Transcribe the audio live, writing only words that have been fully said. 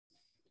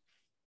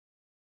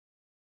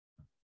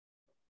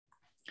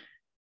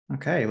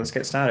Okay, let's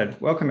get started.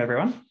 Welcome,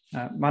 everyone.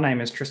 My name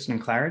is Tristan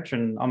Claridge,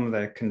 and I'm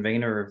the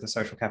convener of the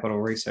Social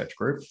Capital Research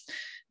Group.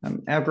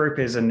 Our group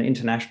is an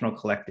international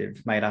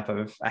collective made up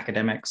of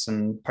academics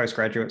and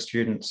postgraduate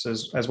students,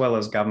 as well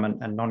as government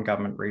and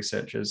non-government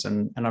researchers,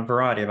 and a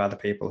variety of other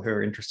people who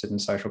are interested in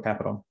social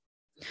capital.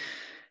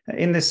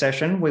 In this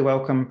session, we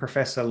welcome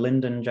Professor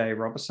Lindon J.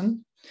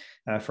 Robison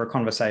for a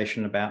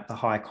conversation about the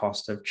high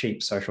cost of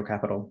cheap social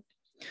capital.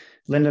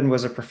 Lindon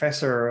was a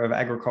professor of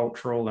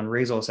agricultural and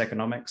resource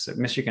economics at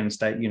Michigan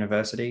State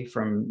University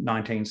from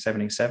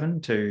 1977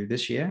 to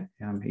this year.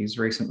 He's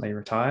recently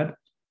retired.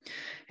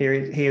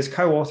 He is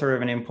co-author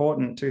of an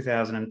important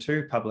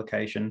 2002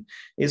 publication,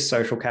 Is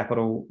Social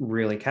Capital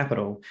Really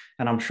Capital?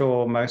 And I'm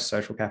sure most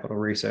social capital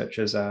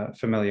researchers are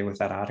familiar with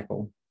that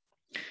article.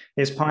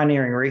 His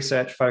pioneering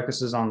research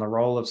focuses on the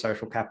role of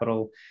social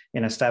capital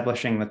in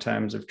establishing the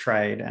terms of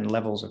trade and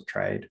levels of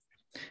trade.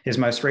 His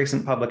most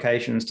recent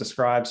publications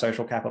describe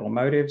social capital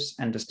motives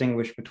and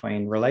distinguish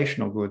between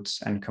relational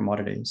goods and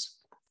commodities.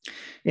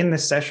 In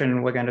this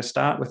session, we're going to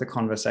start with a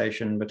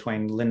conversation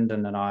between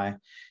Lindon and I,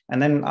 and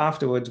then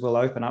afterwards we'll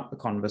open up the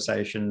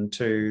conversation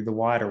to the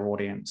wider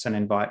audience and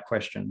invite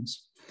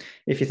questions.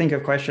 If you think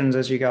of questions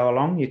as you go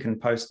along, you can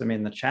post them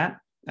in the chat,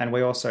 and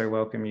we also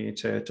welcome you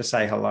to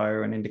say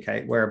hello and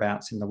indicate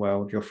whereabouts in the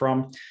world you're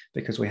from,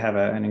 because we have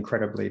an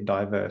incredibly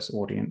diverse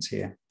audience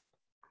here.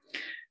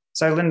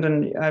 So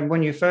Lindon,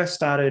 when you first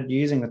started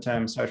using the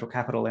term social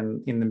capital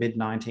in the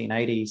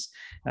mid-1980s,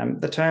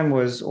 the term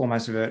was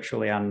almost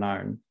virtually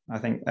unknown. I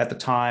think at the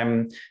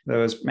time, there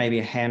was maybe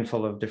a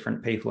handful of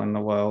different people in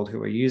the world who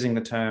were using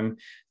the term,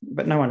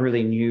 but no one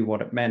really knew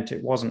what it meant.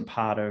 It wasn't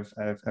part of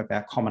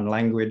our common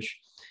language.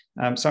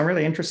 So I'm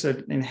really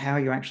interested in how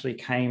you actually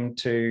came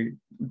to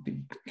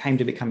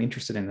become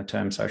interested in the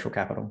term social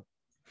capital.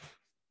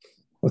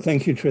 Well,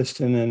 thank you,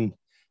 Tristan, and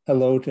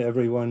hello to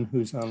everyone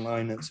who's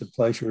online. It's a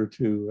pleasure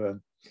to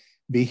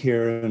be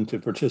here and to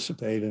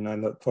participate, and I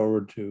look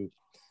forward to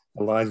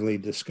a lively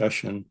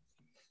discussion.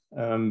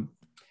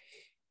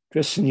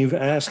 Tristan, you've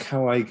asked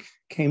how I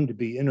came to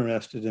be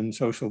interested in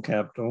social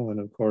capital,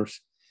 and of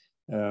course,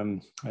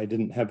 I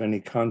didn't have any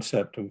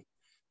concept of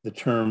the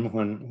term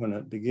when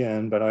it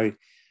began, but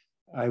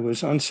I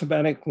was on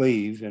sabbatic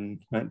leave in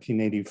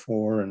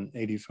 1984 and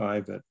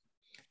 85 at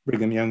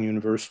Brigham Young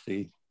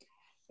University.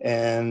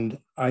 And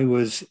I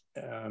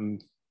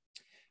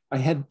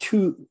had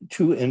two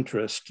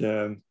interests.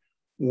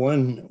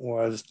 One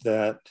was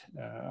that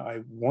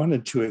I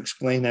wanted to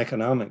explain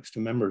economics to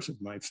members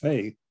of my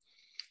faith.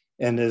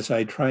 And as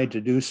I tried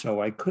to do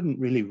so, I couldn't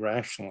really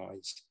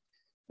rationalize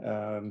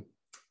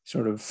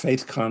sort of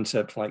faith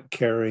concepts like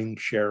caring,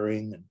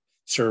 sharing, and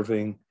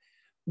serving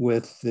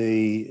with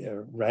the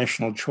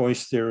rational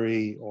choice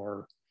theory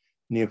or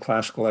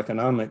neoclassical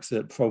economics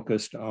that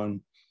focused on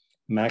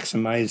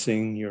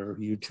maximizing your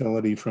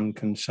utility from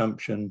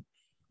consumption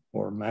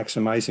or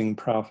maximizing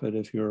profit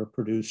if you're a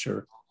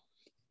producer.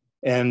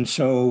 And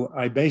so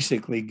I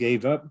basically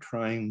gave up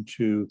trying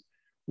to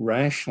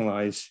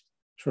rationalize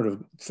sort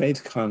of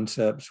faith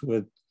concepts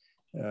with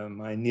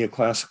my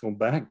neoclassical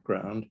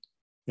background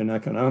in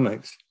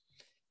economics.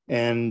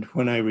 And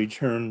when I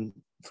returned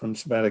from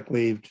sabbatic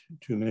leave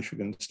to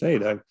Michigan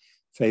State, I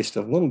faced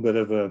a little bit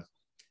of a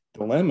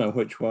dilemma,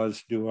 which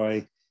was, do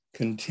I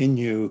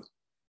continue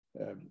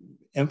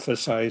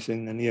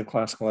emphasizing the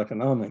neoclassical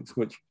economics,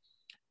 which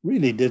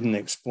really didn't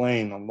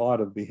explain a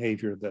lot of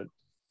behavior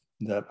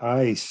that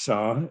I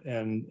saw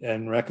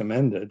and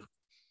recommended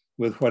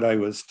with what I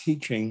was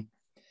teaching.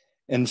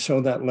 And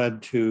so that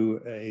led to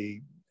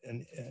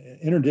an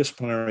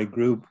interdisciplinary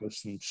group with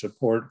some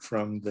support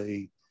from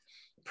the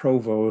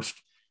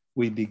provost.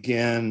 We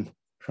began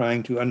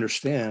trying to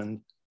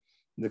understand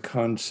the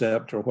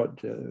concept or what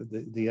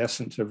the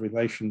essence of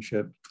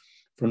relationship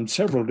from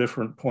several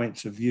different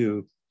points of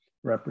view,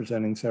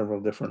 representing several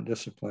different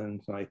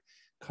disciplines. My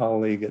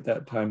colleague at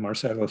that time,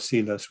 Marcelo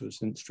Silas,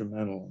 was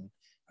instrumental in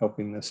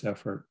helping this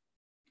effort.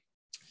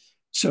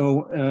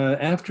 So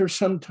after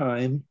some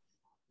time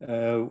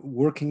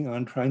working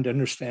on trying to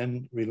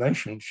understand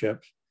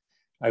relationships,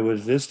 I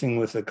was visiting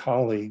with a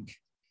colleague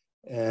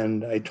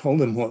and I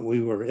told him what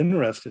we were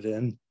interested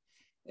in.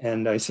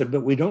 And I said,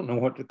 but we don't know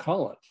what to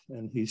call it.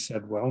 And he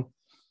said, well,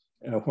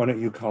 why don't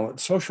you call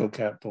it social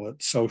capital?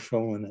 It's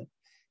social and it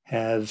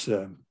has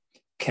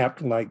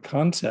capital-like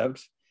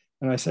concepts.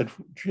 And I said,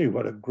 gee,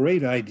 what a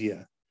great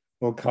idea.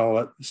 We'll call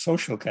it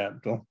social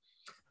capital.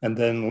 And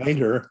then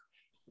later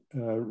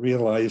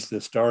realized the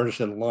stars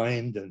had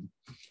aligned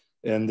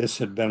and this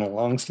had been a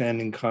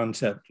longstanding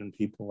concept, and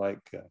people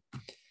like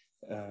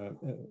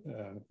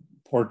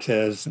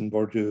Portes and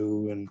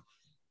Bourdieu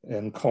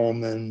and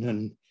Coleman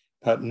and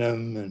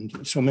Putnam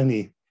and so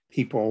many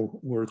people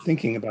were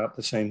thinking about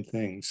the same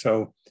thing.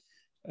 So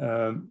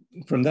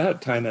from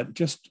that time, it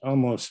just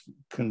almost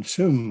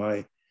consumed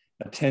my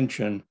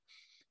attention.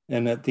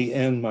 And at the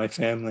end, my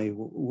family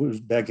was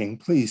begging,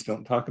 please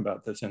don't talk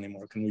about this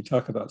anymore. Can we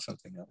talk about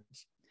something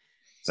else?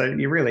 So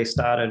you really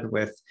started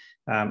with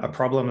a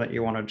problem that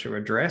you wanted to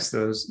address.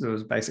 There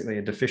was basically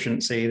a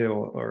deficiency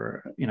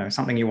or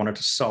something you wanted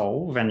to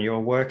solve, and you were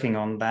working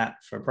on that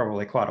for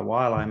probably quite a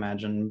while, I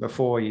imagine,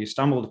 before you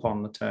stumbled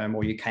upon the term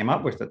or you came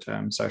up with the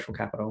term social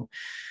capital.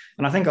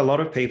 And I think a lot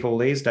of people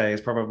these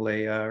days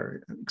probably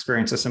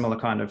experience a similar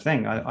kind of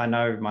thing. I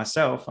know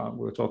myself,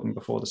 we were talking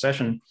before the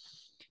session,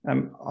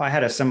 I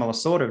had a similar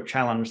sort of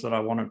challenge that I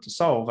wanted to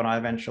solve, and I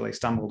eventually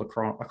stumbled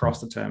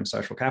across the term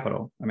social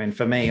capital. I mean,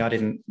 for me, I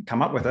didn't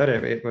come up with it.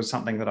 It was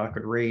something that I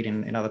could read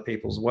in other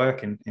people's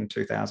work in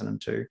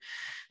 2002.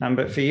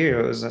 But for you,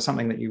 it was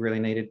something that you really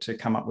needed to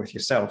come up with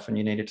yourself, and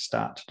you needed to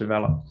start to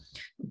develop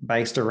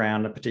based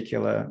around a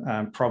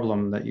particular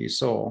problem that you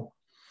saw.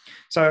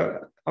 So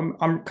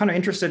I'm kind of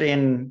interested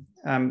in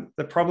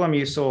the problem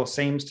you saw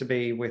seems to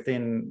be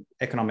within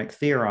economic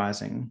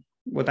theorizing.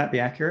 Would that be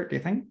accurate, do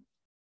you think?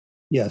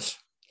 Yes.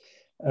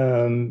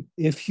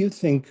 If you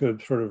think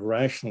of sort of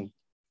rational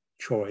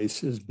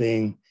choice as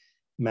being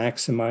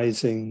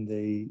maximizing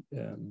the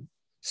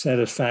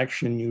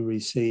satisfaction you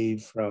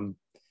receive from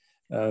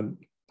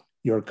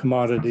your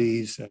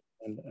commodities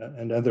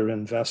and other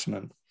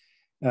investment,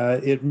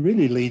 it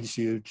really leads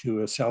you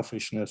to a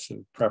selfishness of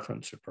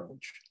preference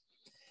approach.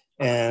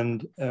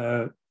 And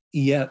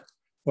yet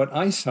what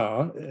I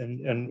saw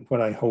and what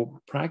I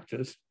hope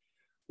practiced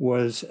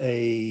was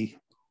an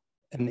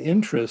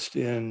interest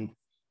in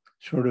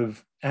sort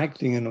of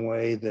acting in a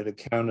way that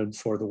accounted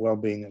for the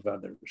well-being of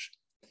others.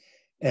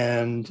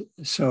 And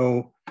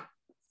so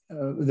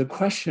the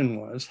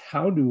question was,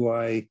 how do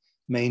I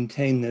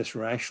maintain this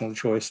rational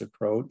choice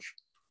approach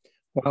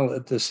while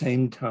at the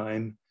same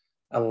time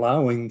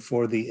allowing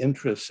for the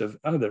interests of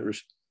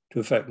others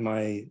to affect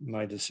my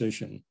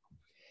decision?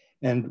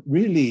 And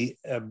really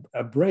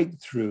a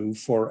breakthrough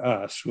for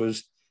us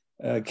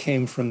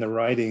came from the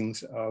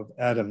writings of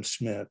Adam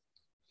Smith.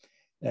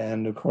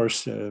 And of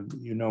course,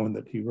 you know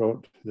that he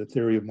wrote The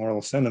Theory of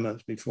Moral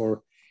Sentiments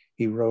before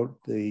he wrote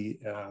his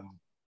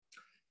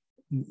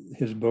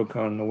book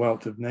on the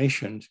Wealth of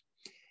Nations.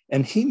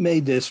 And he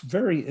made this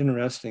very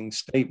interesting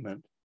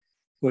statement,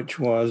 which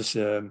was,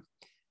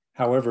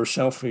 how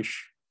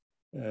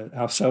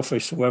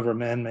selfish soever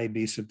man may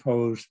be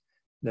supposed,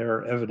 there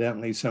are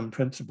evidently some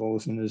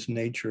principles in his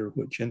nature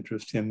which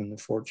interest him in the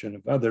fortune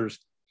of others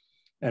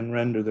and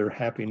render their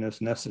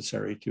happiness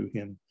necessary to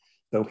him,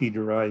 though he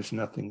derives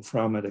nothing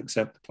from it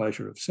except the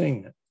pleasure of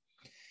seeing it.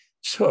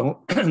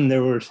 So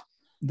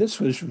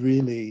this was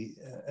really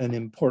an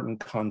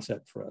important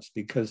concept for us,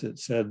 because it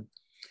said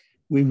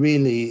we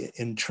really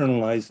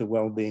internalize the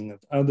well-being of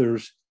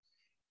others,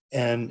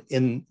 and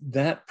in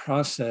that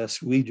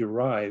process we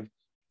derive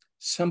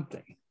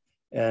something,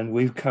 and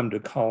we've come to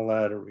call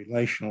that a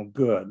relational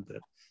good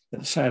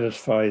that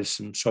satisfies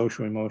some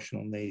social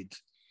emotional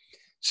needs.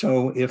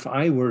 So if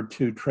I were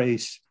to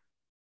trace,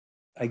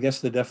 I guess,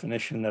 the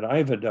definition that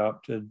I've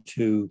adopted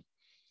to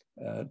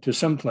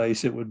some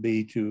place, it would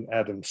be to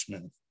Adam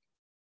Smith.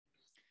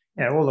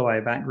 Yeah, all the way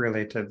back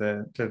really to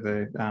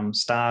the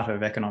start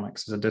of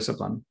economics as a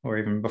discipline, or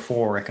even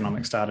before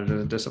economics started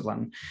as a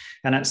discipline.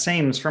 And it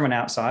seems, from an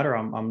outsider,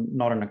 I'm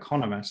not an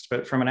economist,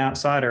 but from an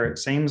outsider, it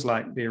seems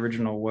like the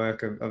original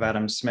work of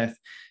Adam Smith,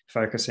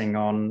 focusing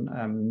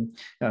on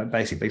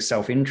basically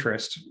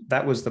self-interest,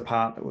 that was the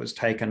part that was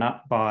taken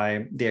up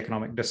by the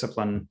economic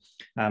discipline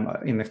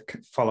in the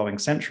following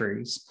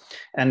centuries,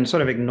 and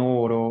sort of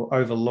ignored or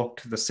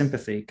overlooked the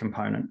sympathy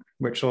component,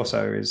 which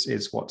also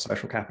is what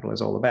social capital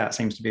is all about. It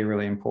seems to be a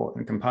really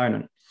important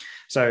component.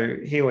 So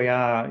here we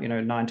are,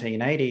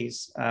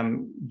 1980s,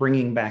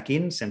 bringing back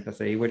in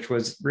sympathy, which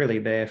was really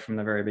there from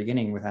the very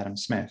beginning with Adam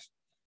Smith.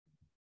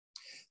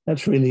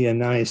 That's really a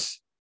nice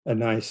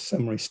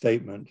summary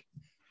statement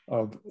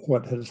of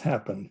what has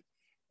happened.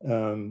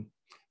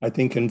 I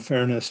think, in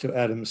fairness to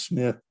Adam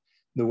Smith,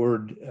 the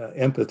word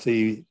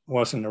empathy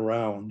wasn't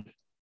around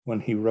when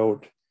he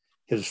wrote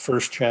his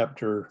first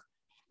chapter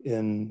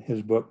in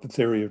his book, The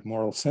Theory of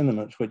Moral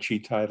Sentiments, which he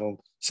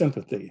titled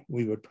Sympathy.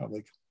 We would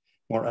probably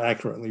more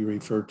accurately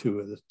refer to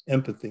it as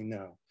empathy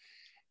now.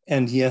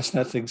 And yes,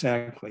 that's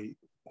exactly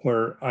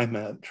where I'm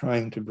at,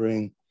 trying to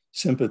bring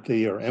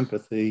sympathy or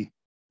empathy,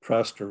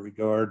 trust or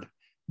regard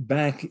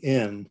back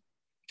in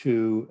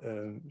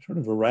to sort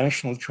of a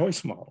rational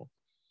choice model,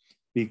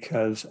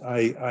 because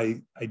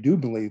I do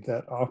believe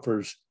that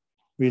offers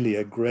really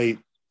a great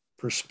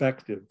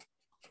perspective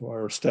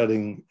for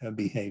studying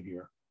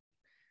behavior.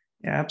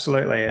 Yeah,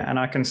 absolutely. And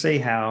I can see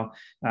how,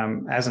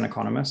 as an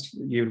economist,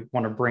 you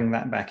want to bring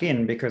that back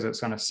in, because it's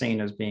kind of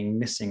seen as being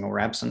missing or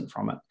absent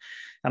from it.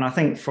 And I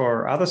think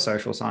for other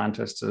social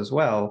scientists as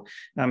well,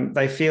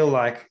 they feel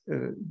like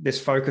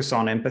this focus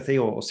on empathy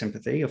or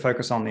sympathy, or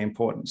focus on the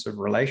importance of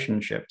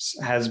relationships,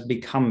 has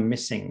become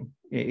missing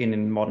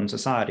in modern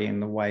society in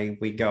the way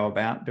we go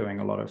about doing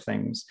a lot of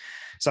things.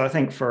 So I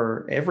think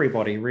for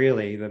everybody,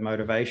 really, the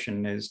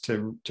motivation is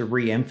to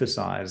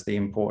re-emphasize the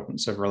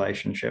importance of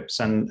relationships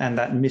and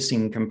that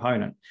missing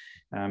component.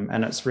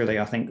 And it's really,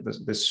 I think,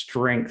 the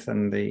strength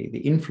and the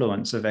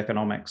influence of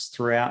economics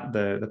throughout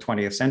the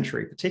 20th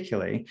century,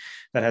 particularly,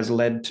 that has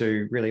led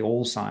to really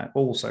all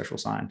social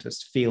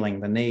scientists feeling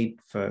the need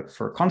for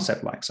a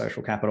concept like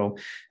social capital.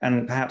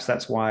 And perhaps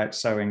that's why it's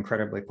so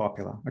incredibly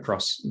popular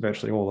across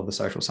virtually all of the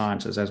social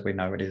sciences as we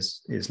know it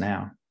is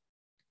now.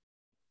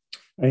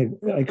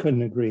 I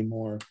couldn't agree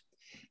more.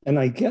 And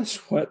I guess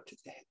what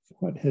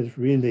has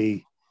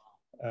really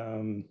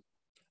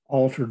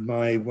altered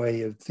my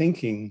way of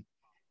thinking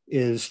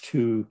is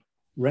to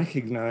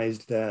recognize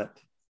that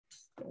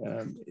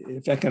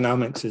if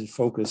economics is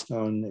focused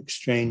on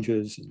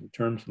exchanges and the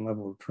terms and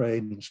level of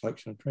trade and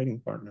selection of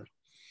trading partners,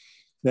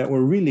 that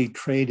we're really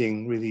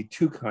trading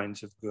two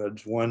kinds of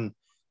goods. One,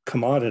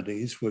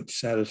 commodities, which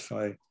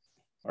satisfy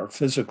our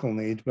physical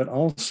needs, but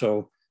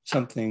also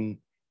something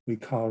we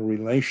call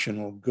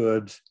relational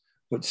goods,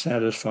 which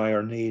satisfy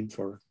our need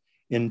for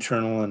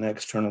internal and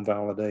external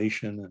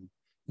validation and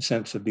a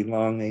sense of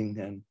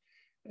belonging.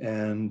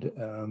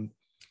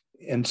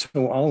 And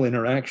so all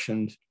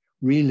interactions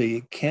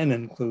really can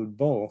include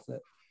both.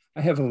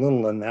 I have a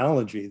little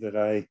analogy that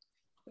I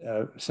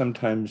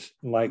sometimes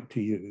like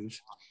to use,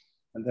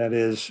 and that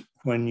is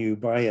when you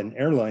buy an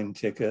airline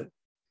ticket,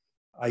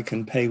 I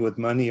can pay with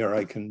money or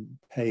I can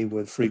pay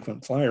with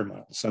frequent flyer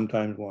miles,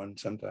 sometimes one,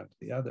 sometimes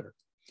the other.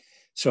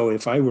 So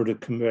if I were to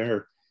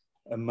compare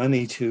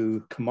money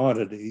to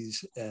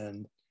commodities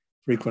and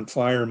frequent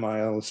flyer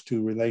miles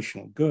to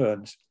relational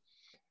goods,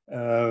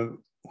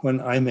 when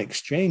I'm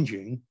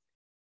exchanging,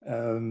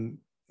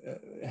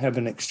 have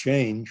an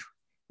exchange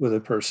with a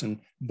person,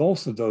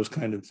 both of those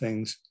kind of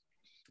things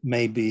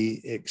may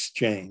be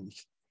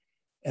exchanged.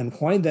 And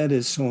why that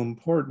is so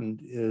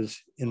important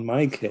is, in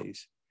my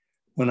case,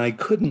 when I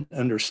couldn't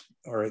understand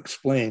or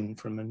explain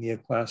from a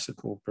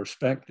neoclassical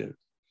perspective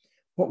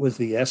what was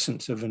the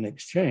essence of an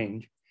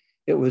exchange,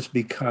 it was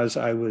because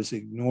I was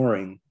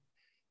ignoring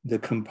the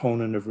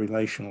component of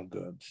relational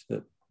goods,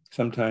 that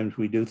sometimes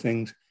we do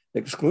things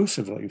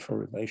exclusively for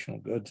relational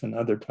goods and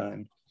other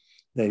times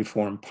they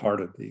form part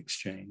of the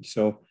exchange.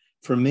 So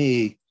for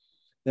me,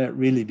 that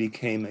really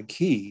became a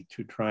key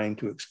to trying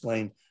to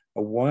explain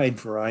a wide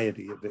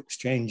variety of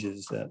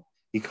exchanges that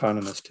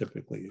economists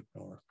typically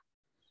ignore.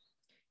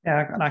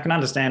 Yeah, and I can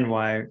understand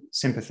why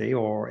sympathy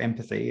or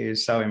empathy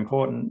is so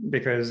important,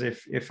 because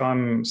if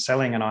I'm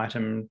selling an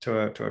item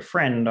to a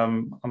friend,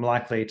 I'm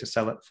likely to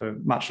sell it for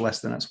much less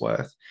than it's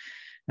worth.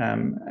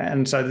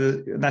 And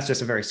so that's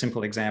just a very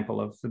simple example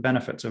of the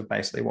benefits of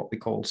basically what we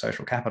call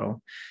social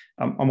capital.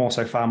 I'm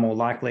also far more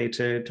likely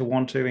to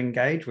want to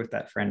engage with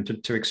that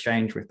friend, to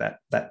exchange with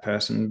that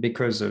person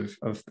because of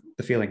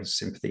the feelings of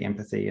sympathy,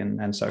 empathy,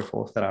 and so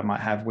forth that I might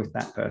have with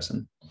that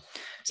person.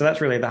 So that's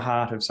really the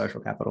heart of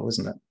social capital,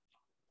 isn't it?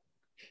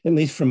 At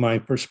least from my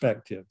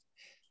perspective.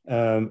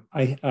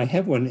 I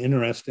have one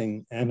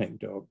interesting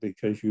anecdote,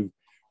 because you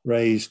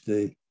raised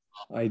the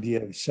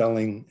idea of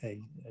selling a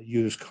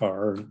used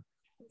car,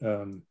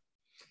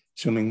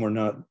 assuming we're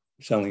not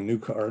selling new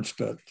cars,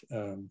 but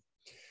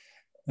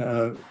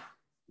the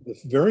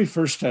very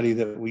first study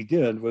that we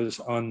did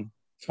was on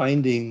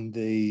finding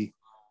the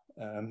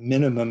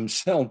minimum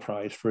sell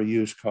price for a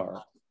used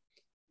car.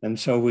 And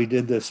so we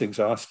did this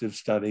exhaustive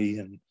study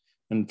and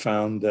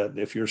found that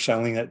if you're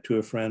selling it to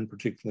a friend,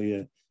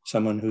 particularly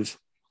someone who's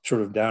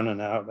sort of down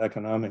and out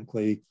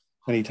economically,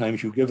 many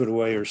times you give it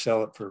away or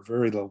sell it for a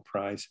very low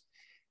price,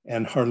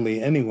 and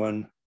hardly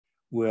anyone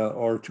will,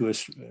 or to a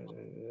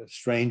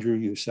stranger,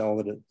 you sell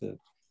it at the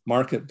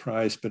market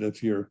price. But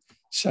if you're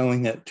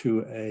selling it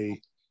to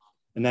a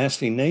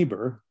nasty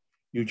neighbor,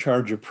 you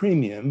charge a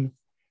premium,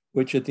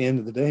 which at the end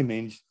of the day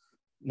means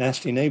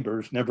nasty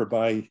neighbors never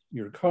buy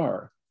your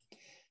car.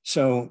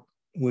 So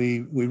we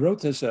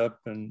wrote this up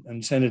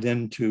and sent it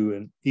into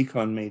an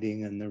econ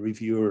meeting, and the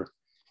reviewer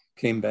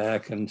came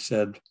back and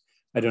said,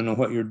 I don't know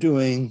what you're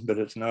doing, but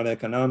it's not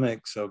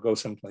economic, so go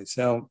someplace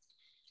else.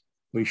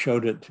 We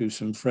showed it to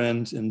some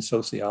friends in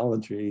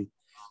sociology,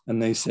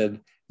 and they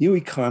said, you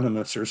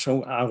economists are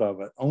so out of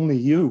it. Only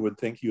you would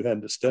think you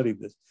had to study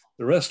this.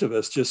 The rest of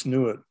us just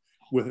knew it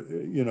with,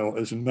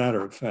 as a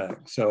matter of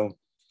fact. So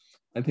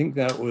I think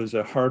that was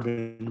a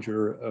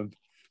harbinger of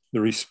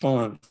the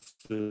response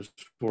this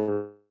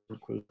work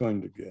was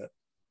going to get.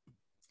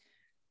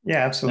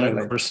 Yeah, absolutely. And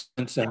of course,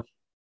 since then,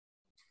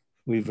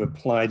 we've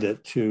applied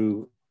it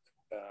to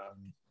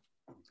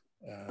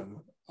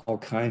all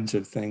kinds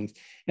of things.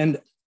 And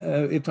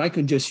if I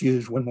could just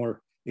use one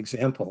more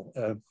example,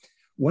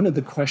 one of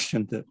the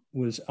questions that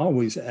was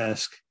always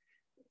asked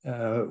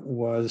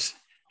was,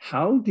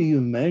 how do you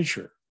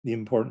measure the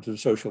importance of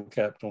social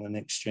capital in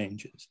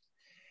exchanges?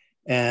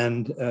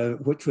 And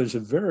which was a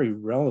very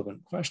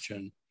relevant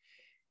question.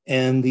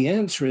 And the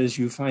answer is,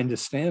 you find a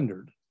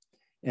standard.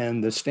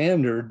 And the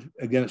standard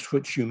against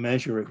which you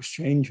measure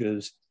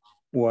exchanges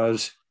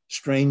was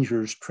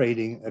strangers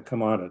trading a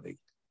commodity.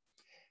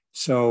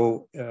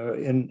 So,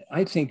 in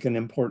I think an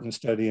important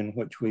study in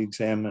which we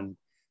examine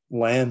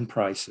land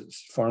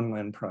prices,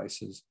 farmland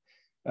prices,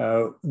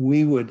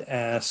 we would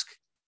ask,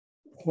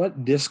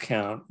 what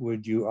discount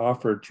would you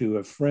offer to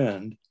a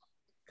friend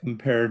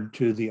compared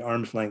to the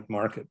arm's length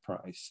market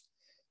price.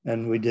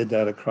 And we did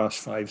that across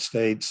 5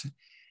 states.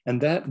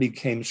 And that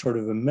became sort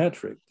of a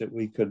metric that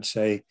we could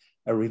say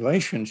a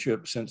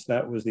relationship, since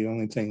that was the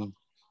only thing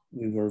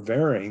we were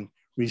varying,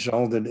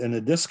 resulted in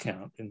a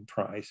discount in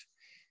price.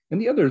 And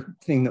the other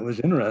thing that was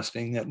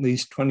interesting, at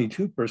least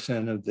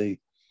 22% of the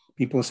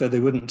people said they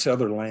wouldn't sell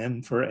their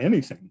land for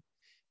anything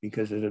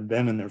because it had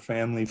been in their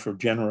family for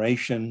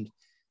generations.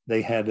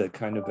 They had a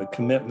kind of a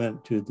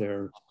commitment to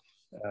their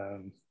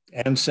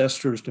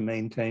ancestors to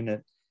maintain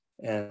it.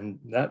 And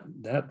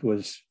that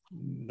was,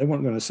 they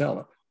weren't going to sell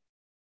it.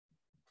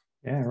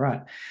 Yeah,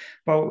 right.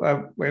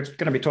 Well, we're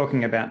going to be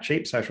talking about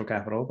cheap social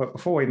capital, but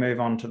before we move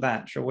on to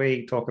that, shall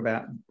we talk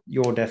about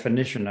your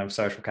definition of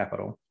social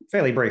capital?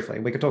 Fairly briefly,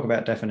 we could talk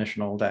about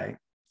definition all day.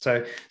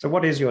 So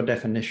what is your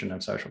definition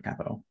of social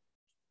capital?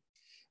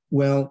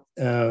 Well,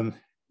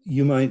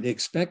 you might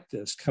expect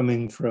this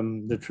coming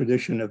from the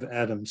tradition of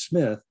Adam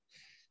Smith,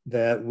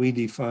 that we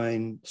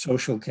define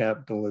social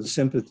capital as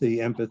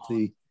sympathy,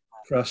 empathy,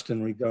 trust,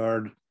 and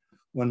regard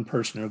one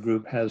person or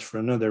group has for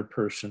another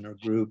person or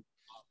group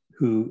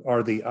who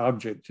are the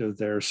object of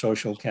their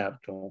social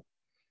capital.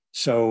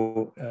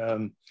 So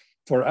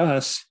for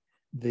us,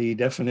 the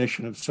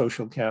definition of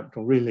social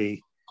capital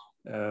really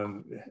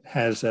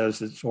has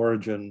as its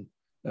origin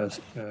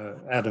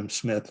Adam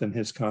Smith and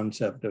his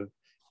concept of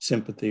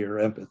sympathy or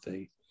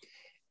empathy.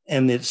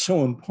 And it's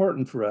so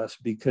important for us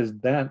because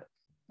that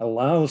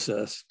allows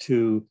us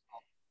to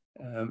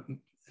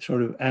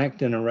sort of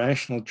act in a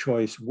rational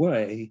choice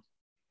way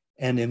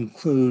and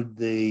include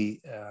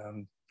the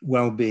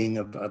well-being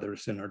of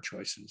others in our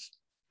choices.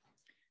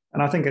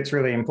 And I think it's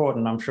really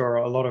important. I'm sure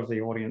a lot of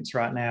the audience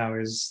right now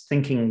is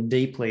thinking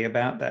deeply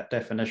about that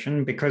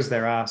definition because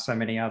there are so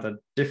many other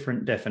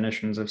different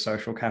definitions of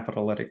social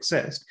capital that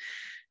exist.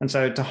 And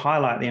so to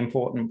highlight the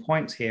important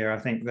points here, I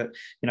think that,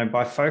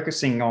 by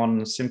focusing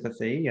on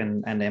sympathy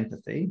and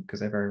empathy, because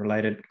they're very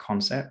related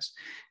concepts,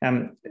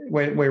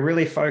 we're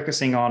really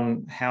focusing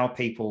on how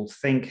people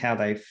think, how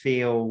they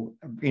feel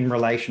in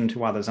relation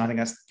to others. And I think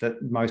that's the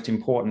most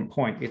important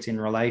point. It's in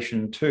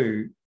relation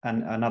to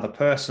another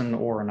person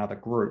or another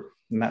group.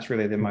 And that's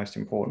really the most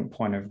important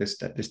point of this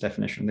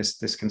definition,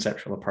 this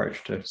conceptual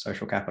approach to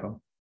social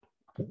capital.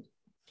 Go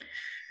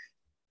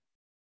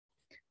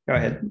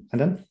ahead,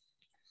 Lindon.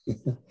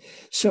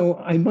 So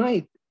I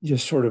might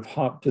just sort of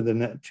hop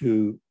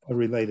to a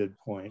related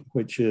point,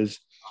 which is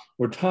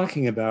we're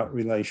talking about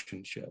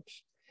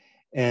relationships,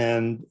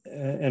 and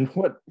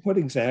what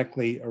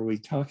exactly are we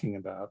talking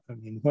about? I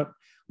mean,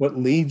 what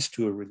leads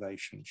to a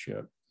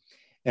relationship?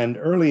 And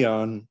early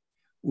on,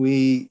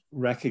 we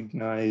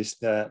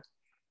recognized that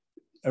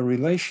a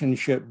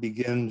relationship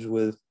begins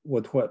with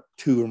what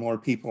 2 or more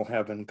people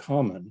have in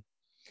common,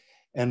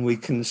 and we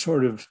can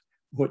sort of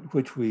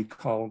which we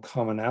call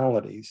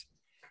commonalities.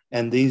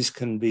 And these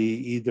can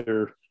be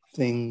either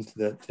things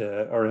that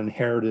are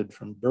inherited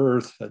from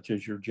birth, such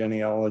as your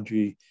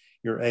genealogy,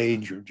 your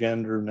age, your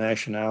gender,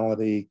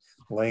 nationality,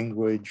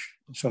 language,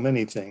 so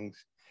many things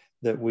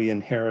that we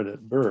inherit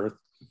at birth,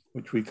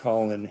 which we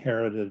call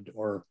inherited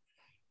or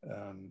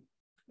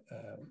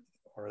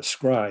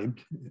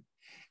ascribed.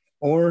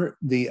 Or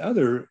the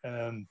other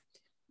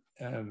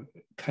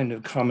kind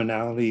of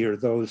commonality are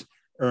those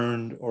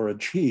earned or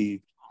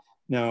achieved.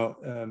 Now,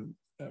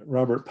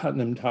 Robert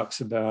Putnam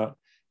talks about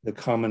the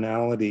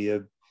commonality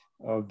of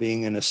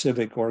being in a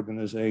civic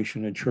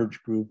organization, a church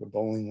group, a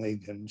bowling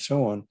league, and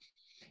so on.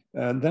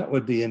 That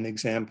would be an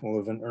example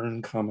of an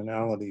earned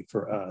commonality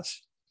for us.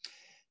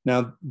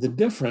 Now, the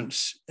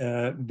difference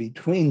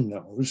between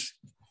those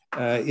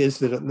is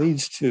that it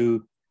leads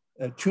to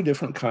at least two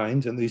different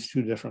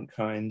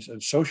kinds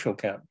of social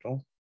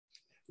capital.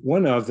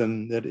 One of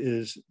them that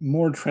is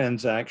more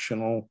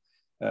transactional,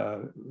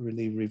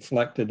 really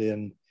reflected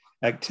in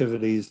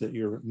activities that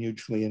you're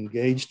mutually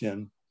engaged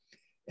in.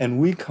 And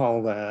we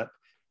call that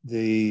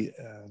the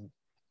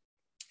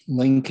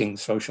linking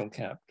social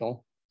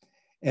capital.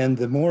 And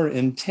the more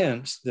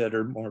intense that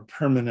are more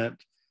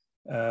permanent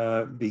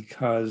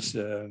because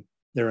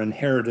they're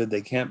inherited,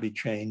 they can't be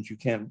changed, you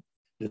can't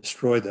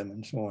destroy them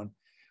and so on.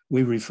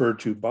 We refer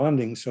to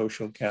bonding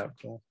social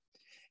capital.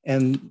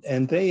 And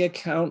they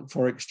account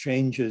for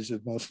exchanges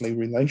of mostly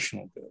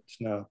relational goods.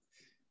 Now,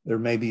 there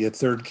may be a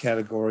third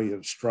category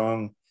of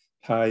strong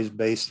ties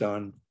based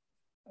on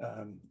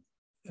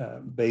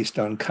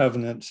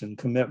covenants and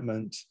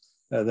commitments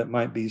that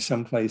might be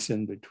someplace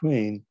in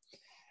between.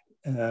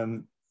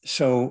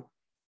 So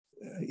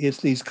it's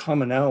these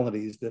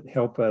commonalities that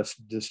help us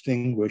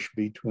distinguish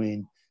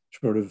between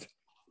sort of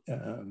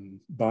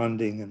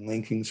bonding and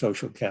linking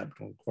social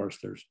capital. Of course,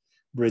 there's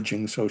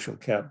bridging social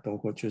capital,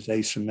 which is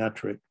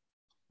asymmetric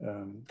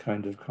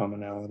kind of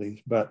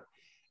commonalities. But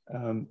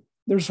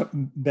there's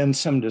been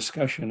some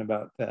discussion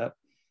about that.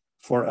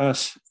 For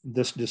us,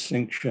 this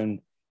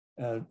distinction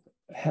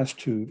has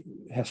to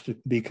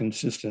be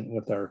consistent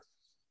with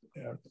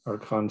our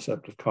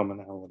concept of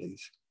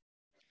commonalities.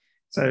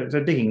 So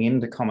digging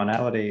into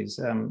commonalities,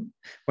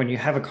 when you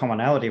have a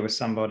commonality with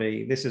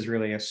somebody, this is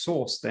really a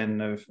source then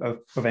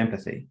of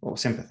empathy or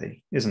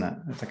sympathy, isn't it?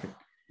 It's like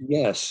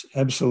Yes,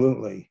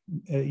 absolutely.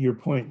 Your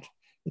point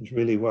is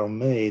really well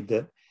made,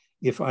 that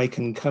if I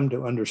can come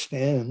to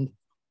understand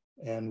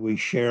and we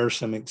share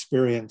some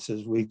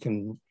experiences, we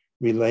can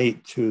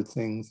relate to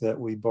things that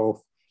we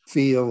both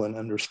feel and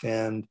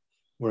understand.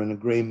 We're in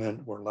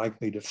agreement. We're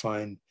likely to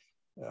find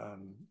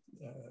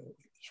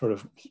sort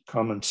of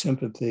common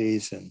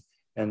sympathies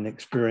and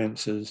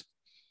experiences.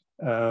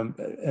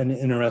 An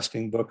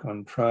interesting book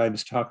on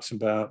tribes talks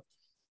about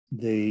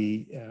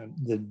the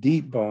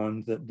deep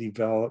bond that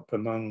develop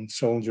among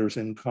soldiers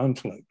in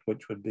conflict,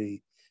 which would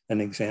be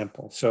an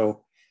example.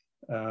 So,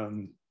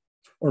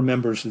 or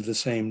members of the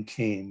same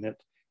team.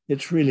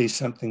 It's really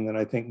something that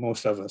I think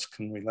most of us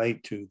can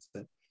relate to,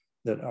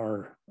 that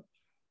our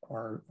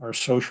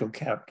social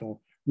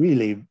capital,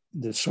 really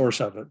the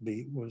source of it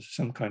was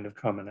some kind of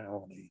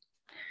commonality.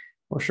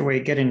 or should we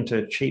get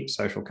into cheap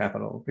social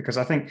capital? Because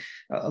I think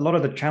a lot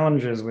of the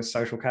challenges with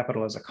social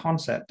capital as a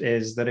concept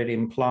is that it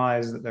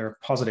implies that there are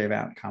positive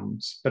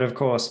outcomes. But of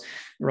course,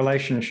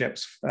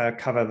 relationships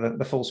cover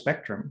the full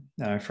spectrum,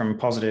 from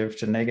positive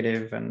to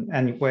negative,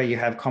 and where you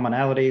have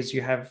commonalities,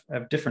 you have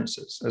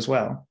differences as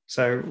well.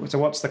 So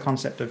what's the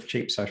concept of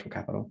cheap social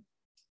capital?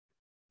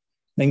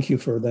 Thank you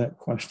for that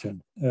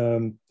question.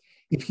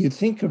 If you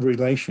think of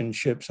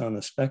relationships on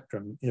a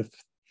spectrum, if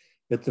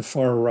at the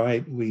far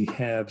right, we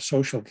have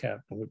social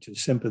capital, which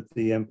is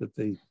sympathy,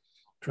 empathy,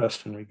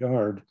 trust, and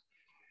regard.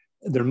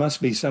 There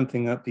must be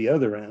something at the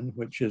other end,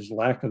 which is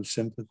lack of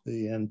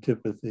sympathy,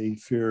 antipathy,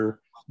 fear,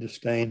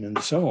 disdain, and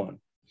so on,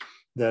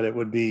 that it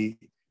would be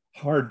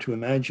hard to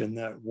imagine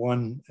that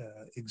one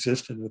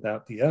existed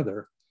without the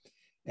other.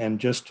 And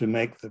just to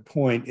make the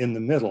point, in the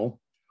middle,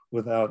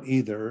 without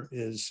either,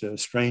 is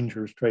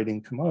strangers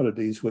trading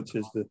commodities, which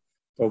is the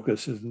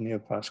focus of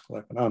neoclassical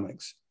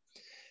economics.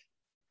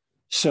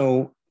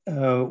 So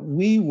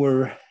we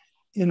were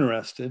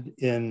interested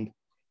in,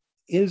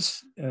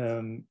 is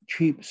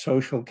cheap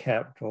social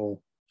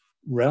capital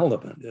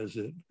relevant?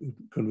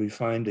 Could we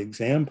find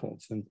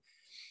examples? And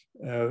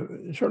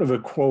sort of a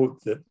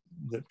quote that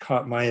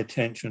caught my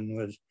attention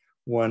was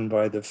one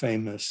by the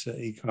famous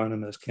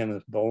economist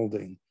Kenneth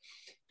Boulding,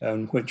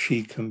 in which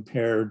he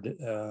compared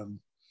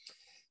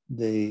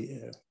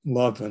the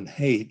love and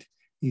hate.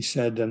 He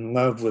said, and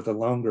love with a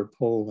longer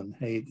pull than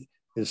hate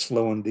is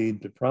slow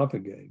indeed to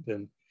propagate.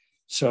 And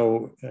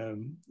so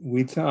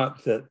we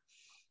thought that,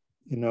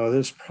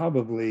 this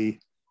probably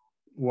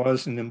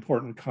was an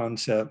important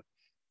concept.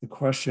 The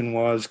question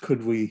was,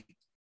 could we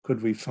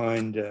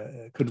define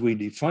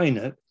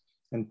it,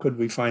 and could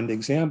we find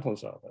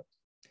examples of it?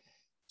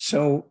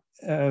 So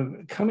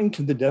coming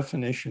to the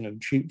definition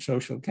of cheap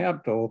social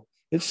capital,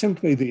 it's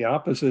simply the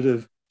opposite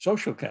of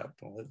social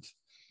capital. It's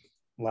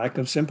lack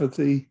of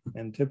sympathy,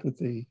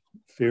 antipathy,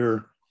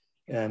 fear,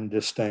 and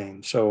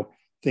disdain. So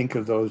think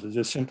of those as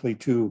just simply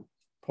two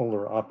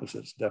polar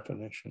opposites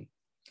definition.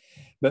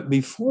 But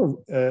before,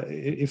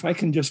 if I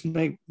can just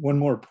make one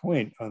more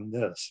point on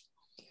this.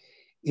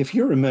 If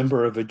you're a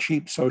member of a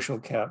cheap social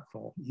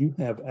capital, you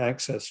have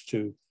access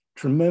to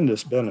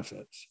tremendous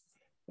benefits.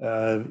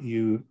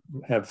 You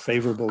have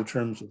favorable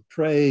terms of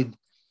trade,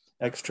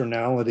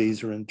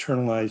 externalities are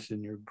internalized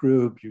in your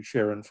group, you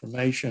share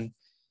information,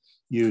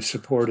 you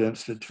support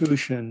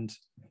institutions,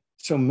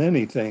 so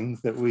many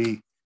things that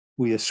we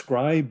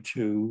ascribe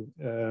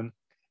to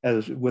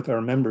as with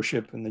our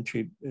membership in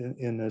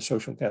the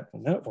social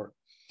capital network.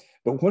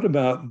 But what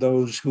about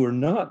those who are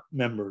not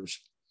members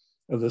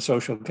of the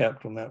social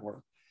capital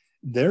network?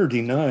 They're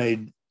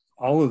denied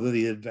all of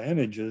the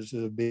advantages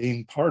of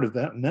being part of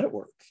that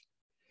network.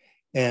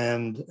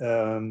 And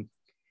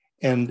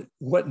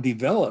what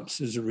develops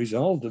as a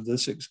result of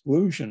this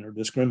exclusion or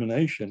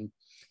discrimination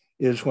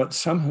is what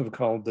some have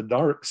called the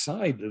dark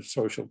side of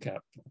social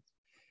capital.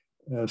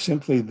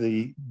 Simply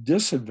the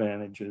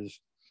disadvantages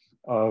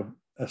of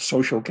a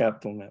social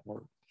capital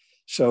network.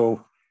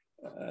 So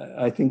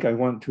I think I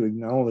want to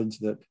acknowledge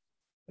that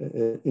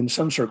in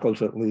some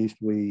circles, at least,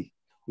 we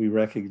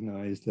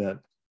recognize that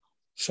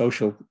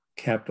social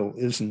capital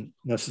isn't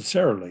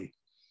necessarily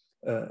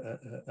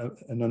an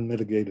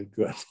unmitigated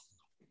good.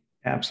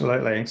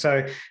 Absolutely.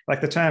 So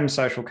like the term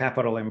social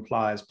capital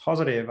implies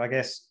positive, I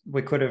guess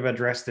we could have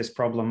addressed this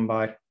problem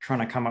by trying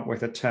to come up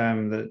with a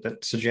term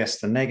that suggests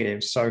the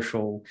negative,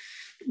 social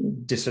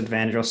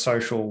disadvantage or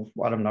social,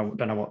 I don't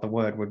know what the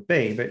word would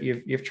be, but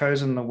you've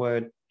chosen the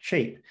word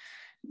cheap.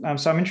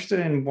 So I'm interested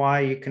in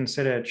why you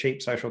consider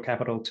cheap social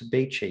capital to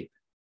be cheap.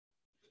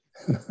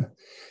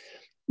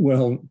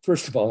 Well,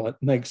 first of all, it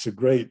makes a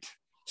great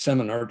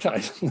seminar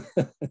title.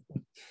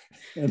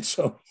 And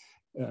so,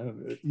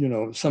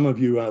 some of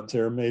you out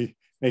there may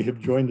have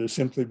joined us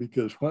simply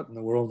because what in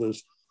the world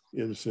is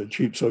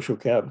cheap social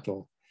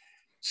capital?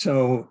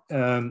 So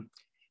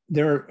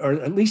there are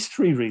at least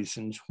three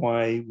reasons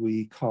why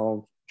we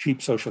call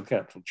cheap social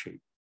capital cheap.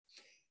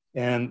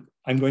 And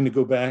I'm going to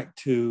go back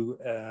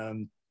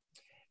to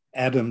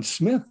Adam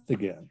Smith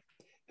again,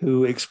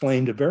 who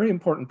explained a very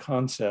important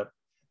concept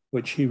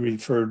which he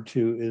referred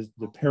to as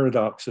the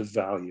paradox of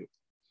value.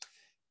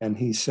 And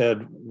he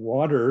said,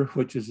 water,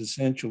 which is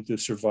essential to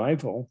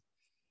survival,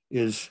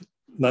 is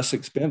less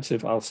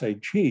expensive, I'll say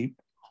cheap,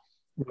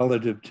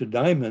 relative to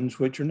diamonds,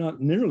 which are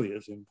not nearly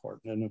as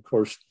important. And of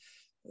course,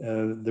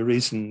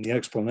 the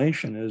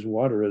explanation is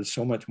water is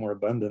so much more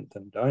abundant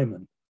than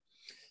diamond.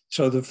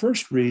 So the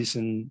first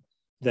reason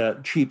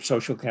that cheap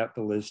social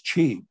capital is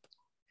cheap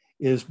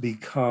is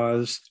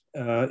because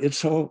it's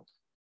so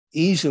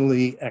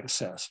easily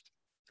accessed.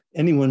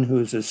 Anyone who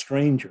is a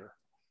stranger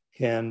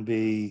can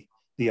be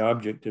the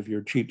object of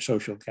your cheap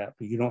social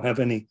capital. You don't have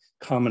any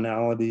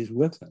commonalities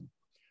with them.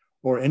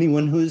 Or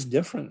anyone who is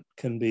different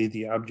can be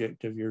the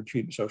object of your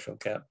cheap social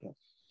capital.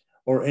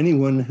 Or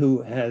anyone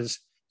who has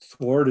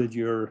thwarted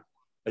your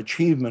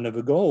achievement of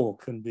a goal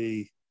can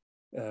be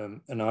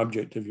an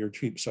object of your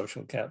cheap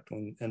social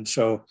capital. And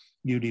so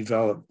you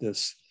develop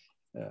this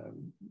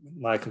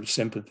lack of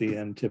sympathy,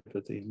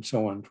 antipathy, and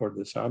so on toward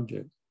this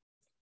object.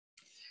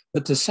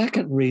 But the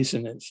second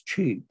reason it's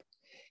cheap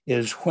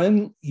is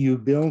when you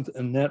build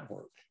a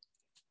network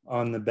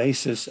on the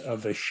basis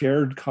of a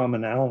shared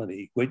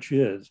commonality, which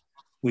is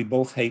we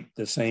both hate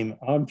the same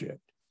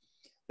object,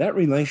 that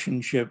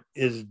relationship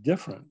is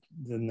different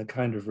than the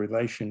kind of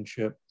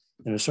relationship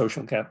in a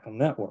social capital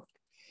network.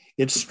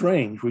 It's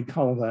strange. We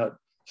call that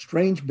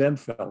strange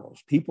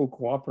bedfellows, people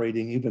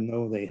cooperating even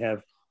though they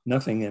have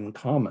nothing in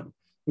common.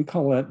 We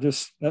call that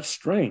that's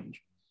strange.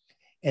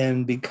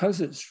 And because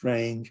it's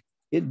strange,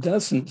 it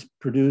doesn't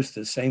produce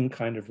the same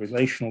kind of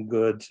relational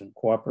goods and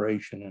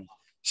cooperation and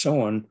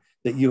so on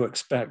that you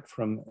expect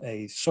from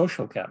a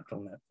social capital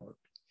network.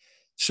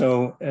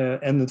 So,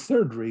 and the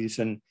third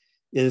reason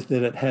is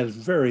that it has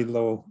very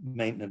low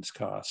maintenance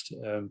cost.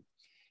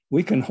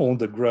 We can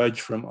hold a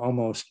grudge from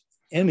almost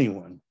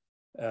anyone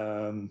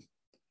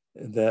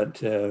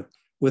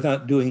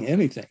without doing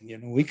anything. You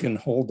know, we can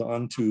hold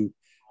on to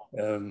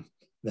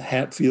the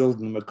Hatfield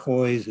and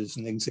McCoys as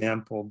an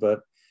example,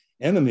 but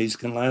enemies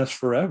can last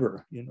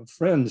forever. You know,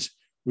 friends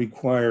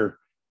require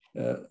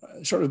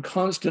sort of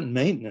constant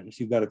maintenance.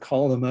 You've got to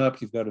call them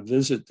up, you've got to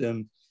visit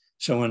them.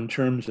 So in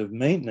terms of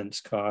maintenance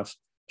costs,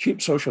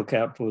 cheap social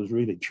capital is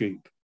really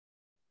cheap.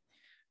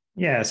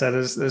 Yeah, so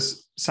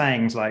there's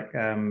sayings like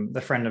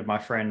the friend of my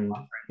friend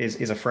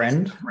is a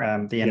friend,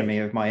 the enemy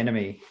of my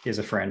enemy is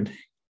a friend.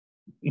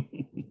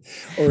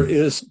 Or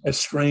is a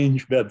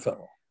strange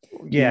bedfellow.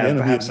 Yeah,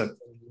 perhaps a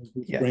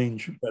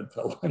strange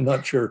bedfellow. I'm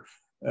not sure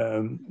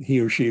he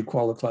or she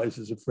qualifies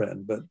as a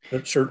friend,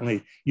 but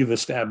certainly you've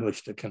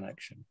established a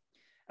connection.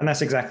 And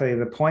that's exactly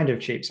the point of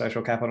cheap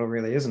social capital,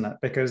 really, isn't it?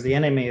 Because the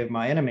enemy of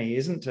my enemy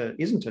isn't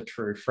a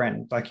true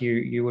friend. Like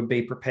you would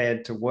be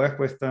prepared to work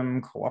with them,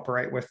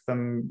 cooperate with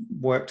them,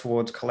 work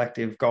towards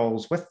collective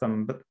goals with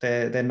them, but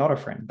they're not a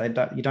friend.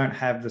 You don't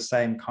have the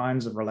same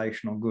kinds of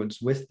relational goods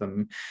with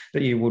them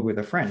that you would with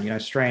a friend. You know,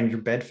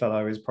 strange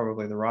bedfellow is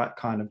probably the right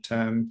kind of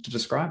term to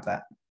describe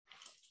that.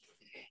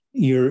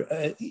 You're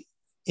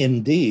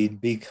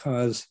indeed,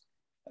 because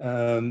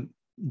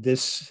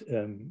this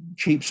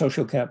cheap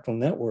social capital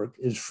network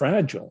is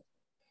fragile.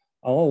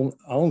 All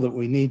that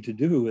we need to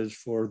do is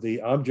for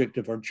the object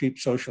of our cheap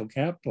social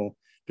capital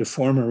to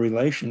form a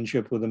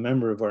relationship with a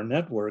member of our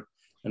network,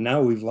 and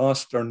now we've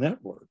lost our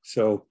network.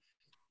 So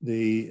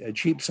the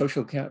cheap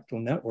social capital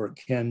network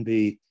can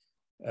be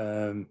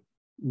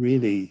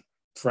really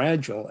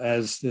fragile,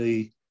 as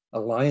the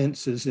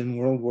alliances in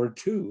World War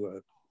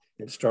II.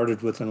 It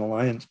started with an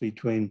alliance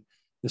between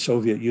the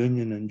Soviet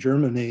Union and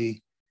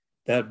Germany.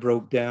 That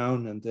broke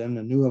down, and then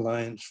a new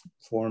alliance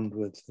formed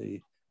with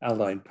the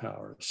Allied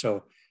powers.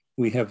 So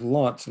we have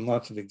lots and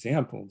lots of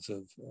examples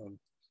of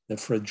the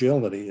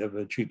fragility of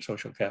a cheap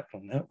social capital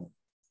network.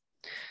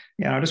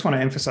 Yeah, I just want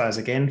to emphasize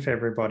again for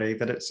everybody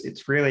that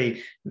it's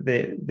really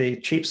the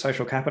cheap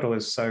social capital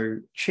is so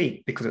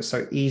cheap because it's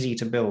so easy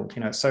to build.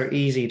 You know, it's so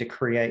easy to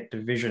create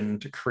division,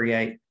 to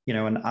create, you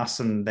know, an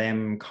us and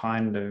them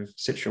kind of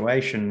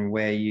situation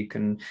where you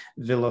can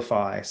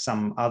vilify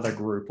some other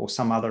group or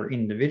some other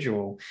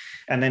individual,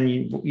 and then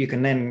you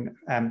can then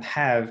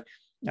have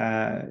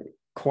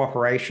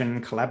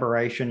cooperation,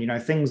 collaboration, you know,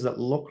 things that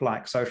look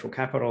like social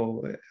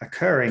capital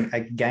occurring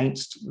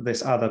against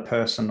this other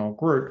person or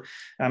group,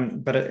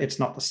 but it's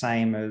not the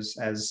same as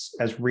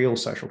real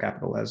social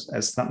capital,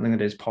 as something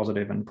that is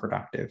positive and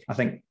productive. I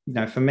think, you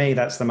know, for me,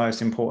 that's the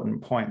most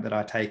important point that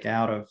I take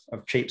out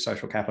of cheap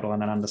social capital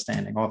and an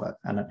understanding of it.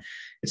 And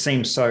it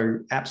seems so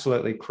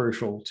absolutely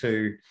crucial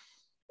to,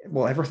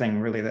 well, everything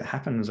really that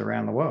happens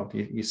around the world.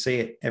 You see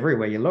it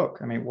everywhere you look.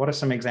 I mean, what are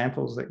some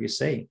examples that you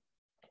see?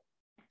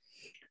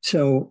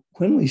 So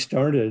when we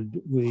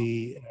started,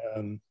 we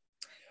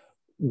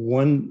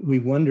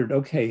wondered,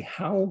 okay,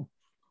 how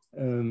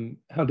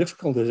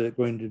difficult is it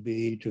going to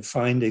be to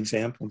find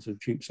examples of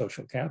cheap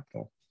social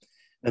capital?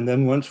 And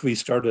then once we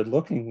started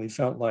looking, we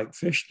felt like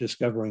fish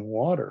discovering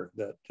water,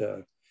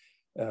 that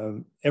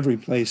every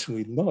place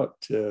we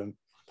looked,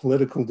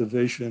 political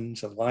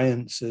divisions,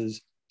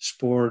 alliances,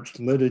 sports,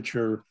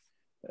 literature,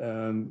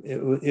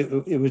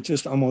 it was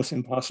just almost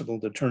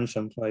impossible to turn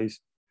someplace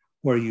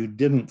where you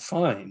didn't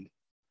find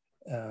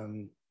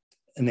an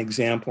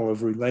example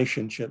of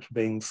relationships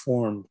being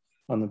formed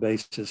on the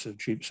basis of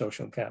cheap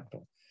social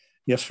capital.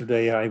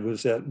 Yesterday, I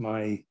was at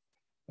my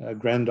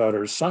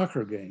granddaughter's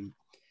soccer game,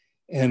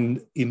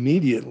 and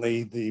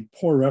immediately the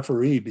poor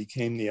referee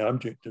became the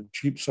object of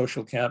cheap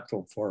social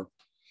capital for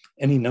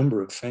any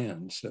number of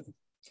fans.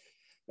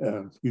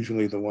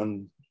 Usually the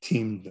one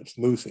team that's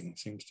losing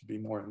seems to be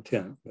more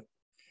intent, but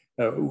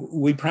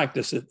we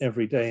practice it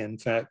every day. In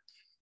fact,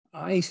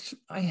 I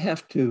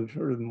have to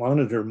sort of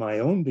monitor my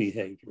own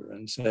behavior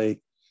and say,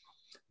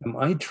 am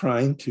I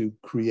trying to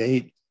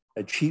create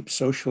a cheap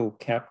social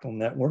capital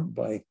network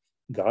by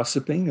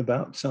gossiping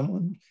about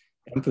someone,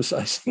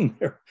 emphasizing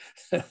their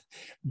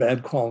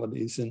bad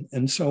qualities?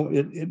 And so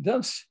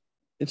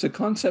it's a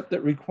concept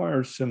that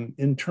requires some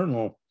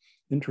internal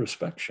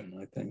introspection,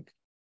 I think.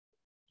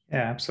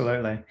 Yeah,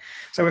 absolutely.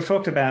 So we've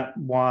talked about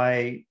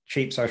why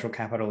cheap social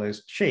capital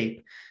is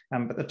cheap,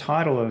 but the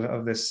title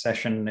of this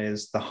session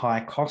is The High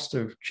Cost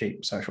of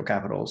Cheap Social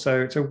Capital.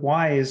 So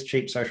why is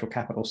cheap social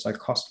capital so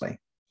costly?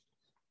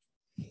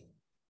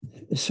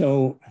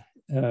 So,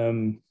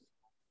 when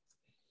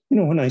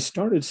I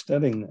started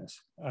studying this,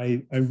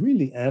 I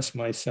really asked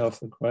myself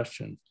the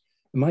question,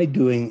 am I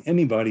doing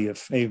anybody a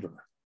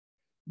favor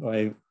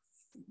by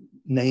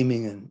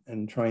naming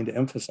and trying to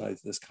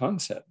emphasize this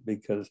concept?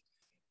 Because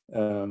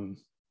I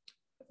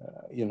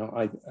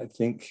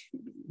think,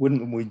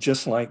 wouldn't we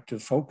just like to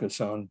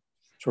focus on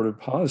sort of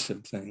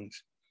positive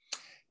things?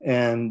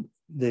 And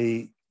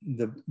the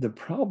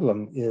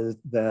problem is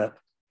that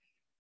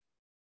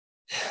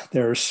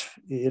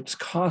it's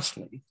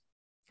costly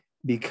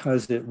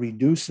because it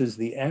reduces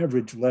the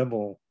average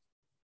level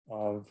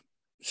of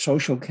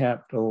social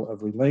capital,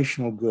 of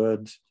relational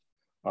goods,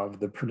 of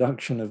the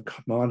production of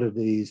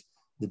commodities,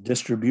 the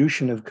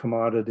distribution of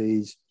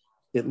commodities.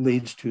 It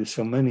leads to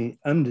so many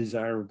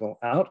undesirable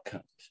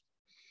outcomes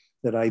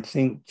that I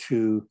think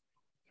to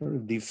sort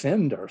of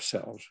defend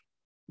ourselves,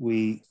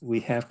 we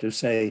have to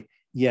say,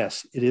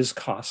 yes, it is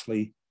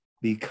costly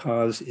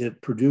because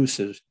it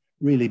produces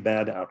really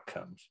bad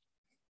outcomes.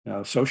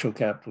 Now, social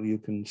capital, you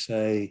can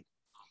say,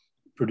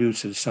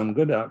 produces some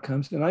good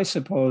outcomes. And I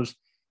suppose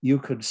you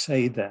could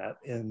say that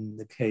in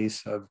the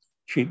case of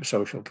cheap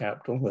social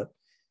capital, that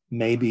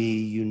maybe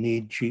you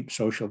need cheap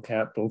social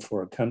capital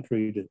for a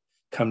country to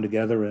come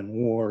together in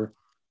war,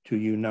 to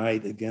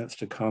unite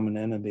against a common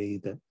enemy,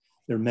 that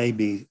there may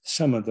be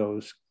some of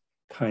those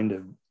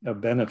kind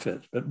of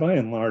benefits. But by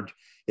and large,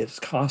 it's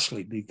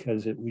costly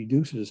because it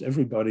reduces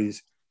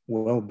everybody's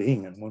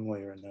well-being in one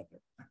way or another.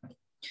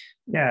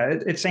 Yeah,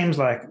 it seems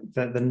like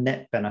the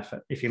net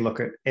benefit, if you look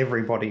at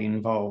everybody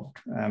involved,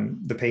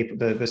 the people,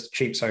 this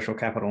cheap social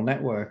capital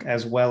network,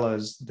 as well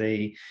as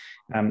the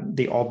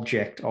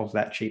object of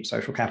that cheap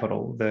social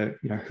capital,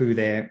 who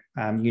they're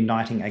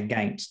uniting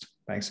against,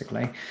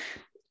 basically.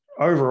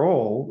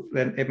 Overall,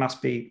 then it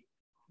must be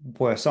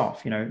worse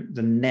off.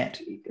 The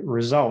net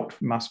result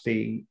must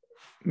be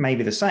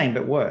maybe the same,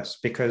 but worse,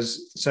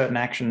 because certain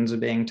actions are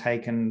being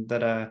taken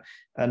that are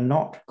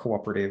not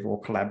cooperative or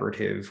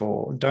collaborative,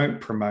 or don't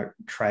promote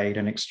trade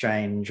and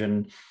exchange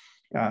and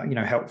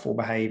helpful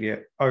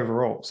behavior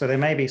overall. So there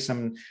may be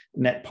some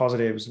net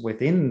positives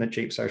within the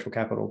cheap social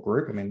capital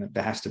group. I mean,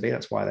 there has to be,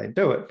 that's why they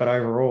do it. But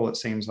overall, it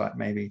seems like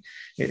maybe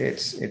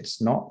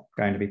it's not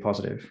going to be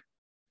positive.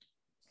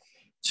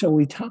 So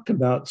we talk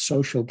about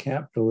social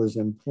capital as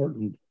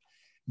important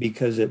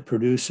because it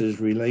produces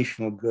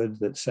relational goods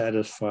that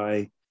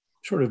satisfy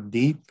sort of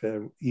deep,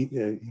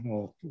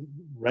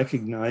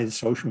 recognized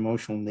social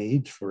emotional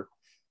needs for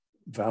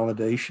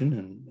validation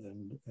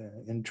and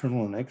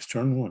internal and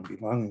external and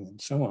belonging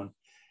and so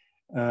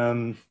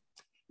on.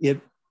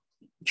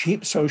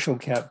 Cheap social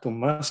capital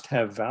must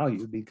have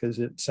value because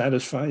it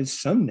satisfies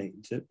some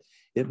needs.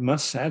 It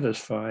must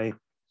satisfy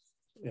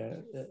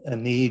a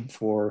need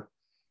for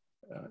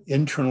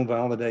internal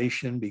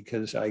validation,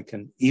 because I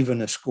can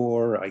even a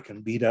score, I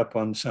can beat up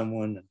on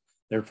someone, and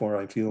therefore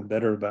I feel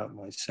better about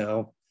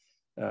myself.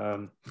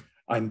 I'm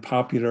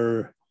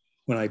popular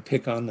when I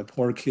pick on the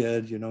poor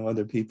kid,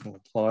 other people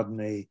applaud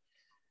me.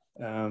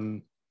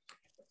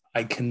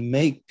 I can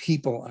make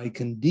people, I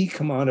can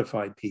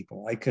decommodify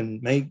people, I can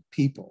make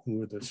people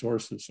who are the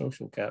source of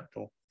social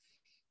capital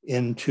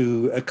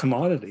into a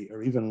commodity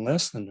or even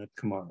less than a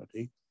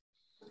commodity.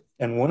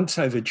 And once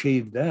I've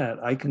achieved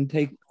that, I can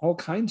take all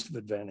kinds of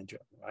advantage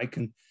of them. I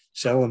can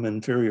sell them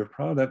inferior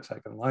products, I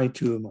can lie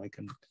to them, I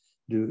can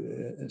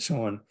do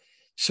so on.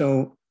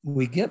 So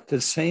we get the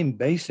same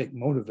basic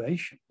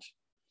motivations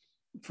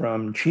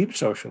from cheap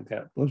social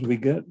capital as we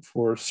get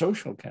for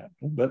social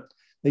capital, but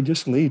they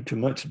just lead to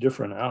much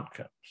different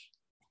outcomes.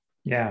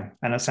 Yeah,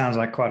 and it sounds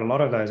like quite a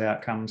lot of those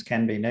outcomes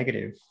can be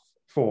negative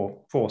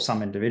for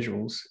some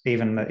individuals,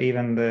 even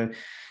the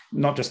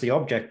not just the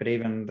object, but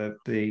even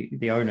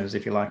the owners,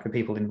 if you like, the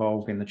people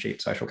involved in the cheap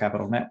social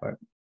capital network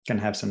can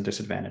have some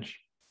disadvantage.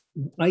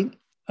 I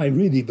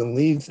really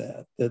believe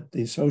that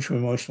the social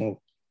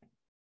emotional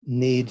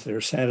needs that are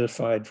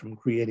satisfied from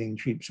creating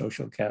cheap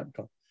social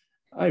capital,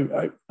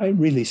 I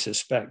really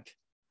suspect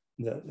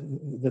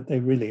that they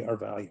really are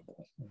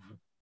valuable.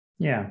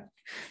 Yeah.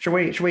 Should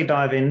we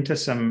dive into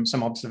some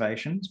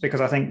observations?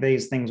 Because I think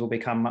these things will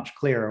become much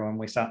clearer when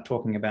we start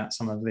talking about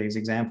some of these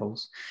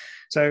examples.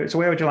 So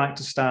where would you like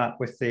to start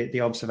with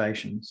the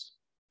observations?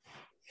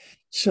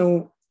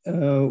 So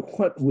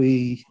what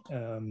we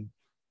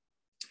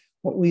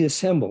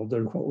assembled,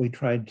 or what we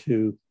tried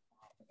to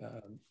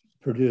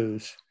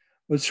produce,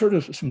 was sort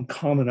of some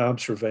common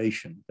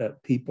observation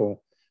that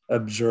people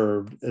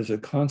observed as a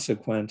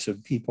consequence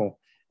of people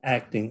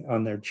acting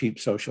on their cheap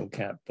social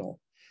capital.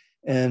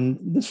 And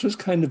this was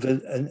kind of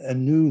a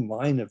new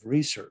line of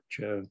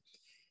research.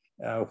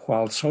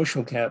 While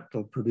social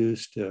capital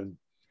produced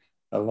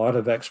a lot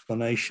of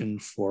explanation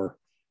for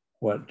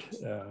what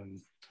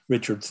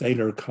Richard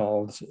Thaler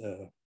calls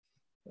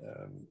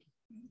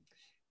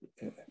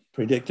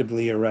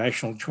predictably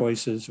irrational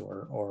choices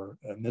or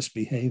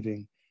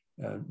misbehaving,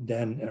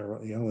 Dan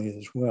Ariely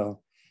as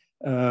well.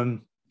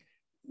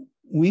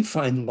 We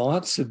find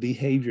lots of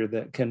behavior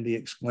that can be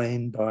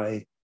explained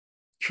by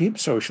cheap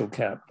social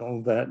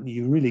capital that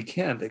you really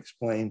can't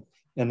explain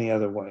any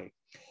other way.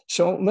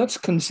 So let's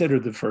consider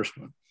the first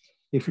one.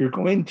 If you're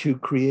going to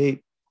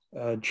create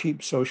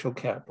cheap social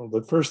capital,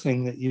 the first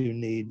thing that you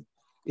need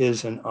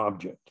is an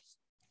object.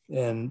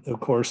 And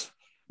of course,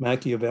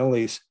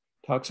 Machiavelli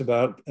talks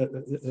about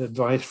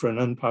advice for an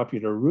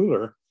unpopular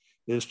ruler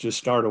is to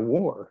start a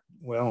war.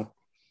 Well,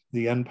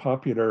 the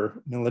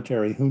unpopular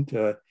military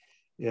junta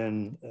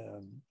in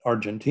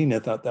Argentina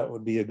thought that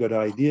would be a good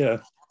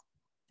idea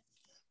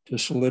to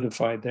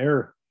solidify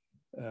their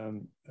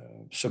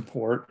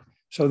support.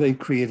 So they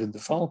created the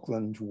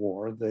Falklands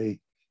War. They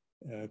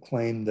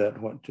claimed that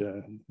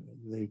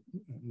they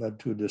led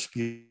to a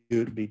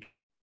dispute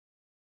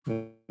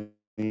between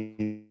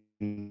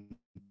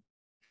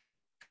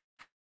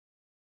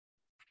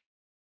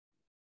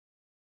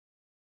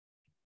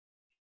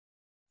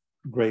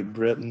Great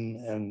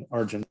Britain and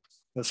Argentina.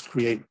 Let's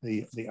create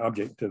the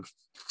object of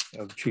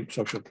cheap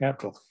social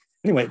capital.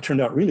 Anyway, it turned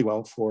out really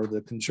well for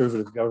the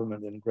conservative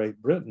government in Great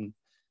Britain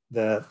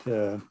that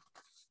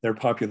their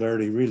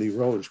popularity really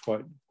rose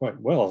quite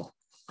well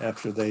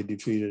after they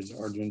defeated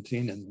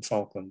Argentina in the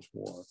Falklands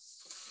War.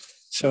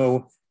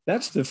 So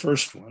that's the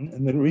first one.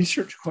 And the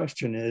research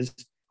question is,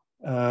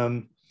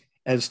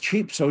 as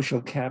cheap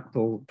social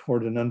capital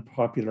toward an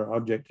unpopular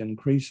object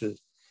increases,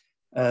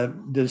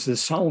 does the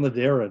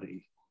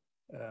solidarity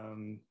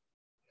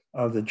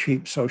of the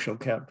cheap social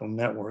capital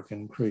network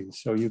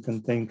increase? So you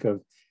can think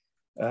of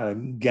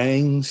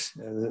gangs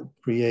that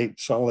create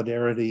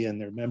solidarity in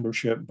their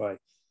membership by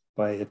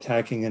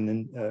attacking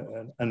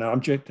an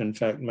object. In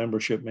fact,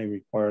 membership may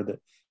require that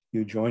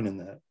you join in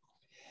that.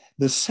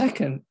 The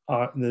second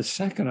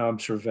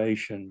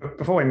observation.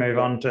 Before we move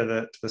on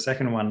to the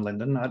second one,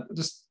 Lyndon, I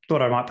just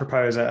thought I might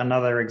propose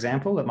another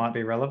example that might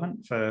be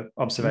relevant for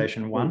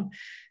observation one,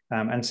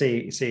 and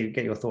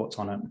get your thoughts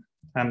on it.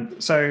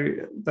 So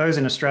those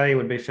in Australia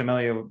would be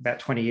familiar. About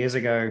 20 years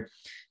ago,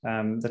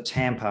 the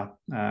Tampa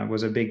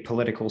was a big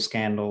political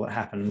scandal that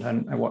happened,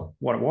 and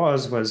what it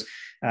was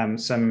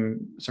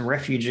some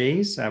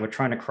refugees were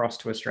trying to cross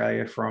to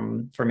Australia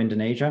from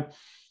Indonesia,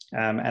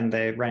 and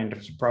they ran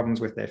into some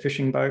problems with their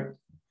fishing boat.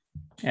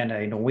 And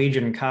a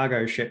Norwegian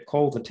cargo ship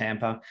called the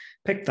Tampa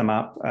picked them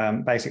up,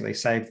 basically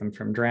saved them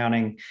from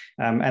drowning,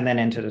 and then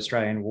entered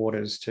Australian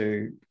waters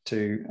to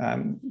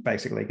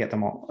basically get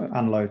them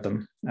unload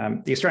them.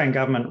 The Australian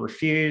government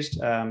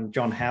refused.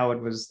 John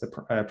Howard was the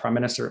Prime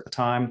Minister at the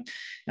time,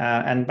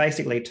 and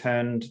basically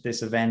turned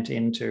this event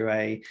into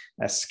a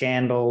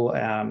scandal,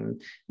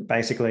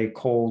 basically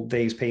called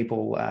these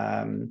people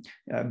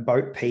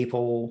boat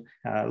people,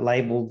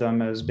 labeled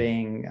them as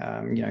being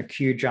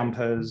queue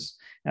jumpers,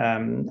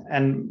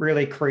 and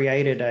really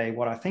created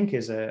what I think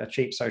is a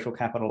cheap social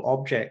capital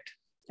object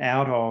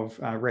out of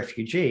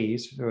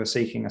refugees who are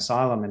seeking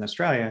asylum in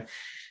Australia,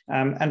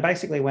 and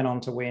basically went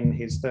on to win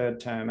his third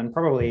term and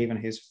probably even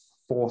his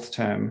fourth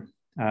term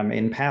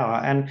in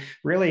power, and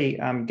really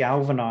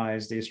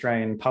galvanized the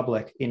Australian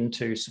public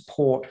into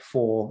support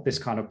for this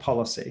kind of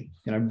policy,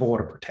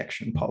 border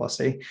protection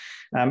policy.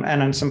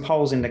 And some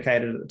polls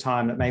indicated at the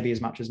time that maybe as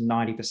much as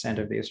 90%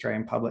 of the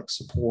Australian public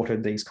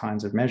supported these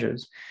kinds of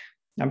measures.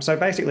 So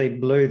basically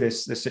blew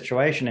this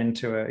situation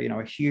into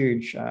a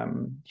huge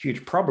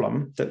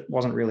problem that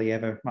wasn't really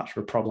ever much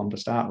of a problem to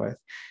start with.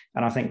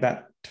 And I think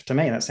that, to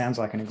me, that sounds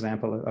like an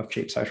example of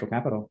cheap social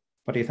capital.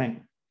 What do you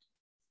think?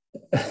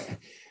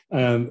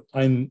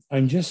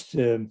 I'm just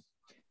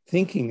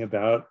thinking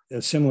about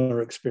a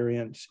similar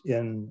experience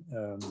in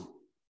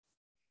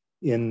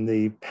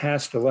the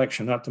past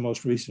election, not the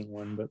most recent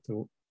one, but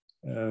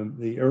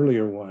the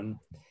earlier one,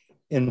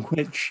 in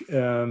which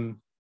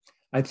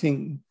I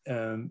think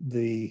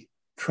the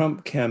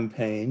Trump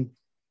campaign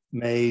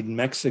made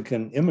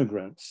Mexican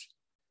immigrants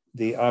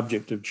the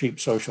object of cheap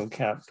social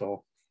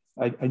capital.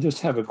 I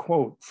just have a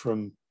quote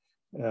from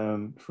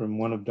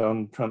one of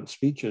Donald Trump's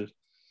speeches.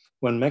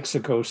 When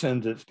Mexico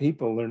sends its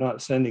people, they're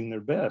not sending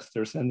their best.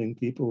 They're sending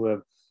people who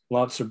have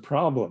lots of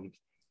problems.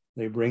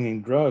 They're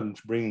bringing drugs,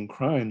 bringing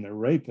crime, they're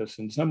rapists,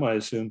 and some I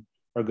assume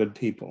are good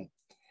people.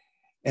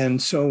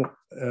 And so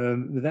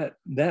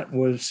that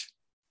was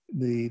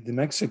the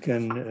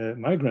Mexican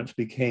migrants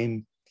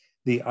became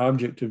the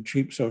object of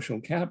cheap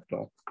social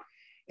capital.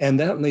 And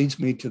that leads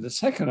me to the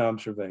second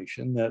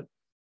observation, that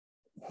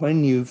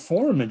when you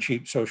form a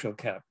cheap social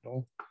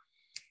capital,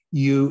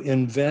 you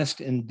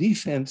invest in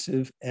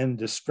defensive and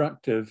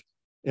destructive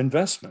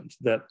investments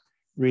that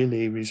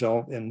really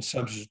result in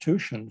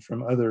substitution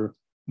from other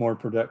more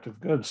productive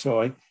goods.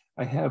 So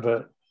I have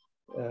a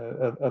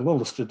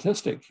little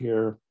statistic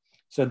here.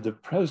 Said the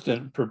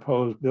president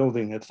proposed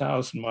building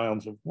 1,000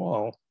 miles of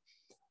wall,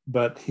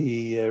 but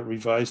he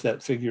revised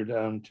that figure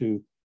down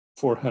to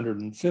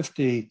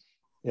 450.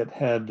 It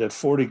had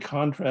 40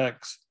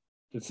 contracts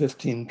to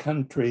 15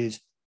 countries,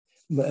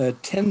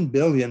 $10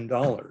 billion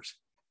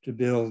to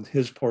build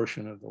his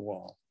portion of the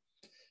wall.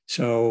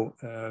 So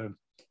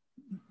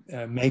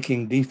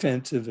making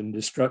defensive and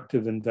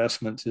destructive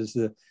investments is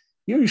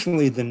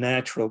usually the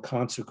natural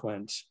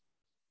consequence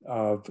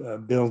of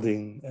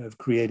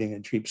creating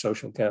a cheap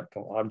social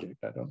capital object.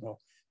 I don't know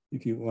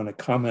if you want to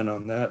comment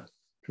on that,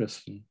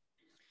 Tristan.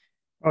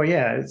 Oh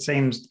yeah, it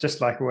seems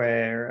just like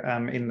where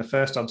in the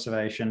first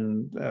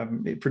observation,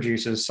 it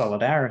produces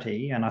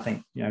solidarity. And I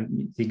think,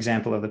 the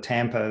example of the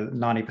Tampa,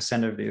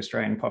 90% of the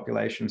Australian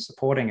population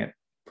supporting it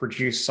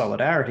produced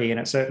solidarity, and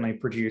it certainly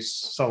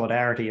produced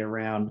solidarity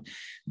around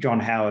John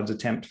Howard's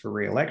attempt for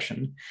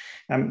re-election.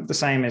 The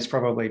same is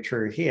probably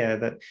true here,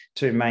 that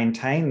to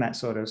maintain that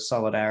sort of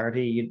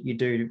solidarity,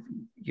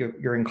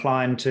 you're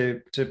inclined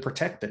to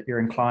protect it. You're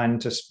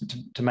inclined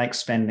to make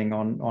spending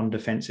on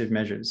defensive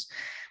measures.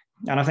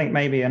 And I think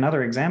maybe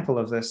another example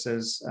of this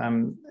is,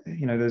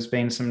 there's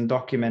been some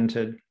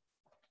documented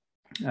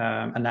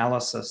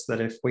analysis that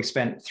if we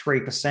spent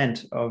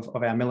 3% of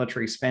our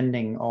military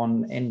spending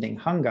on ending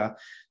hunger,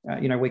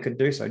 we could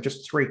do so,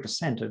 just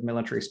 3% of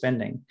military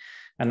spending.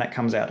 And that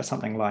comes out to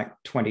something like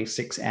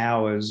 26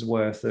 hours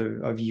worth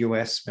of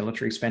US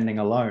military spending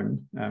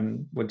alone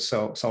would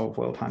solve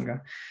world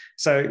hunger.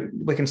 So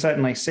we can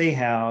certainly see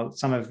how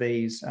some of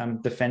these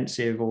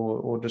defensive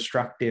or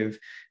destructive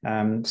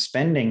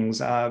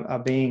spendings are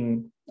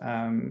being,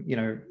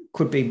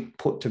 could be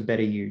put to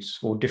better use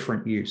or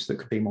different use that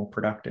could be more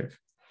productive.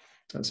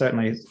 So it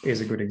certainly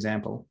is a good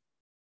example.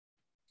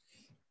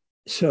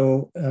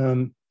 So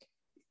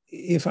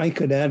if I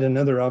could add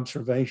another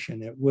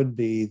observation, it would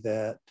be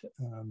that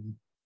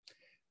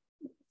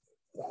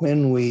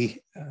when we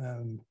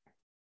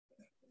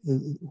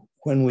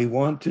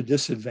want to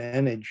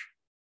disadvantage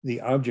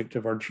the object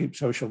of our cheap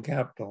social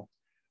capital,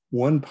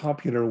 one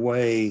popular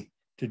way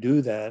to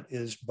do that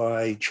is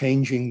by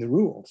changing the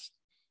rules.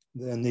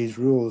 Then these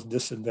rules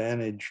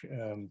disadvantage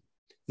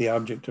the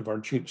object of our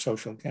cheap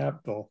social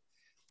capital.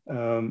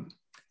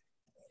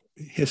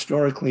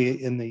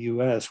 Historically in the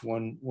US,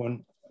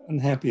 one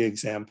unhappy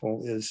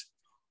example is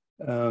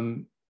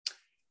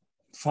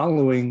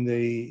following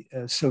the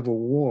Civil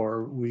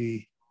War,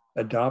 we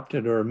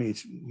adopted, or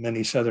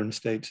many Southern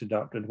states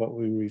adopted, what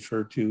we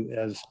refer to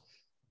as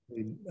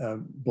the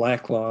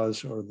Black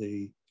laws, or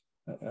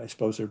I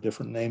suppose there are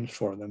different names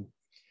for them,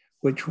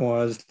 which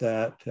was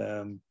that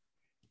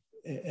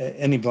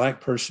any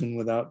Black person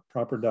without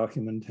proper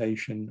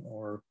documentation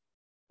or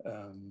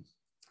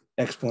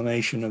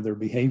explanation of their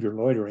behavior,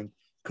 loitering,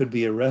 could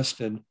be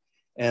arrested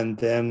and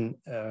then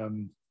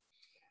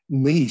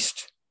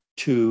leased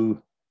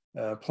to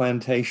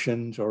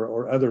plantations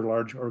or other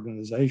large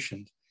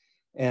organizations.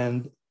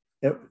 And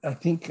I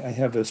think I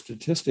have a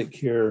statistic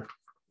here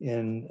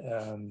in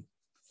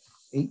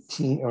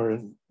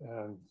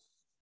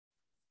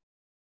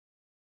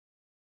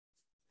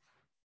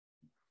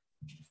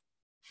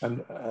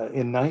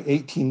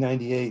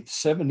 1898,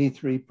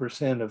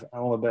 73% of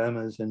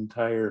Alabama's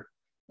entire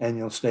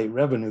annual state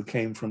revenue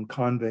came from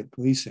convict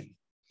leasing.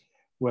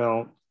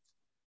 Well,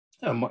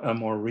 a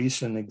more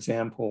recent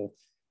example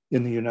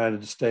in the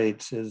United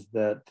States is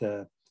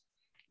that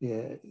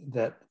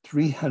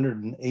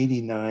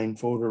 389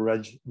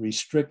 voter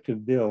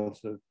restrictive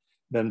bills have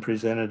been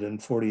presented in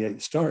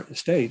 48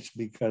 states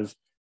because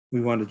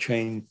we want to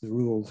change the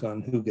rules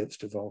on who gets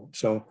to vote.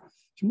 So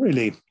some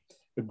really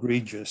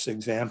egregious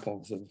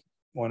examples of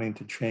wanting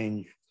to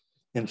change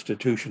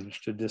institutions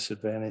to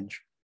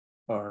disadvantage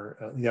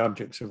the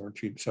objects of our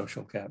cheap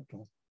social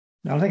capital.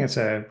 I think it's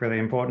a really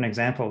important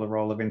example of the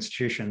role of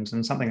institutions,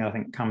 and something I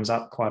think comes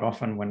up quite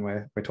often when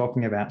we're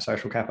talking about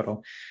social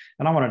capital.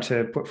 And I wanted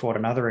to put forward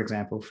another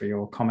example for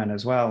your comment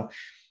as well,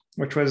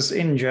 which was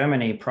in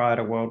Germany prior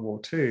to World War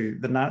II.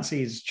 The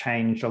Nazis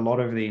changed a lot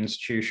of the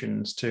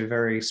institutions to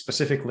very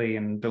specifically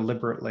and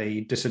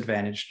deliberately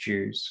disadvantage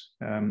Jews.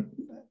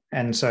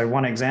 And so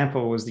one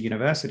example was the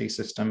university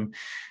system.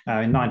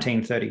 In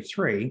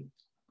 1933,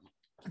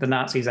 the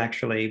Nazis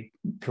actually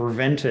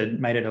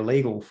made it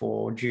illegal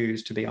for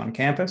Jews to be on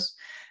campus,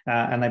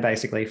 and they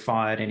basically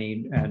fired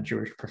any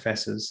Jewish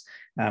professors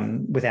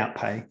without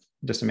pay,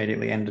 just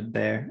immediately ended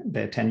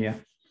their tenure.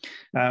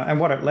 And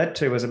what it led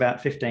to was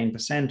about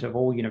 15% of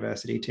all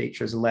university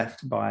teachers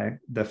left by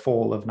the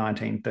fall of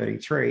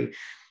 1933.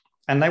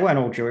 And they weren't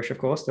all Jewish, of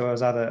course. There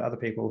was other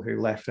people who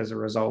left as a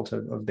result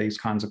of these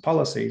kinds of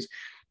policies.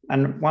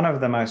 And one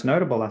of the most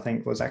notable, I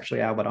think, was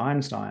actually Albert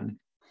Einstein,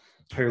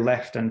 who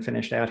left and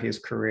finished out his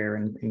career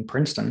in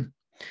Princeton,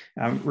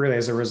 really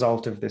as a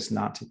result of this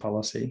Nazi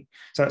policy.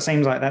 So it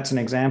seems like that's an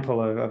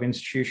example of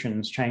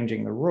institutions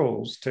changing the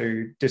rules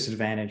to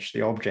disadvantage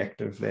the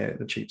object of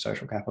the cheap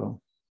social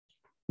capital.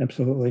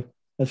 Absolutely.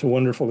 That's a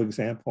wonderful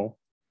example.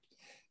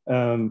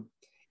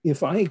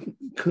 If I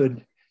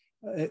could,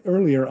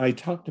 earlier I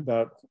talked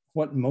about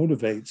what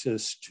motivates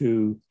us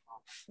to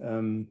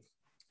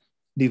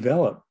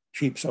develop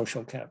cheap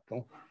social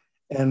capital.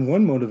 And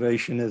one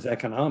motivation is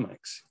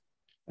economics.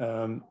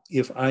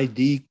 If I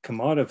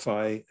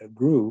decommodify a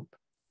group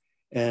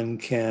and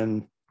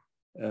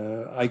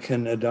I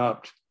can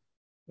adopt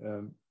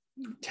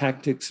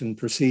tactics and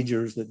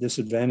procedures that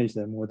disadvantage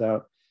them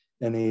without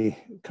any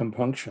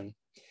compunction,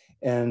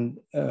 and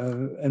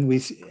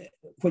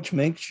which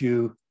makes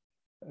you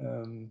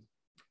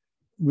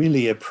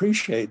really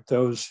appreciate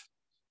those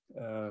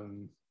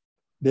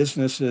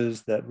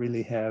businesses that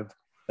really have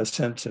a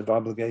sense of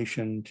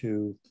obligation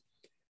to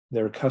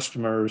their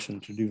customers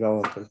and to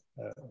develop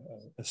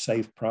a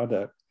safe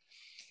product.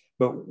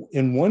 But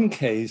in one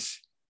case,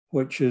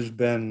 which has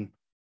been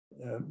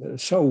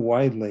so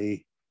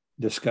widely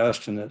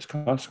discussed and its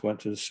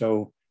consequences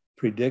so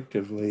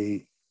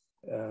predictably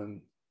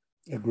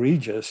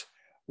egregious,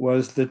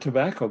 was the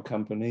tobacco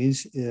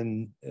companies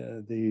in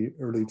the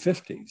early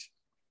 50s.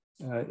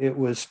 It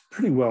was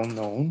pretty well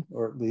known,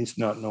 or at least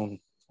not known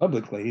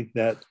publicly,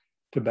 that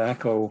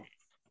tobacco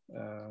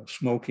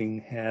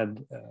smoking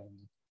had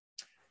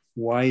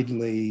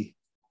widely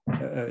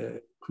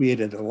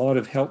created a lot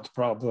of health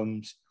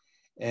problems,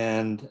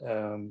 and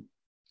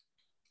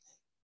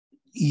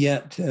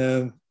yet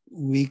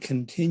we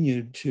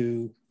continued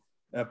to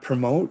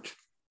promote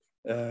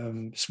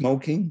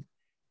smoking.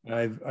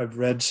 I've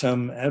read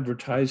some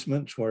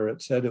advertisements where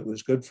it said it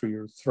was good for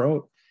your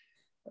throat.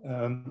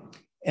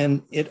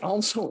 And it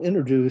also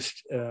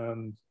introduced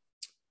an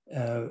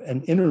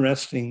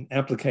interesting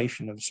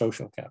application of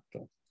social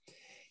capital.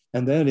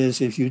 And that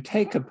is, if you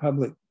take a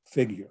public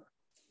figure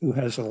who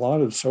has a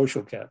lot of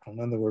social capital, in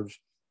other words,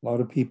 a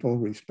lot of people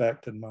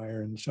respect,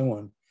 admire, and so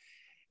on,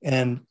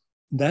 and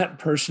that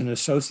person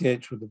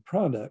associates with the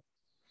product,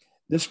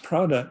 this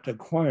product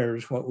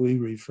acquires what we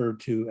refer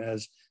to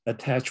as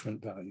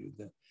attachment value.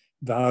 The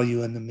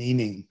value and the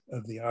meaning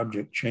of the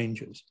object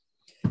changes.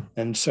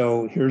 And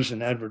so here's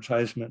an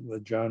advertisement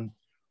with John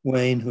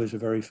Wayne, who is a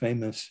very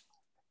famous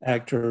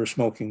actor,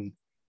 smoking,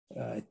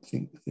 I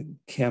think,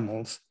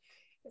 Camels.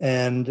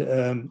 And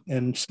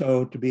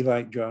so to be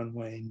like John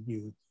Wayne,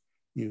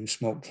 you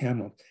smoke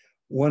Camel.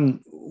 One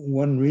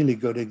really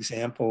good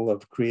example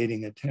of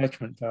creating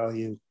attachment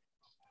value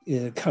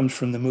comes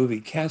from the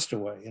movie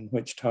Castaway, in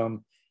which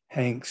Tom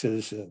Hanks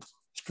is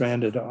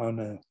stranded on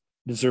a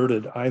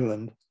deserted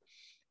island,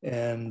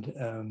 and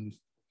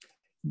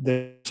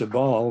there's a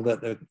ball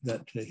that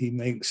he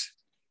makes.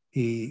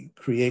 He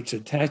creates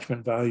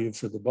attachment value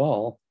for the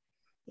ball,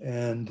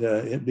 and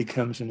it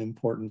becomes an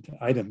important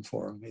item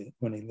for him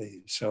when he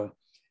leaves. So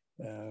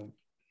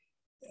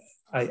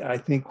I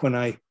think when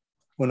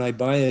I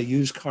buy a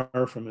used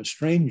car from a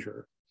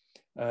stranger,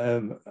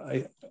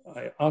 I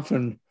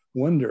often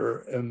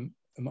wonder, am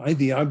I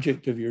the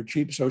object of your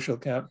cheap social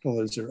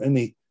capital? Is there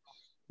any,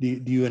 do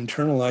you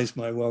internalize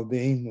my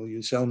well-being? Will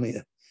you sell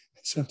me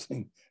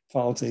something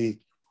faulty?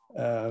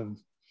 When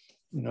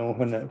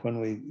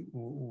we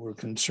were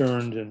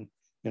concerned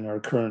in our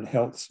current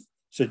health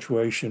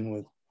situation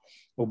with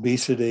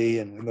obesity,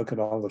 and we look at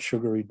all the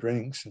sugary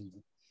drinks and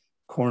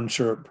corn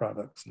syrup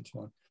products and so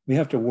on, we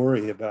have to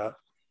worry about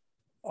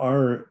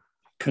our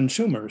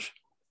consumers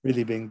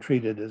really being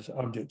treated as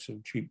objects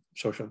of cheap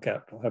social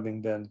capital,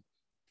 having been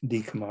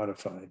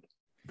decommodified.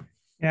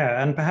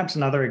 Yeah, and perhaps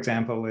another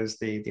example is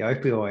the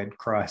opioid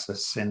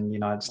crisis in the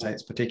United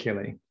States,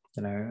 particularly.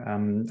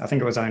 I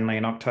think it was only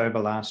in October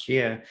last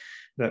year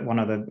that one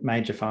of the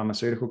major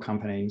pharmaceutical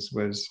companies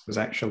was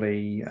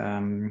actually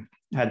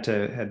had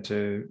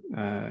to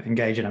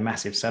engage in a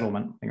massive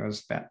settlement. I think it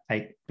was about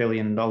 $8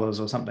 billion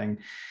or something,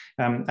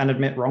 and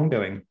admit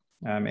wrongdoing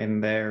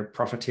in their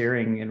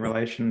profiteering in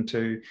relation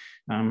to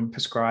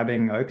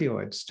prescribing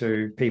opioids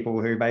to people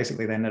who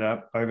basically ended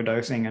up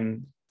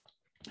overdosing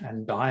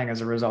and dying as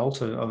a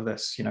result of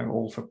this.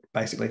 All for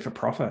basically for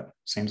profit.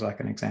 Seems like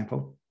an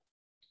example.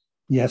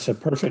 Yes, a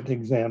perfect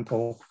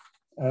example.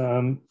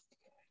 I'm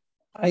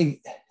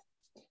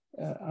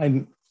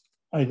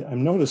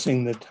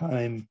noticing the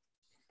time,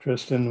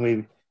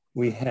 Tristan.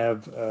 We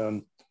have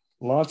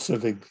lots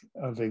of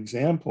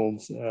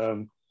examples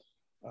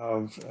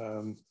of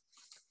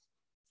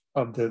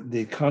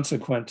the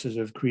consequences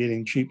of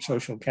creating cheap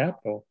social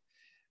capital,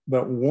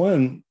 but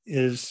one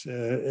is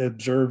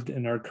observed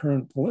in our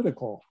current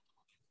political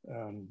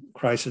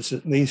crisis,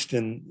 at least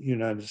in the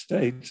United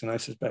States, and I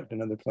suspect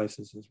in other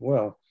places as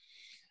well,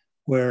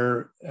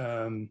 where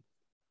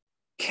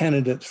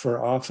candidates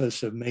for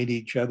office have made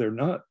each other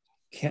not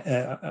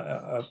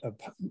a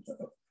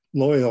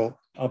loyal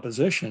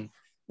opposition.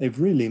 They've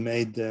really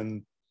made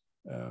them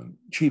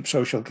cheap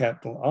social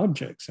capital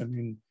objects. I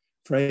mean,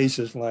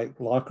 phrases like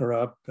lock her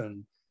up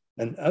and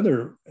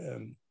other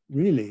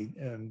really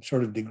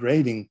sort of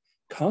degrading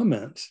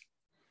comments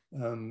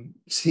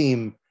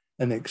seem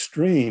an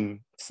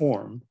extreme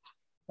form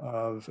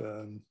of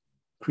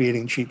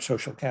creating cheap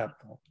social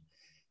capital.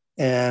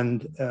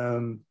 And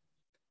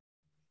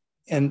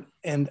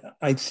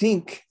I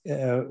think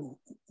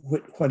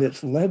what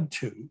it's led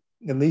to,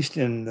 at least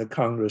in the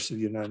Congress of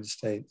the United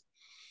States,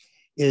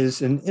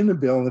 is an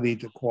inability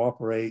to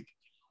cooperate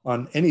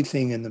on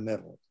anything in the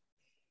middle.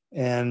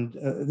 And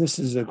this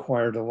has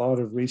acquired a lot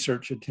of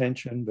research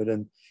attention, but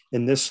in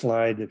this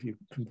slide, if you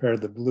compare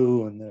the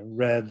blue and the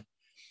red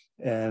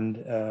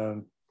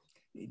and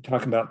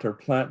talk about their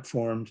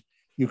platforms,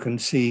 you can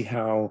see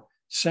how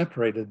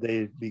separated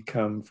they've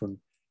become from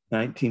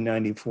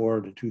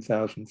 1994 to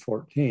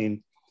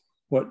 2014.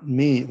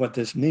 What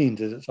this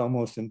means is it's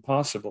almost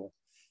impossible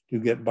to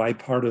get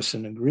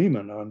bipartisan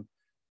agreement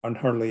on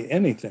hardly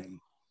anything.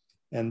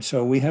 And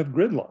so we have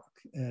gridlock,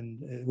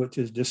 and which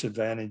has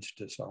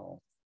disadvantaged us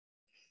all.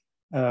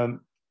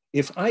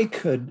 If I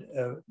could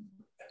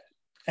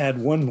add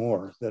one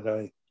more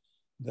that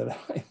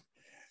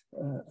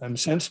I'm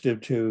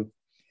sensitive to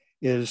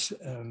is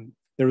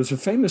there was a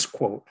famous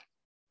quote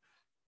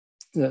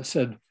that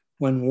said,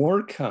 when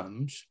war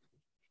comes,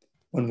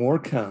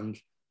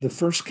 the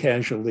first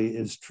casualty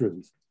is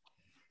truth.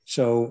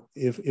 So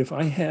if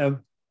I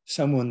have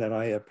someone that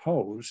I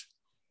oppose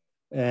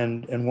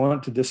and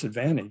want to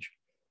disadvantage,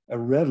 a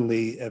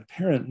readily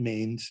apparent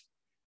means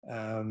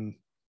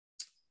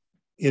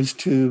is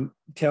to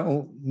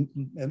tell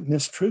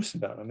mistruths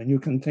about them. And you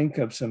can think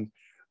of some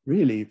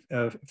really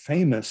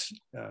famous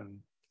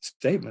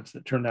statements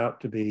that turned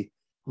out to be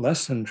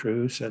less than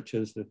true, such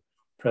as the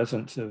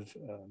presence of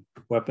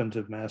weapons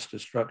of mass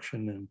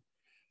destruction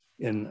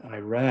in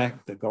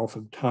Iraq, the Gulf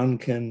of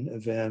Tonkin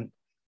event,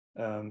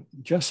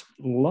 just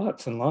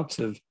lots and lots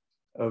of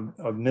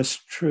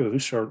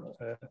mistruths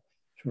or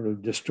sort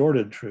of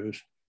distorted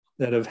truths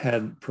that have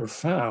had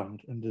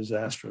profound and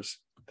disastrous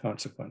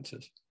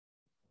consequences.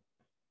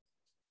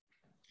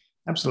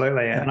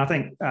 Absolutely. And I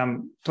think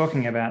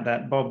talking about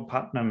that, Bob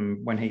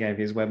Putnam, when he gave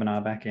his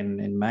webinar back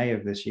in May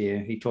of this year,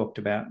 he talked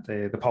about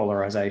the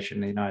polarization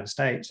in the United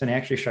States. And he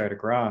actually showed a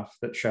graph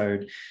that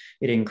showed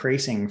it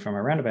increasing from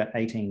around about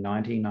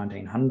 1890,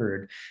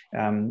 1900.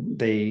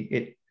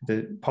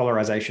 The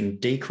polarization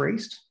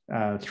decreased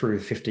through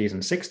the 50s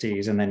and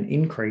 60s and then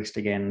increased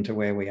again to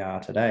where we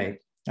are today.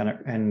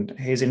 And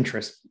his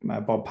interest,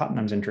 Bob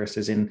Putnam's interest,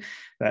 is in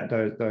that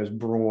those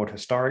broad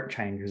historic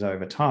changes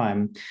over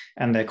time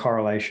and their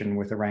correlation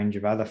with a range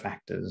of other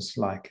factors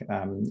like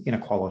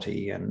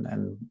inequality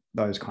and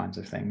those kinds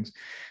of things.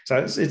 So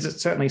it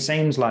certainly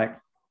seems like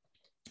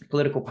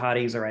political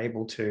parties are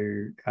able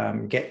to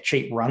get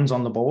cheap runs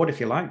on the board, if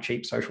you like,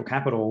 cheap social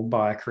capital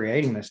by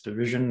creating this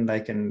division.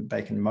 They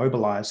can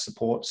mobilize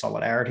support,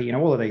 solidarity,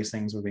 all of these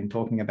things we've been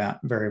talking about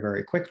very,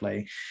 very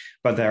quickly.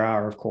 But there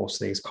are, of course,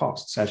 these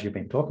costs, as you've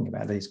been talking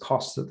about, these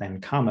costs that then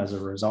come as a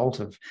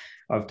result of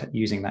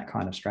using that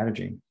kind of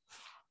strategy.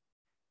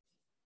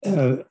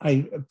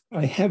 I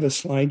have a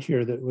slide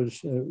here that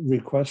was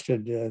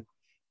requested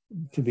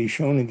to be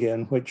shown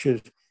again, which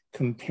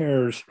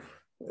compares.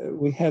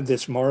 We have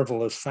this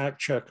marvelous fact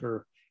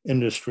checker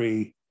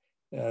industry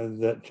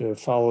that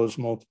follows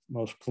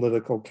most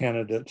political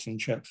candidates and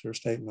checks their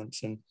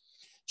statements. And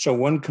so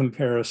one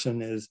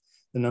comparison is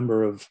the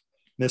number of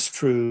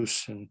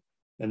mistruths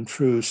and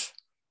truths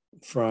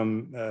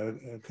from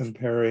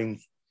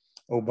comparing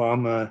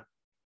Obama,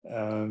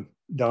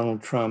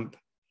 Donald Trump,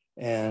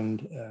 and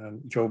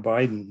Joe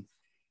Biden.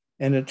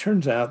 And it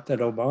turns out that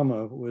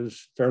Obama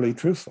was fairly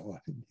truthful,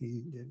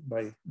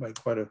 by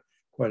quite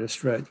a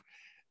stretch.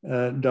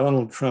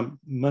 Donald Trump,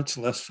 much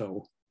less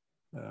so,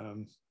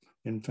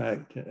 in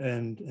fact,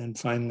 and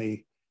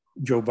finally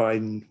Joe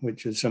Biden,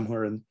 which is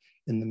somewhere in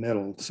the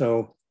middle.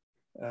 So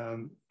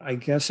I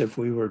guess if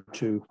we were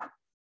to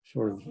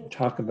sort of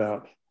talk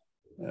about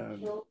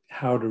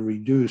how to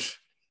reduce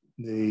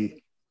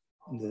the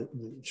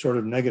sort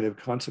of negative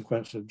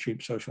consequences of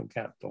cheap social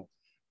capital,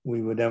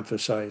 we would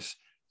emphasize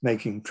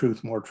making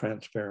truth more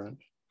transparent.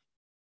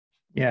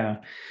 Yeah.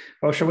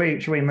 Well, shall we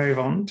move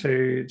on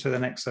to the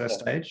next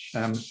stage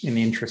in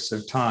the interests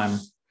of time?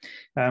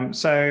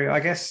 So I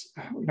guess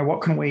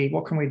what can we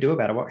do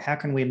about it? How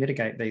can we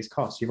mitigate these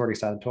costs? You've already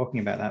started talking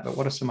about that, but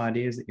what are some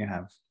ideas that you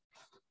have?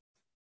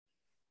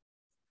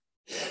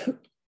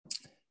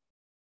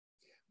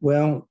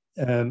 Well,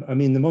 I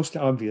mean, the most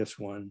obvious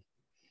one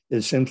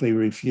is simply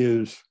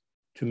refuse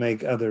to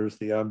make others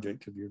the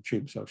object of your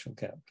cheap social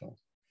capital.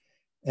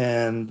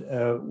 And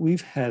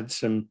we've had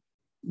some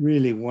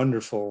really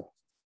wonderful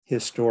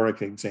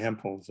historic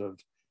examples of,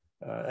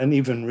 and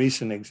even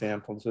recent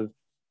examples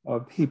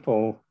of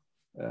people,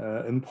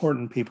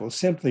 important people,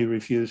 simply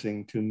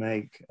refusing to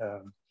make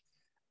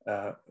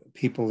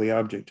people the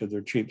object of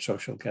their cheap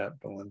social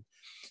capital. And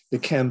the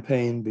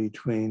campaign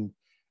between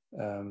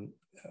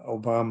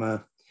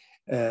Obama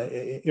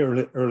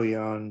early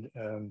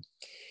on,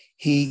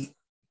 his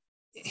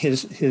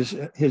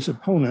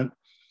opponent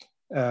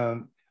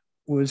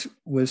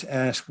was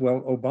asked,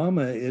 well,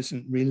 Obama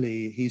isn't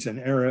really, he's an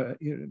era,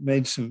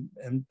 made some,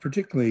 and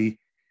particularly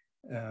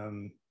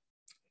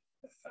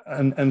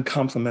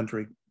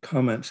uncomplimentary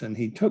comments. And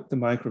he took the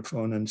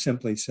microphone and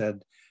simply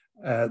said,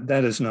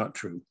 that is not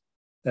true.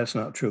 That's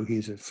not true.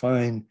 He's a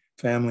fine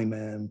family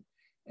man,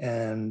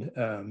 and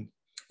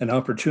an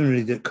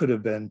opportunity that could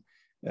have been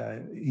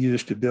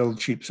used to build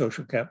cheap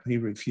social capital. He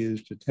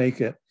refused to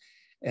take it.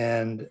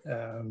 And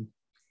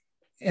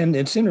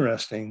it's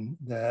interesting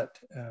that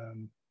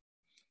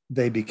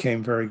they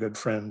became very good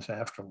friends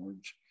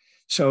afterwards.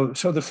 So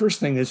the first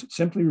thing is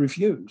simply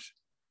refuse.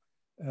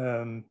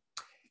 And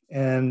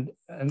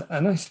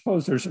I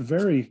suppose there's a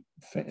very,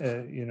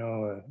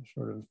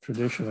 sort of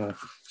traditional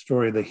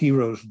story of the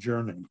hero's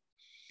journey.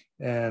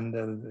 And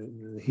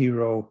the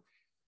hero,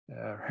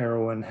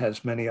 heroine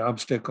has many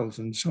obstacles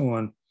and so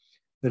on,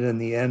 but in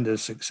the end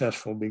is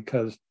successful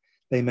because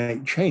they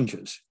make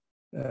changes.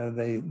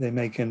 They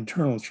make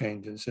internal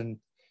changes.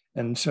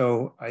 And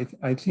so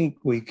I think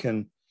we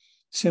can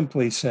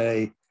simply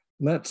say,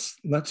 let's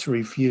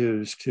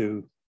refuse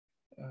to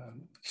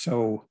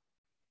so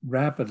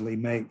rapidly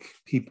make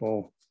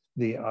people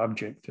the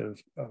object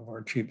of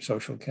our cheap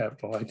social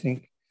capital. I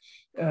think,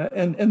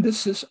 and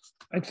this is,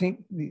 I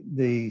think,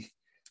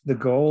 the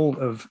goal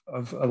of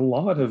a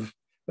lot of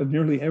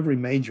nearly every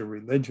major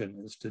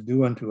religion is to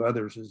do unto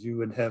others as you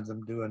would have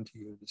them do unto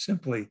you, to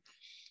simply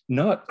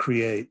not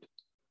create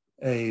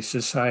a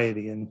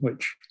society in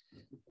which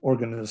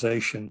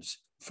organizations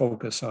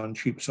focus on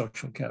cheap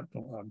social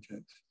capital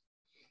objects.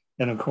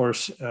 And of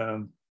course,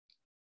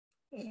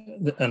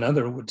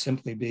 another would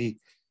simply be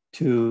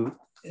to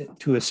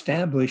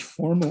establish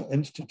formal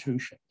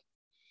institutions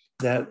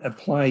that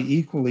apply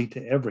equally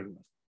to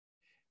everyone,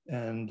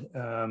 and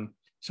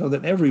so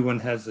that everyone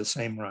has the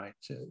same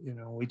rights.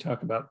 We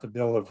talk about the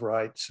Bill of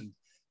Rights and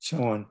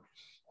so on.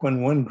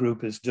 When one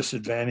group is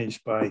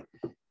disadvantaged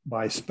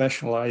by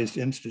specialized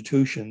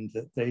institutions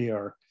that they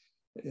are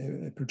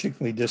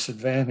particularly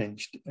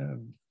disadvantaged,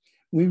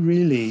 we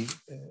really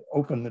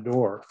open the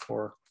door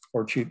for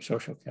cheap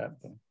social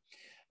capital.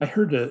 I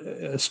heard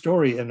a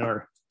story in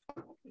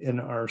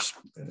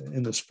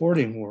the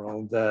sporting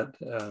world that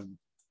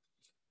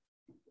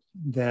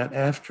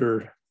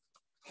after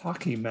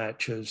hockey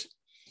matches,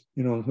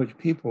 in which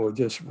people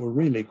were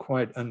really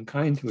quite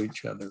unkind to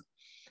each other,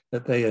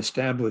 that they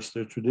established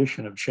the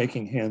tradition of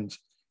shaking hands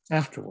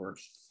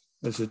afterwards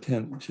as a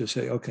attempt to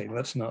say, okay,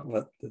 let's not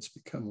let this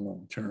become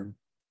long-term.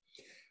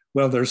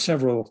 Well, there's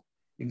several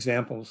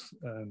examples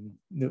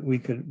that we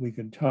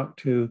could talk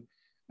to.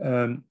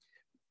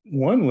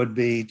 One would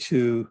be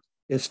to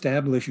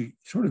establish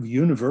sort of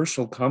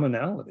universal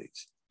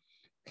commonalities.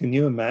 Can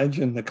you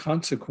imagine the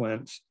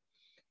consequence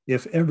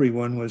if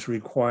everyone was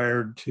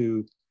required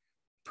to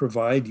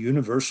provide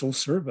universal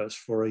service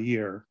for a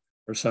year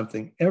or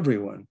something?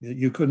 Everyone,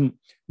 you couldn't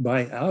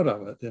buy out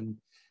of it. And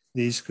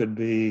these could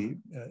be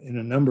in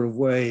a number of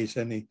ways,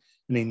 any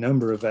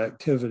number of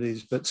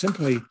activities, but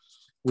simply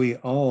we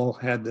all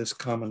had this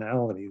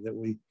commonality that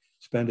we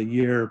spent a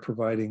year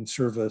providing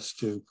service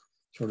to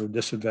sort of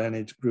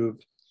disadvantaged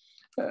groups.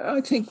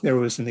 I think there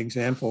was an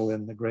example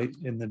in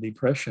the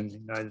Depression in the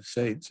United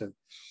States of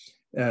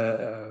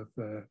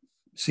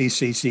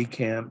CCC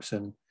camps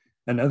and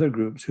other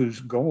groups whose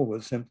goal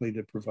was simply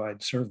to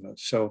provide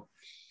service. So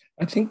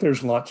I think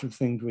there's lots of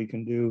things we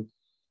can do.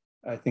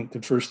 I think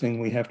the first thing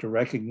we have to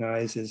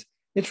recognize is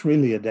it's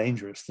really a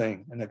dangerous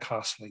thing and a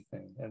costly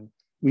thing, and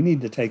we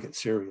need to take it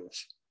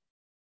serious.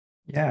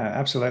 Yeah,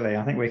 absolutely.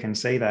 I think we can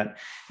see that.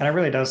 And it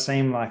really does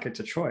seem like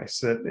it's a choice,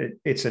 that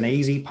it's an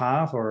easy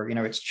path, or,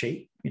 it's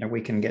cheap.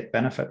 We can get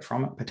benefit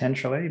from it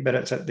potentially, but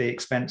it's at the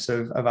expense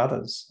of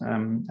others.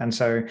 And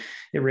so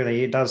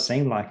it does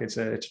seem like it's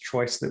a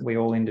choice that we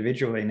all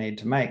individually need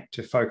to make,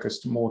 to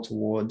focus more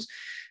towards,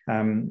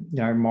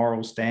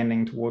 moral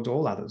standing towards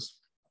all others.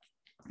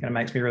 It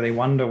makes me really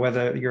wonder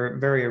whether your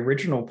very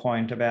original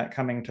point about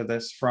coming to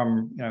this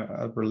from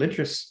a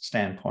religious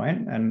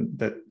standpoint, and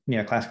that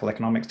classical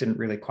economics didn't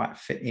really quite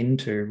fit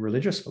into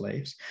religious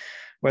beliefs,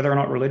 whether or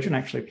not religion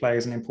actually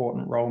plays an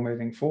important role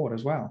moving forward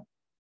as well.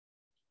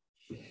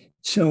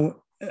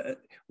 So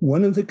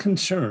one of the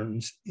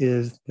concerns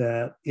is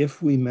that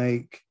if we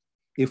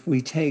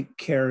take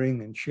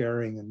caring and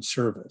sharing and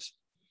service,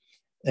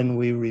 and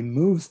we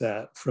remove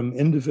that from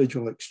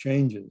individual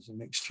exchanges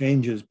and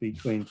exchanges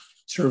between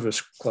service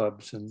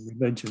clubs and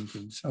religions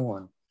and so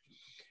on,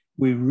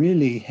 we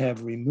really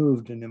have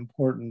removed an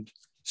important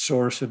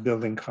source of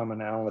building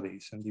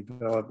commonalities and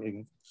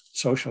developing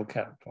social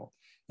capital,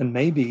 and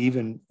maybe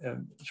even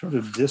sort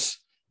of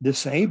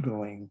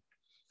disabling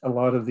a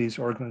lot of these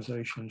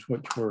organizations,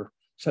 which were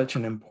such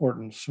an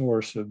important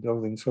source of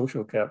building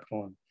social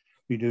capital and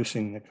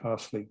reducing the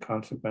costly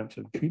consequence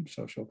of cheap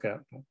social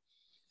capital.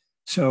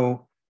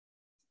 So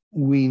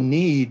we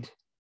need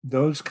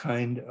those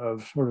kind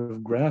of sort of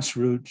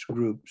grassroots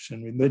groups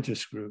and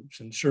religious groups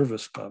and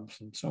service clubs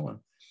and so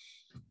on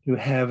to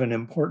have an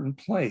important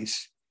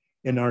place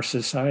in our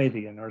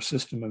society and our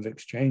system of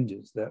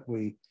exchanges, that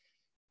we're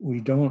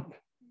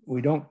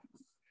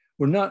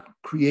not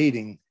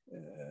creating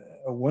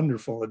a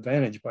wonderful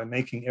advantage by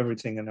making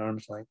everything an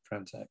arm's length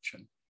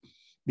transaction,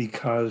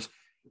 because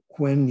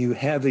when you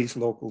have these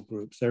local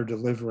groups, they're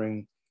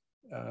delivering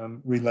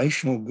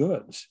relational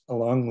goods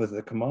along with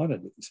the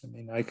commodities. I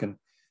mean, I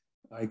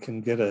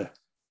can get a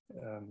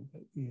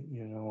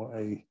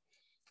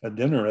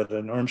dinner at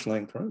an arm's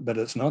length, but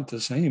it's not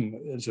the same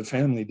as a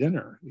family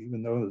dinner,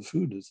 even though the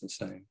food is the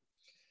same.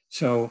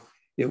 So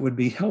it would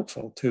be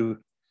helpful to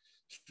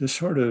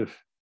sort of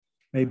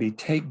maybe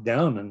take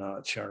down a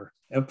notch our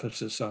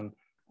emphasis on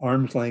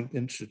arm's length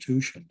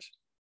institutions.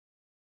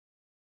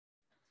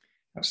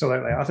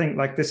 Absolutely. I think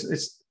like this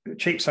is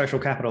cheap social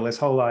capital, this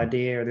whole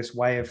idea, this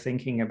way of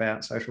thinking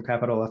about social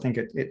capital, I think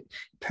it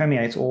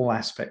permeates all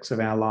aspects of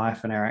our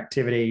life and our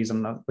activities.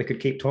 And we could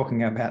keep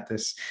talking about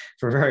this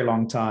for a very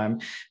long time.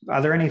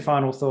 Are there any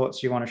final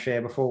thoughts you want to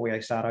share before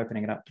we start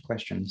opening it up to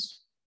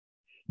questions?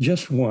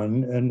 Just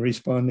one, and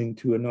responding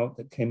to a note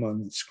that came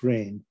on the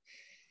screen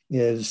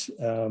is,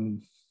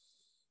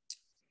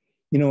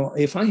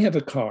 if I have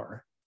a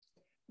car,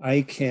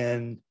 I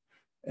can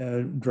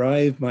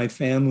drive my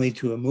family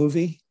to a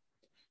movie,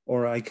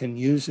 or I can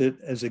use it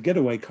as a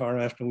getaway car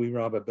after we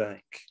rob a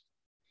bank.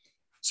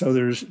 So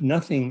there's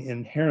nothing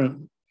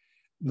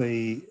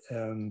inherently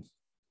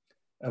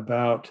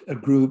about a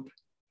group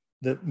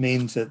that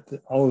means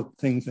that all the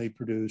things they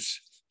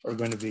produce are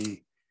going to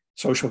be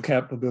social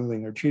capital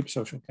building or cheap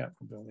social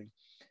capital building.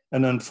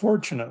 And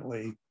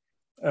unfortunately,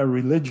 a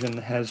religion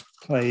has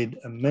played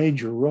a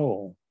major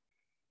role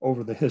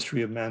over the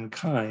history of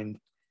mankind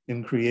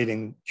in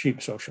creating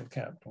cheap social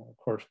capital. Of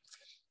course,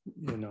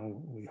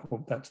 we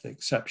hope that's the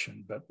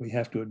exception, but we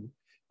have to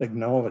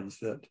acknowledge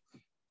that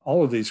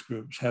all of these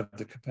groups have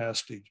the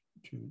capacity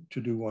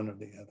to do one or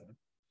the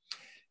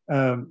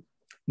other.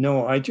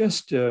 No, I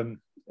just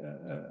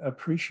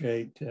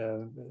appreciate,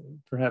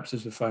 perhaps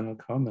as a final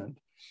comment,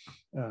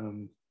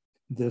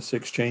 this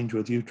exchange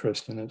with you,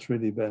 Tristan. It's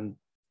really been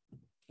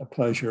a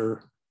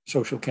pleasure,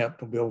 social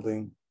capital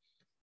building,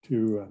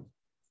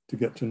 to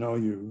get to know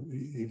you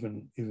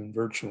even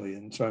virtually.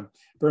 And so I'm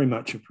very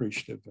much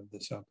appreciative of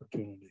this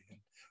opportunity and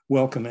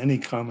welcome any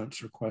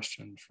comments or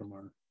questions from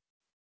our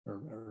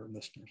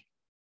listeners.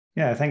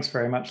 Yeah, thanks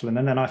very much,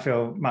 Lindon. And I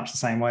feel much the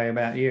same way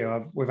about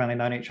you. We've only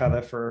known each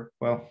other for,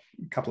 a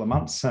couple of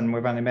months, and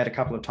we've only met a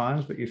couple of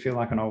times, but you feel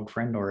like an old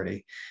friend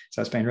already.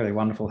 So it's been really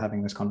wonderful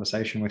having this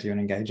conversation with you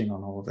and engaging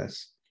on all of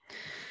this.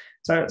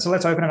 So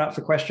let's open it up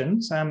for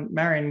questions.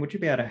 Marion, would you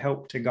be able to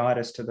help to guide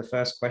us to the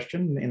first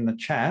question in the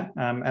chat?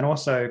 And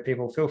also,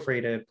 people, feel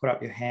free to put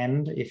up your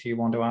hand if you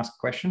want to ask a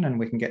question, and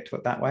we can get to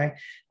it that way,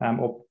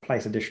 or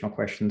place additional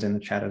questions in the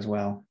chat as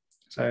well.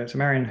 So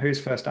Marion, who's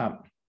first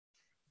up?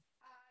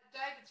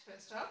 David's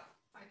first up,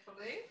 I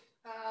believe.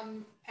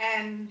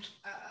 And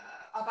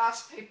I've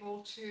asked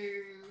people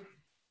to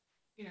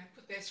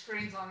put their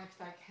screens on if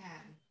they can.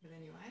 But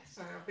anyway,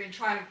 so I've been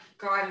trying to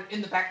guide it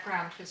in the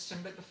background, Tristan.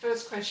 But the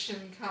first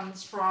question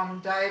comes from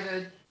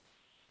David,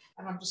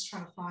 and I'm just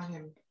trying to find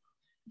him.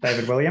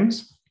 David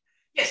Williams?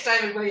 Yes,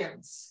 David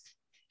Williams.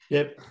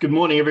 Yep. Good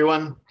morning,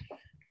 everyone.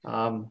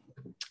 Thank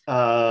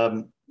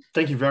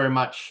you very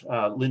much,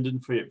 Lindon,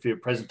 for your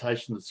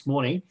presentation this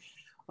morning.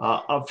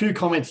 A few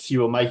comments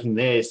you were making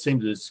there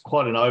seemed there's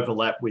quite an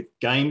overlap with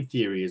game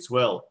theory as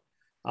well,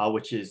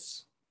 which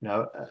is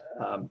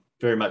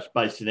very much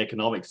based in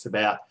economics,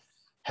 about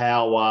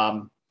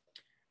how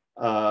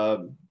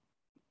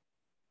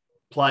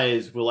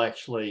players will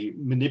actually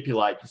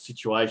manipulate the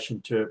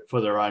situation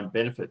for their own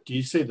benefit. Do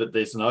you see that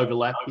there's an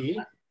overlap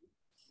here?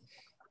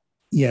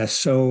 Yes.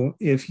 So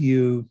if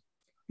you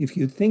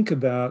think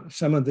about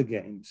some of the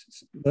games,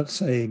 let's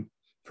say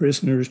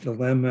Prisoner's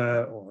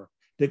Dilemma or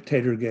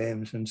Dictator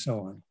games and so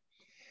on,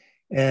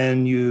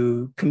 and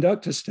you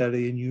conduct a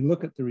study and you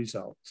look at the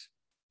results,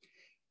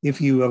 if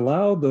you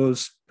allow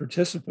those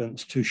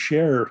participants to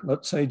share,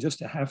 let's say,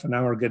 just a half an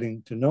hour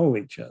getting to know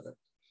each other,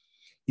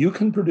 you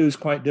can produce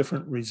quite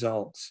different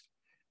results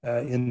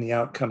in the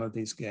outcome of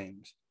these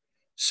games.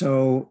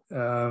 So,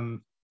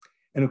 and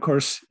of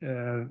course,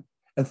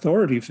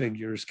 authority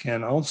figures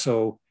can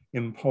also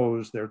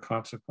impose their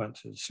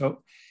consequences.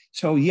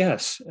 So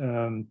yes,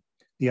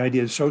 the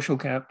idea of social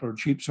capital or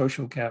cheap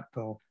social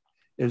capital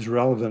is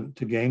relevant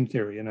to game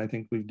theory, and I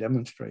think we've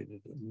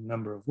demonstrated it in a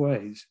number of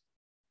ways.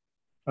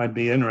 I'd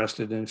be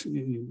interested in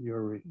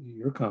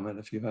your comment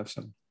if you have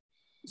some.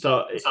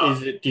 So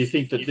do you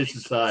think that this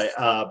is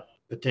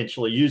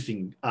potentially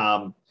using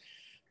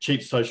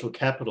cheap social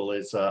capital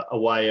as a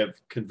way of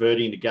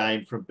converting the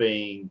game from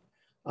being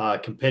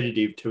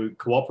competitive to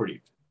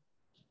cooperative?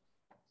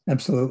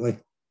 Absolutely.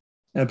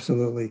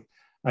 Absolutely.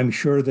 I'm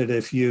sure that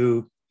if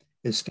you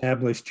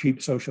establish cheap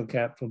social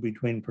capital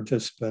between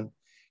participants,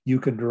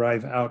 you could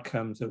derive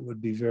outcomes that would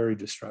be very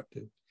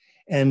destructive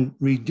and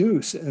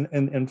reduce. And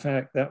in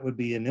fact, that would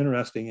be an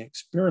interesting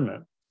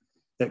experiment.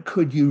 That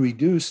could you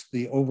reduce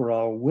the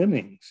overall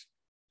winnings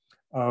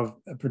of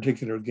a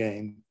particular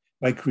game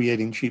by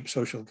creating cheap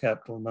social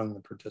capital among the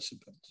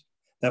participants?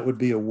 That would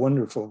be a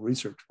wonderful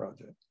research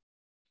project.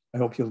 I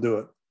hope you'll do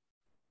it.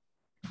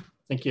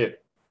 Thank you.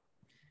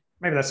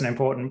 Maybe that's an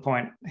important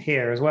point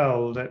here as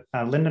well, that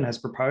Lindon has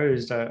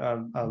proposed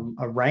a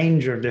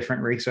range of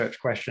different research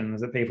questions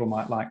that people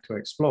might like to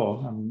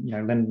explore.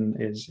 Lindon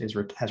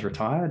has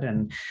retired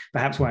and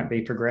perhaps won't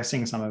be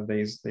progressing some of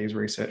these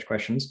research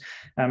questions.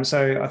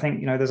 So I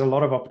think there's a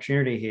lot of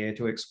opportunity here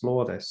to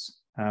explore this.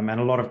 And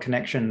a lot of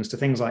connections to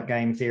things like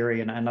game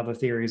theory and other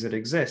theories that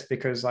exist,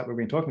 because like we've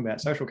been talking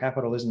about, social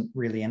capital isn't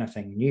really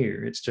anything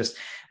new. It's just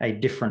a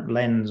different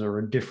lens or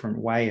a different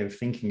way of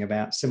thinking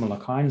about similar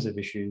kinds of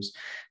issues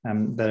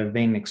that have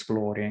been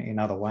explored in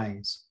other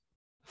ways.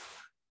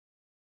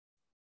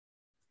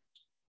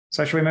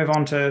 So should we move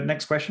on to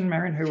next question,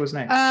 Marion? Who was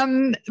next?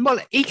 Well,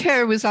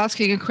 Ika was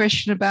asking a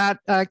question about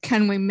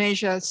can we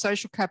measure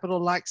social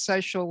capital like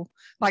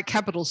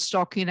capital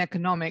stock in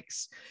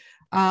economics?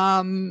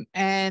 And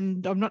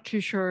I'm not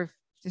too sure if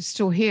they're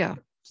still here.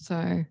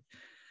 So,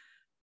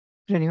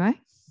 but anyway,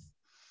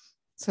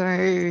 so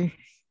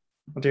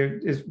I'll do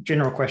a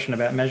general question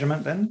about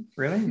measurement then,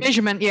 really?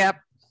 Measurement, yeah.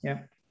 Yeah.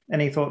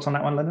 Any thoughts on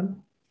that one,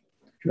 Lindon?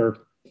 Sure.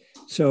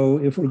 So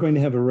if we're going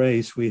to have a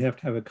race, we have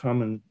to have a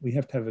common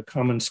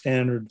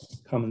standard,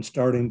 common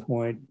starting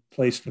point,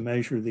 place to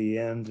measure the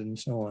end, and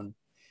so on.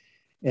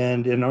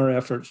 And in our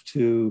efforts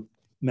to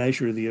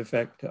measure the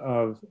effect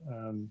of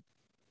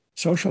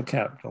social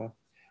capital,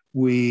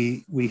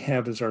 we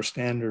have as our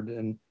standard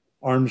an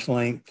arm's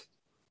length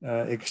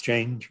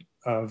exchange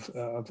of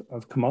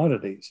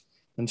commodities.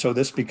 And so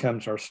this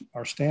becomes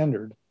our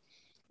standard.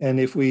 And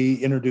if we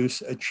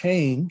introduce a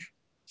change,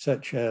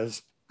 such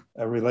as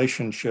a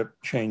relationship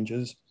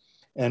changes,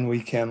 and we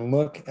can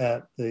look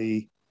at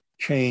the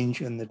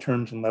change in the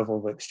terms and level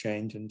of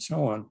exchange and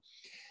so on,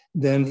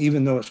 then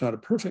even though it's not a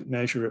perfect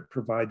measure, it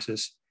provides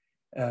us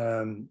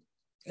an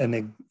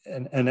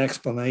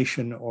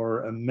explanation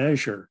or a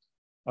measure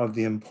of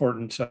the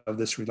importance of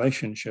this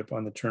relationship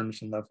on the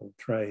terms and level of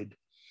trade.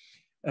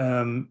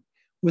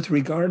 With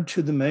regard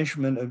to the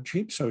measurement of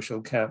cheap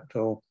social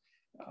capital,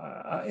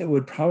 it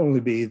would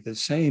probably be the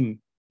same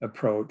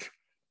approach,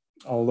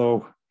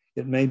 although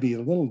it may be a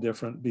little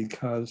different,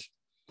 because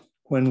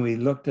when we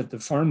looked at the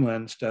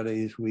farmland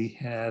studies, we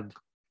had,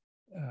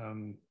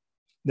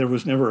 there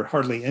was never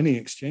hardly any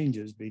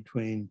exchanges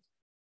between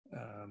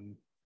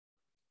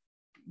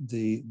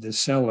the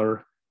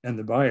seller and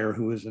the buyer,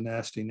 who was a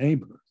nasty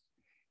neighbor.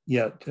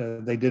 Yet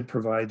they did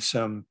provide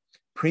some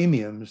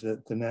premiums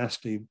that the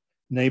nasty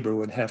neighbor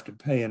would have to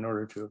pay in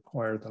order to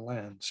acquire the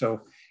land.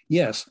 So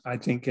yes, I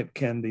think it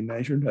can be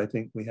measured. I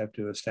think we have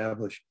to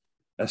establish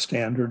a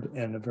standard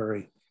and a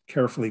very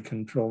carefully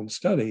controlled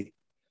study.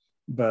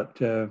 But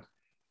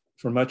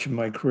for much of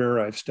my career,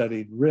 I've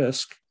studied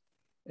risk,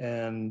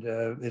 and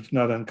it's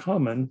not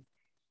uncommon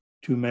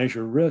to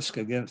measure risk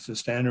against the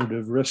standard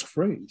of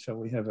risk-free. So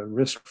we have a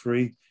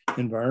risk-free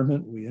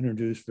environment. We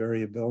introduce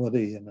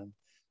variability and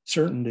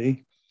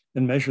uncertainty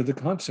and measure the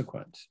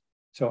consequence.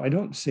 So I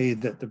don't see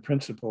that the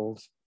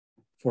principles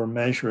for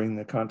measuring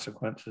the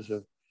consequences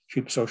of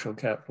cheap social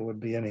capital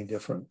would be any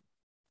different.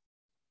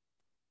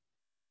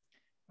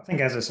 I think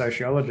as a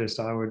sociologist,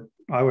 I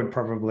would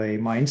probably,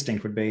 my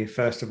instinct would be,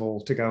 first of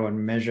all, to go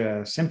and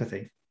measure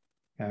sympathy.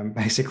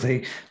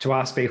 Basically to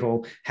ask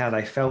people how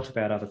they felt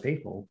about other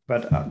people.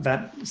 But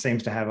that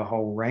seems to have a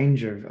whole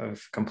range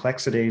of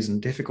complexities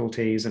and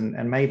difficulties,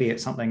 and maybe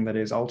it's something that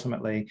is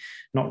ultimately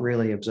not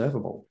really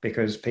observable,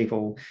 because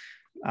people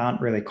aren't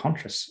really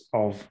conscious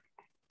of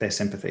their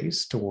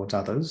sympathies towards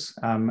others.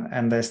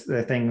 And there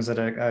are things that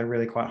are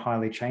really quite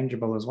highly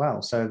changeable as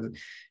well. So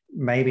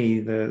maybe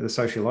the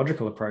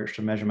sociological approach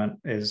to measurement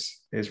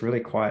is really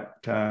quite,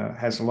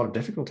 has a lot of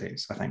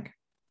difficulties, I think.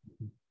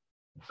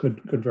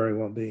 Could very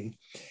well be.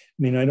 I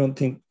mean, I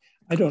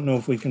don't know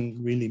if we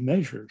can really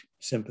measure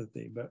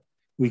sympathy, but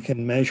we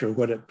can measure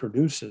what it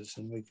produces,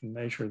 and we can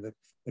measure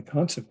the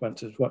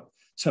consequences,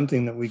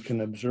 something that we can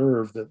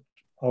observe, that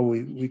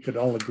we could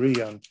all agree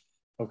on,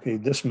 okay,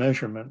 this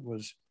measurement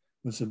was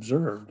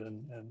observed,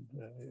 and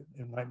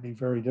it might be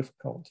very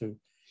difficult to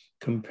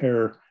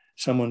compare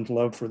someone's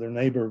love for their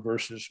neighbor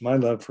versus my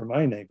love for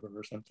my neighbor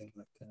or something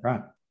like that.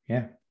 Right,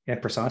 yeah,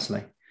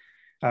 precisely.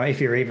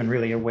 If you're even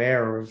really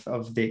aware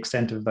of the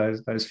extent of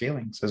those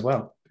feelings as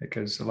well,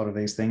 because a lot of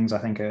these things I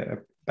think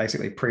are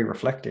basically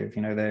pre-reflective.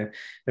 They're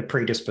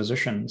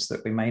predispositions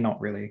that we may not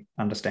really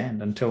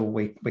understand until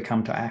we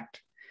come to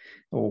act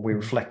or we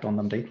reflect on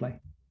them deeply.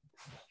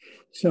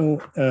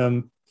 So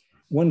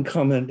one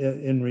comment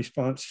in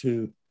response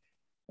to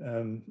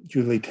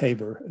Julie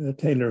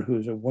Taylor,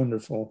 who's a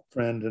wonderful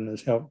friend and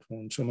has helped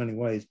in so many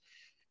ways,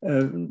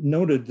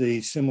 noted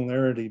the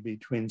similarity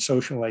between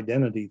social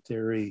identity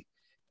theory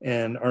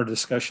and our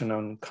discussion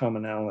on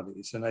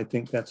commonalities. And I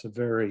think that's a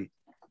very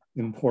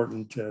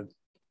important,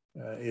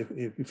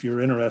 if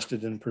you're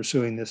interested in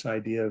pursuing this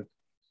idea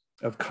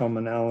of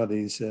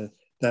commonalities,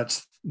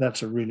 that's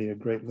really a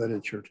great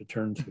literature to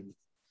turn to.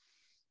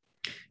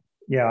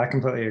 Yeah, I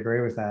completely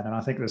agree with that. And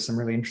I think there's some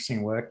really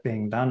interesting work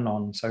being done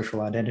on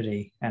social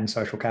identity and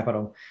social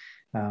capital.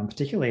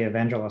 Particularly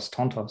Evangelos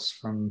Tontos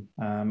from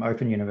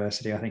Open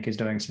University, I think, is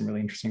doing some really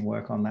interesting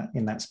work on that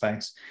in that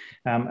space.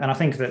 And I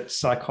think that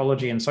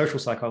psychology and social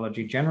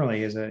psychology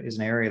generally is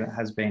an area that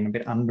has been a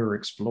bit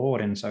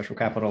underexplored in social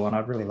capital, and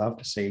I'd really love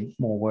to see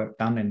more work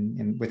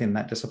done within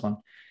that discipline.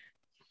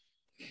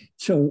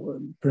 So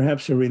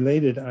perhaps a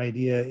related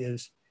idea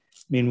is,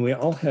 I mean, we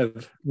all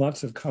have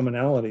lots of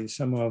commonalities.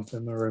 Some of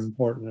them are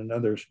important and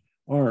others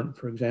aren't.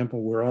 For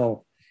example, we're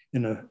all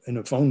in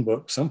a phone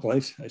book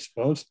someplace, I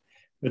suppose,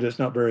 but it's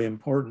not very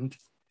important.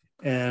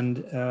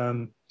 And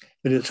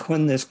but it's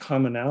when this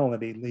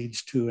commonality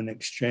leads to an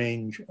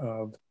exchange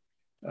of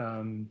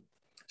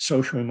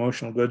social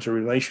emotional goods or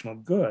relational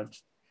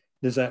goods,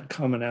 does that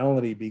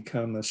commonality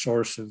become a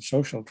source of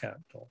social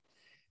capital?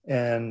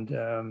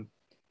 And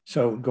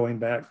so going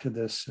back to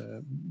this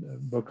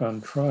book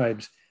on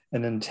tribes,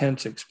 an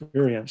intense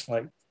experience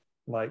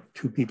like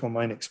two people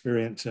might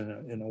experience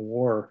in a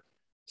war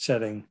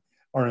setting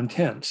are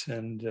intense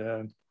and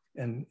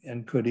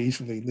could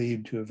easily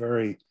lead to a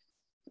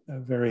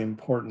very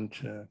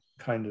important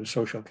kind of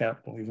social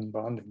capital, even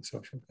bonding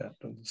social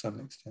capital to some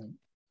extent.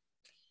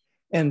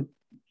 And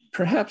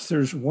perhaps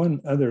there's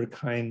one other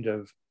kind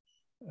of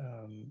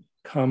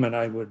comment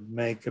I would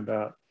make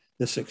about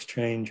this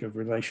exchange of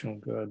relational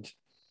goods.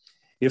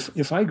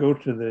 If I go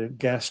to the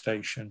gas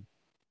station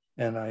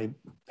and I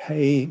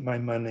pay my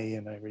money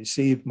and I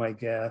receive my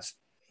gas,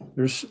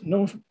 there's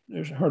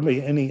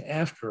hardly any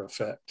after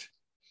effect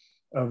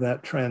of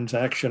that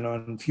transaction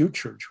on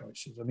future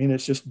choices. I mean,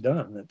 it's just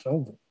done, it's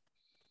over.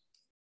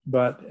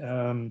 But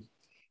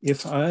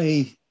if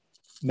I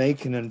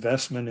make an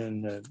investment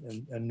in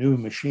a new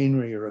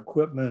machinery or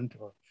equipment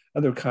or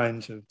other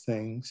kinds of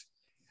things,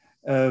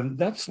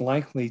 that's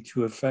likely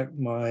to affect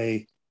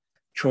my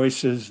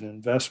choices and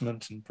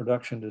investments and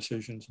production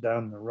decisions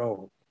down the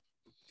road.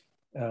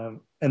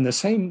 And the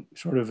same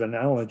sort of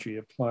analogy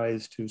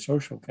applies to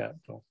social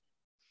capital.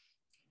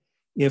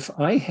 If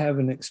I have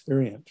an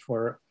experience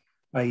where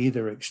I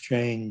either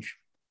exchange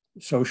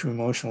social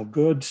emotional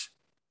goods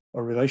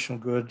or relational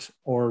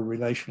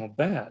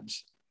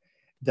bads,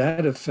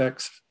 that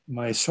affects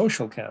my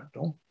social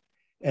capital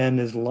and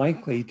is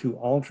likely to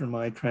alter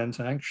my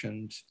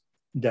transactions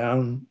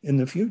down in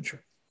the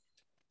future.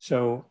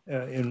 So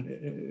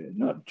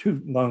not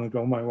too long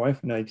ago, my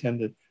wife and I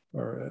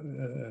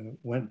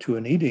went to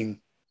an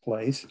eating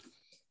place,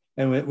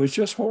 and it was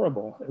just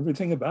horrible.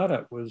 Everything about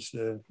it was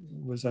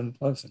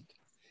unpleasant.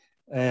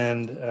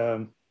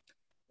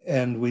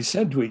 And we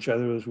said to each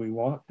other as we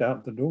walked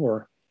out the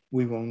door,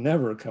 we will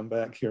never come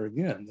back here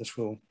again. This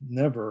will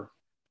never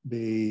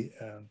be.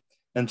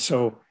 And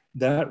so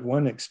that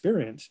one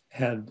experience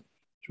had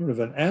sort of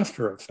an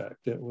after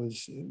effect.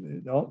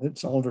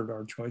 It's altered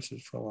our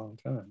choices for a long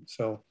time.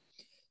 So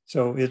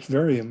it's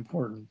very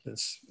important,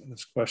 this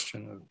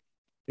question of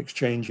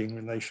exchanging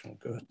relational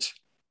goods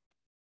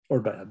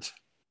or bads.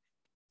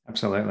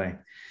 Absolutely.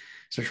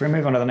 So should we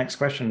move on to the next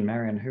question,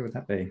 Marion? Who would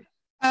that be?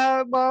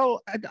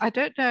 Well, I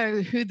don't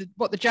know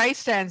what the J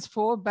stands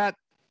for, but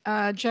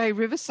Jay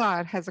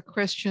Riverside has a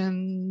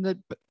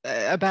question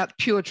about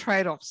pure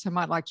trade-offs. I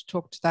might like to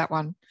talk to that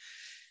one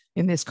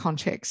in this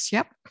context.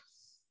 Yep.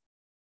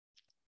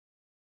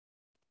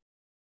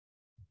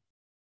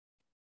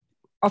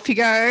 Off you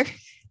go.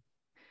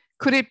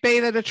 Could it be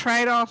that a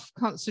trade-off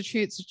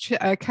constitutes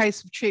a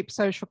case of cheap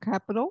social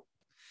capital?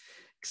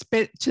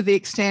 To the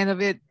extent of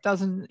it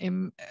doesn't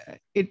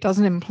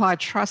imply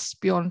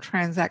trust beyond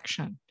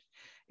transaction.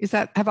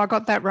 Have I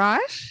got that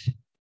right?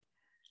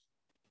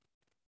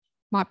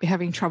 Might be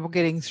having trouble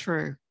getting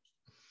through.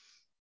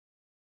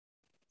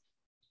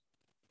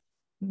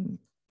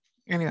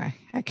 Anyway,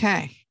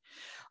 okay.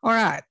 All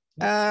right.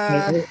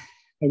 I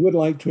would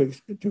like to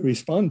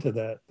respond to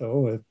that,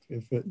 though,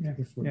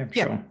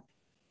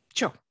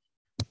 Sure.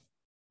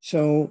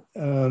 So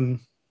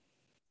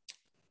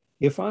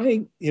if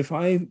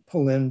I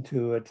pull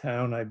into a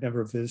town I've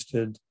never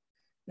visited,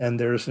 and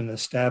there's an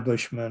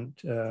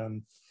establishment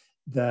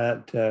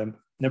that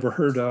never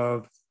heard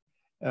of,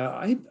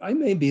 I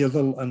may be a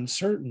little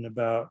uncertain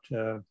about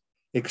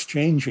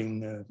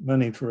exchanging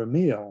money for a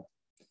meal.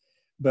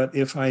 But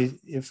if I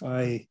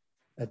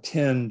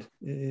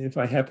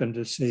happen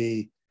to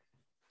see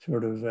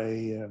sort of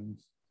a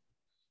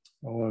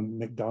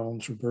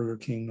McDonald's or Burger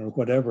King or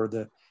whatever,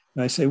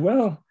 and I say,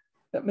 well,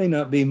 that may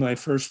not be my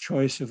first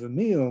choice of a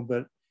meal,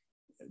 but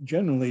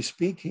generally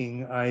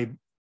speaking,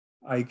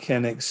 I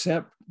can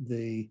accept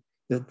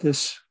that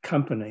this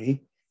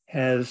company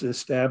has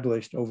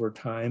established over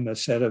time a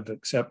set of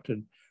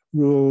accepted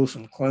rules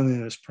and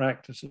cleanliness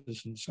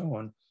practices and so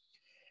on.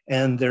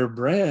 And their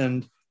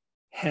brand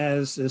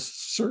has this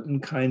certain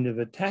kind of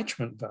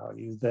attachment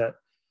value that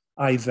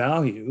I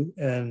value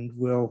and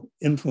will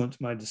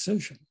influence my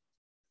decision.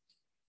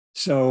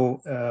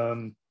 So,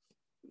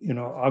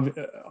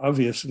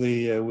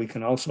 obviously we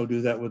can also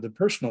do that with a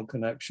personal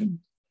connection,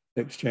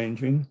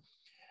 exchanging,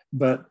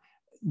 but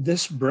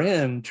this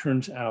brand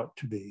turns out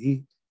to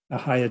be a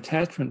high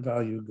attachment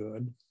value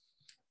good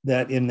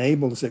that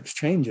enables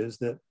exchanges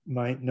that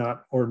might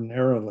not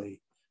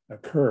ordinarily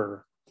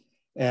occur.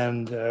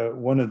 And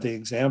one of the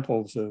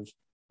examples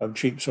of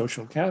cheap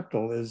social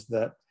capital is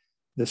that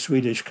the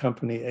Swedish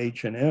company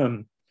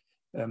H&M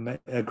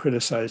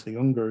criticized the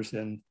Uyghurs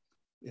in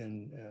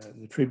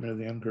the treatment of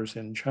the Uyghurs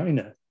in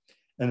China.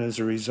 And as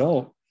a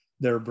result,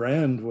 their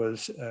brand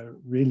was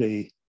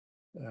really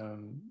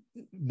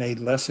made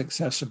less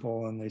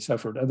accessible, and they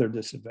suffered other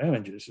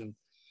disadvantages. And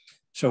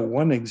so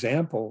one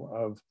example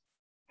of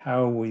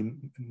how we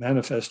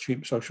manifest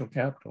cheap social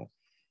capital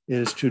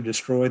is to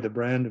destroy the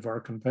brand of our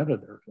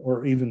competitor,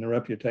 or even the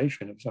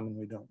reputation of someone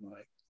we don't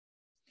like.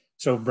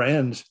 So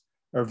brands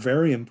are a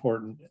very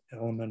important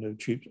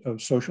element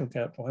of social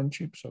capital and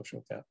cheap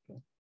social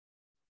capital.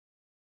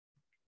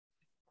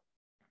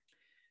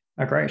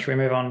 Oh, great. Should we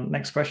move on?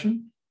 Next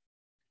question.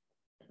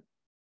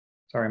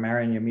 Sorry,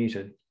 Marion, you're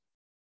muted.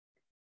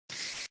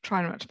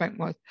 Try not to make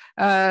more.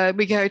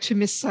 We go to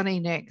Miss Sunny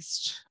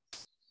next.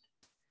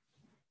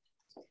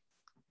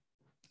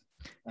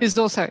 Who's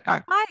also,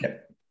 Hi.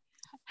 Yep.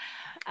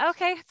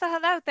 Okay, so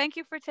hello. Thank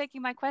you for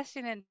taking my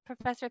question. And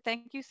Professor,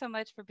 thank you so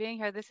much for being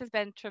here. This has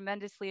been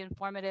tremendously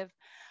informative.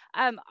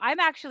 I'm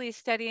actually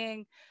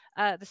studying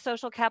the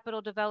social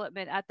capital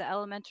development at the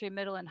elementary,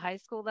 middle, and high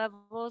school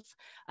levels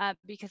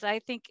because I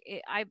think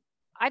I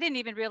didn't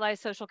even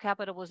realize social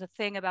capital was a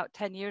thing about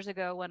 10 years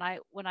ago when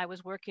I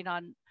was working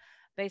on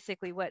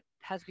basically what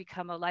has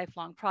become a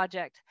lifelong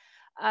project.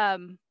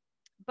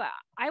 But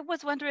I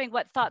was wondering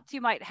what thoughts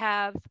you might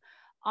have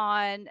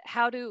on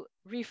how to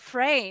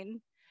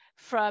refrain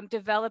from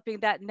developing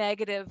that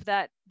negative,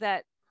 that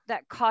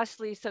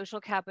costly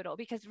social capital,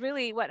 because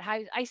really what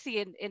I see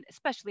in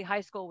especially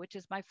high school, which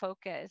is my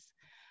focus,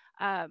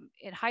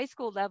 in high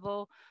school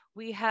level,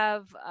 we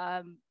have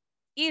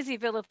easy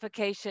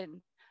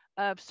vilification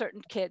of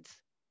certain kids.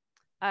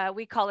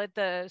 We call it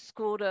the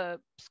school to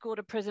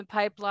prison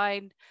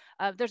pipeline.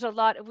 There's a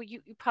lot.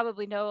 You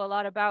probably know a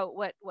lot about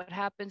what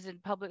happens in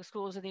public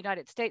schools in the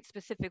United States,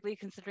 specifically,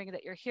 considering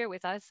that you're here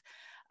with us.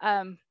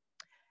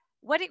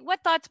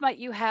 What thoughts might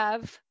you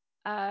have,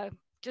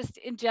 just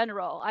in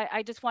general?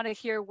 I just want to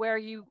hear where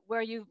you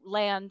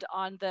land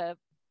on the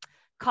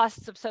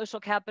costs of social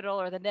capital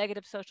or the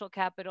negative social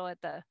capital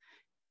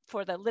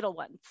for the little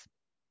ones.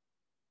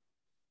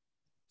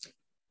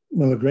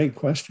 Well, a great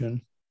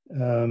question.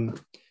 And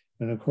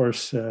of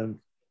course,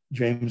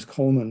 James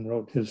Coleman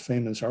wrote his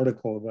famous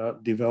article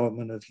about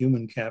development of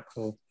human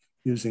capital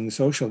using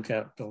social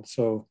capital.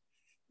 So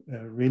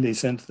really,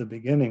 since the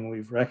beginning,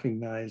 we've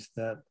recognized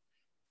that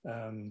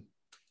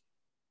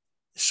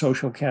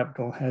social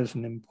capital has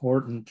an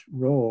important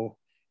role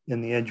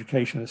in the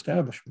education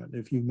establishment.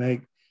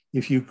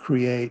 If you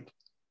create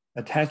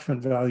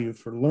attachment value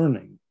for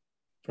learning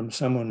from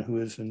someone who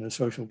is in a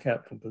social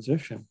capital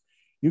position,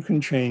 you can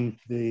change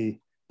the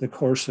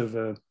course of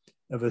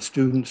a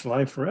student's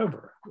life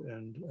forever.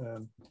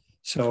 And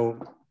so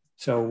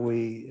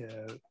we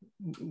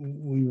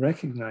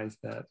recognize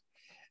that.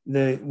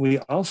 We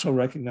also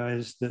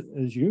recognize that,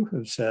 as you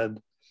have said,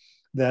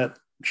 that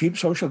cheap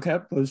social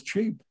capital is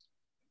cheap.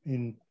 I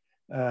mean,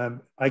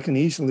 I can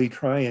easily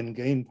try and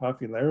gain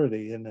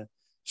popularity in a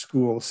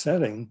school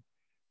setting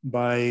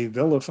by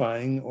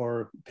vilifying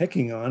or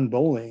picking on,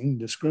 bullying,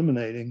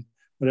 discriminating,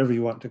 whatever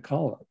you want to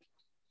call it.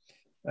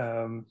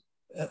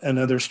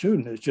 Another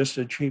student is just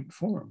a cheap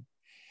form.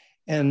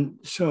 And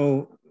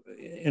so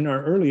in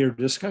our earlier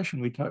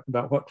discussion, we talked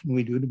about what can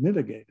we do to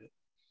mitigate it.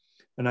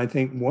 And I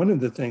think one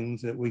of the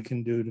things that we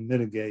can do to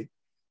mitigate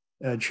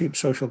cheap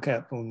social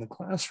capital in the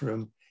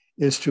classroom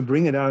is to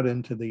bring it out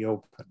into the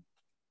open,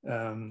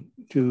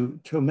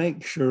 to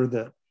make sure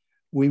that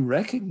we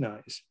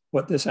recognize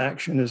what this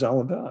action is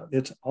all about.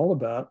 It's all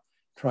about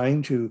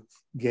trying to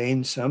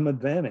gain some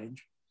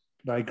advantage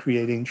by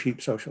creating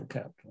cheap social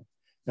capital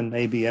and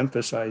maybe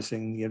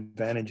emphasizing the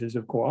advantages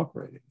of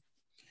cooperating.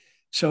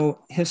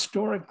 So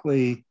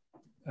historically,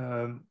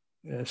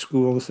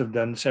 schools have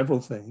done several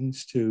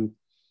things to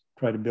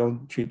try to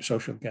build cheap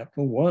social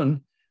capital.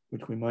 One,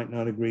 which we might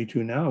not agree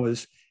to now,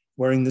 is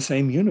wearing the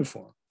same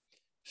uniform.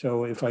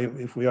 So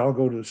if we all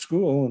go to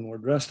school and we're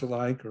dressed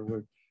alike,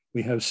 or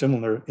we have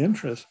similar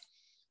interests,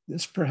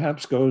 this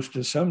perhaps goes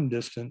to some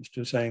distance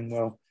to saying,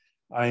 well,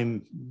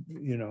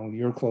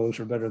 your clothes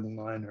are better than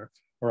mine,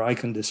 or I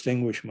can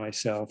distinguish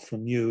myself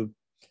from you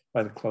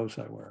by the clothes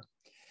I wear.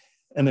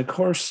 And of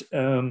course,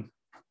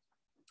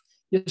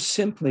 just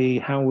simply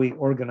how we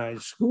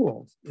organize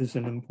schools is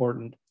an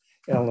important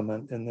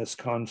element in this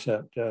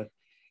concept.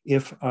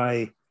 If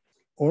I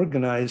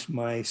organize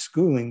my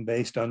schooling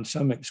based on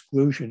some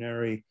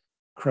exclusionary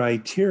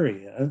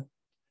criteria,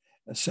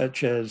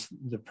 such as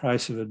the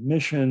price of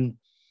admission,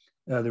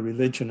 the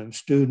religion of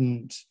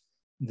students,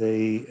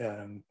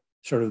 the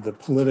sort of the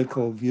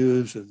political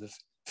views of the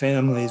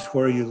families,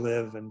 where you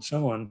live, and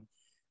so on,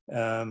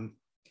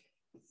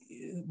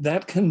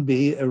 that can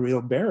be a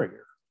real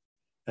barrier.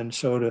 And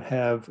so to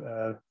have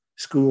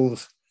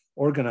schools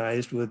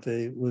organized with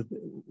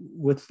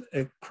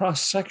a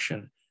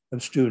cross-section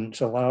of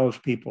students allows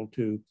people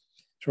to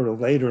sort of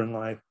later in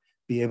life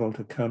be able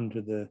to come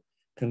to the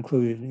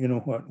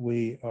conclusion,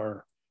 we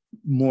are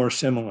more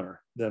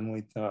similar than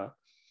we thought.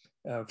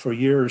 For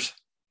years,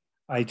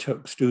 I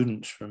took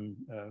students from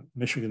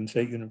Michigan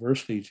State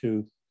University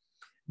to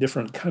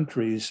different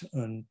countries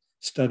on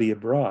study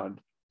abroad.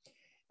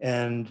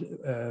 And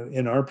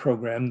in our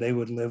program, they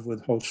would live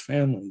with host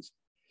families.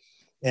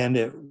 And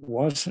it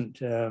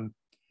wasn't,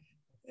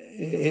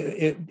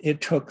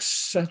 it took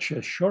such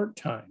a short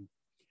time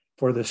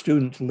for the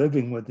students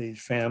living with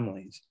these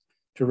families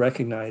to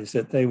recognize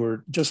that they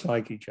were just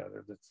like each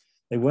other, that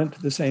they went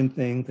to the same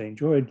thing, they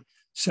enjoyed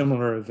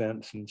similar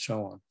events and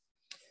so on.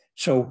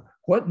 So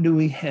what do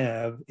we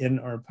have in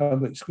our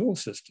public school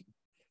system?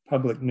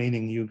 Public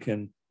meaning you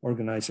can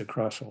organize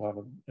across a lot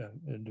of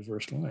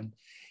diverse lines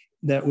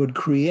that would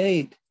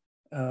create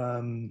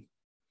a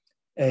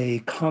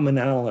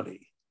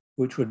commonality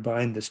which would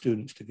bind the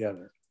students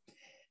together.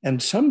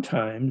 And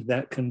sometimes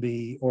that can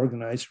be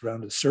organized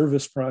around a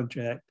service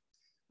project,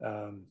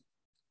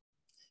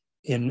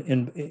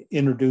 in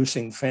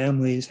introducing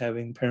families,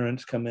 having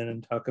parents come in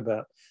and talk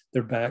about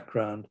their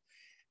background.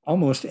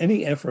 Almost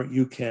any effort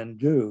you can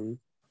do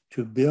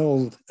to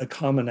build a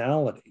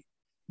commonality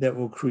that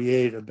will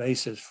create a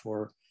basis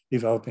for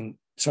developing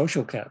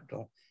social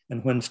capital.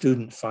 And when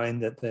students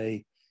find that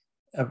they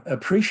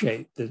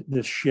appreciate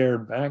this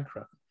shared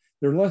background,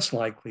 they're less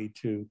likely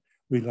to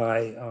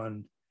rely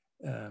on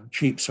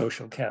cheap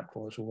social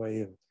capital as a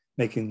way of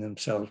making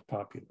themselves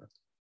popular.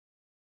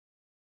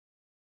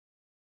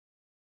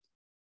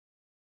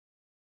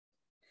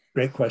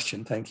 Great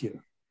question, thank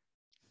you.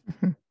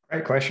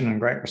 Great question and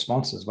great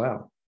response as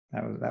well.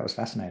 That was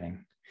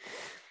fascinating.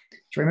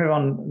 Shall we move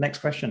on? Next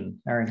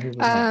question, Erin, who was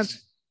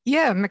next?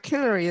 Yeah,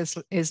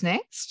 McKillary is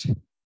next.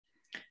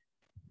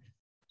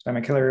 So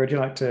McKillary, would you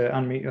like to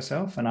unmute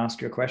yourself and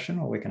ask your question,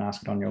 or we can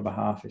ask it on your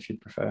behalf if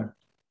you'd prefer?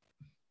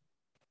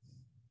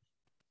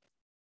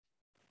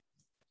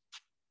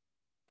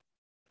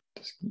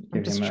 Just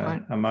give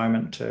him a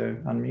moment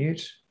to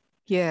unmute.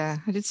 Yeah,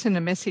 I did send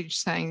a message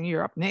saying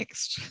you're up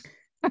next.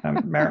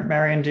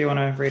 Marion, do you want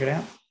to read it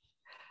out?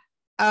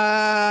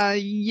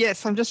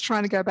 Yes, I'm just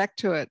trying to go back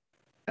to it.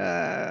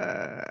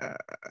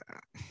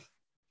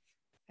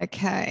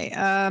 Okay.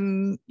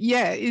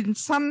 Yeah, in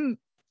some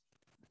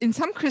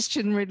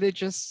Christian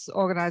religious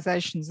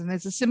organizations, and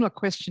there's a similar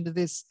question to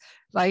this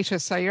later,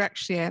 so you're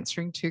actually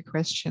answering two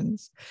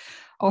questions,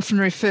 often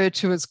referred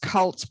to as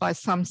cults by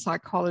some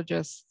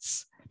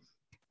psychologists.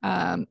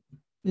 Yep.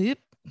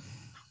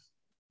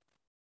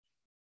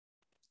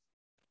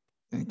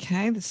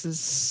 Okay, this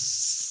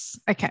is,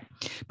 okay.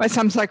 By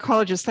some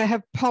psychologists, they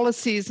have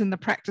policies in the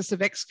practice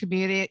of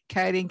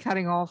excommunicating,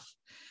 cutting off,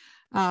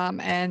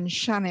 and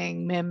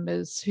shunning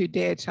members who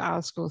dare to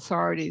ask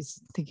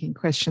authorities thinking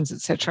questions,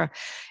 etc.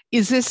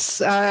 Is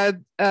this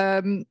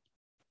an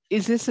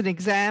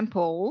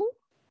example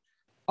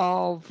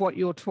of what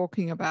you're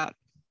talking about?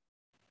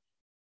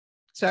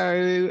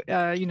 So,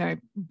 you know,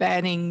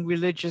 banning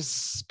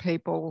religious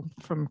people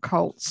from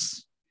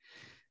cults,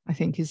 I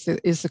think is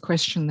the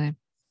question there.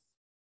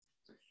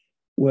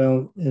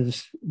 Well,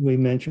 as we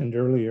mentioned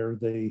earlier,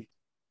 the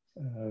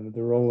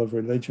role of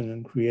religion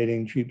in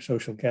creating cheap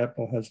social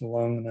capital has a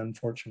long and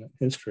unfortunate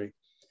history.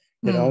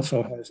 It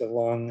also has a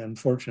long and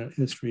fortunate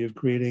history of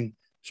creating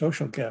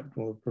social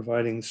capital, of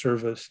providing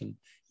service and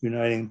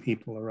uniting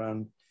people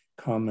around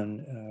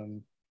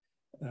common,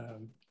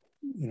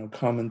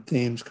 common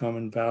themes,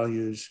 common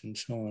values, and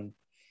so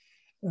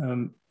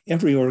on.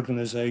 Every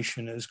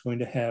organization is going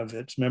to have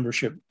its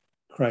membership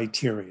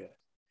criteria.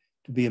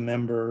 To be a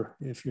member,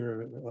 if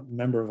you're a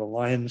member of a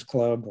Lions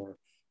Club or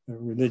a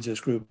religious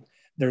group,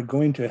 they're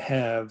going to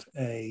have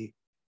a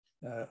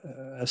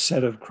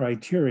set of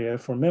criteria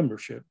for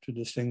membership to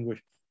distinguish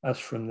us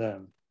from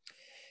them.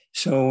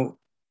 So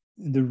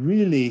the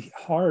really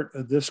heart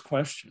of this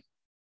question,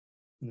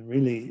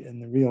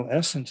 and the real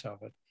essence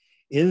of it,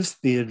 is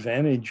the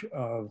advantage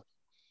of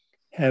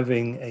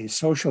having a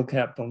social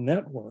capital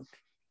network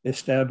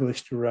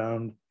established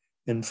around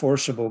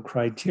enforceable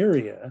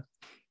criteria,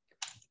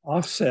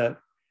 offset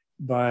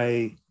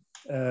by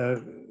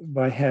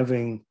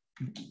having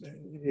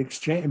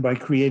exchange, by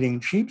creating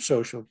cheap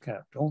social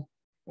capital,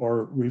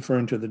 or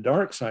referring to the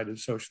dark side of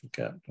social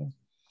capital,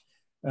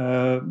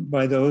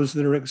 by those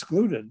that are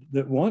excluded,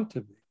 that want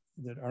to be,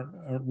 that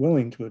aren't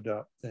willing to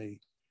adopt the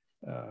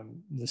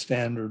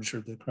standards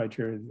or the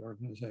criteria of the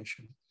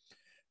organization.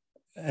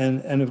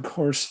 And of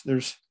course,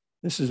 this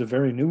is a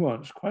very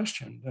nuanced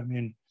question. I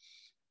mean,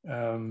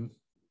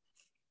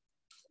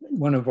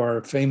 one of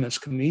our famous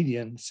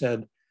comedians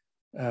said,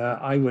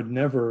 I would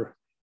never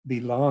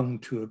belong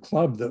to a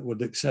club that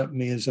would accept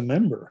me as a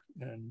member.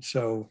 And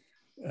so,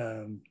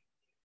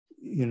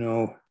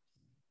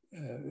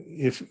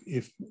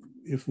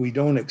 if we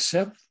don't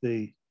accept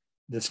the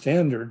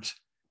standards,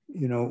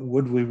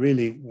 would we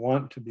really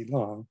want to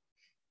belong?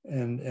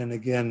 And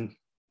again,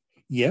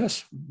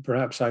 yes,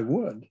 perhaps I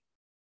would.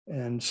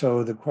 And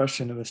so the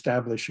question of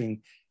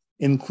establishing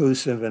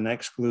inclusive and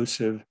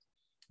exclusive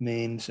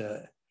means,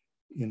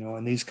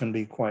 and these can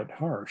be quite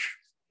harsh.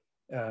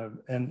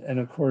 And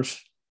of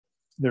course,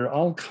 there are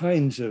all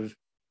kinds of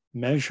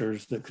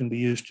measures that can be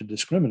used to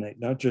discriminate,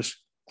 not just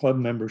club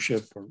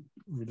membership or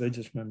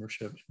religious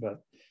memberships,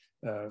 but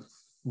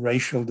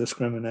racial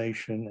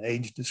discrimination,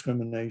 age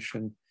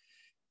discrimination,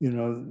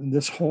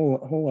 this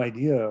whole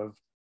idea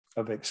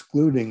of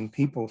excluding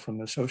people from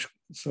the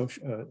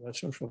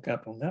social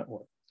capital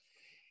network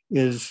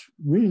is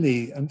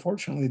really,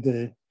 unfortunately,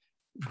 the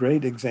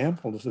great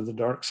examples of the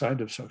dark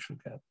side of social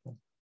capital.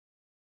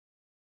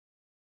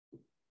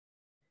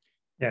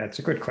 Yeah, it's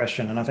a good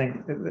question. And I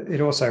think it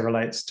also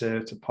relates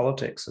to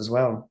politics as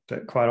well,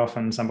 that quite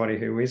often somebody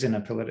who is in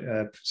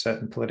a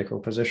certain political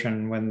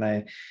position, when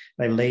they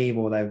leave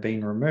or they've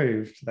been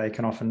removed, they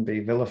can often be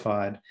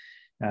vilified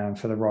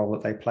for the role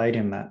that they played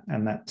in that.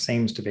 And that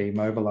seems to be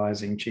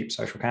mobilizing cheap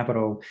social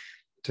capital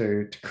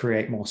to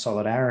create more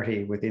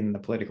solidarity within the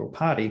political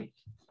party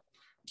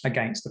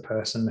against the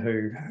person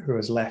who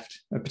has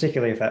left,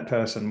 particularly if that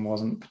person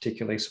wasn't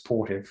particularly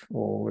supportive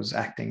or was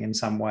acting in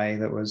some way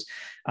that was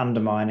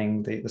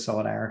undermining the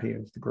solidarity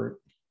of the group.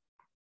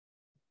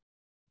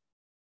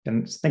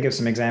 And think of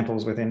some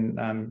examples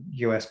within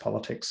US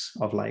politics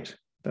of late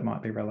that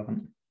might be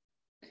relevant.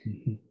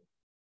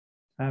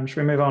 Mm-hmm. Should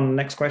we move on?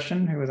 Next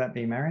question. Who would that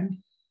be,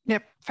 Marion?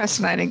 Yep,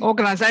 fascinating.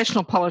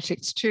 Organisational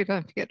politics too,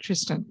 don't forget,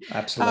 Tristan.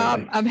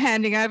 Absolutely.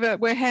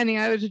 We're handing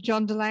over to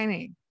John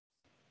Delaney.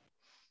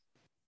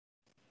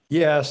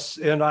 Yes,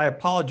 and I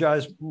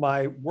apologize.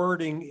 My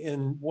wording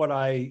in what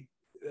I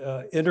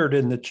entered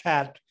in the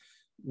chat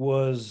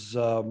was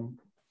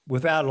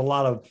without a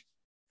lot of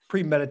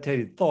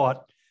premeditated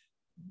thought.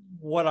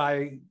 What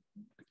I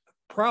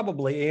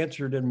probably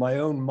answered in my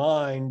own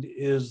mind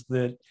is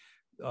that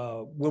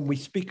when we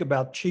speak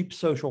about cheap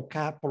social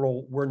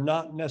capital, we're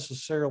not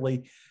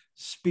necessarily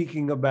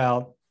speaking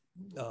about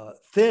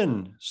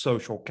thin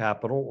social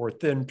capital or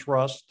thin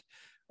trust.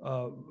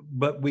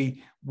 But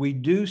we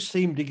do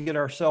seem to get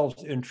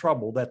ourselves in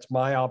trouble. That's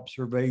my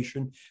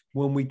observation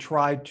when we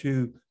try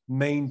to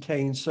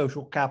maintain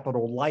social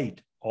capital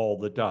light all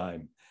the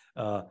time.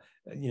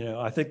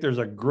 I think there's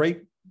a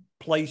great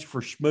place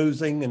for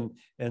schmoozing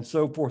and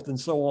so forth and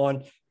so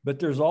on, but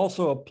there's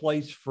also a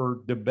place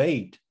for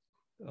debate.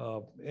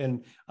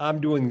 And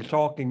I'm doing the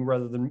talking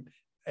rather than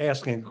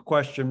asking a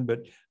question,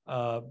 but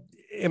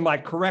am I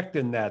correct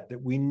in that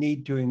we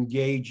need to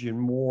engage in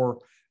more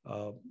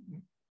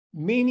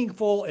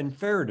meaningful and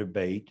fair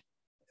debate,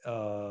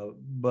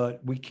 but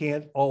we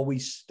can't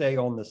always stay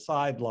on the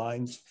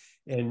sidelines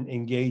and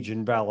engage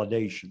in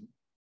validation?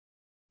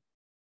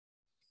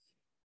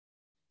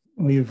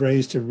 Well, you've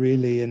raised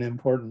an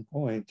important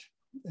point.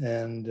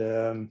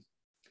 And,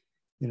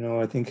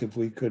 I think if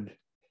we could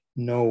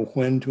know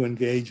when to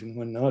engage and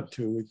when not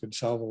to, we could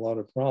solve a lot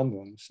of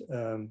problems.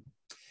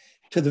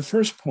 To the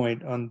first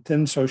point on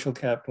thin social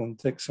capital and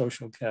thick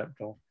social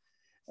capital,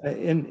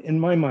 in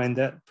my mind,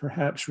 that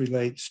perhaps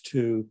relates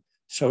to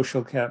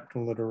social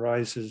capital that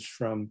arises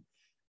from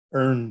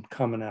earned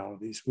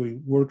commonalities. We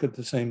work at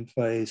the same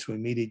place, we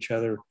meet each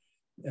other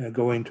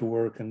going to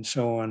work and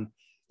so on.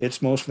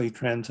 It's mostly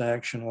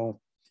transactional.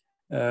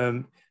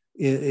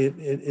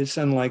 It's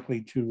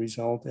unlikely to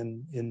result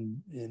in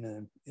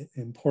an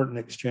important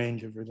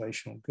exchange of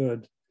relational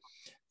goods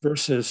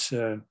versus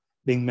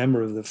being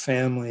member of the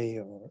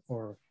family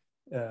or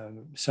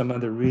some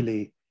other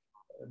really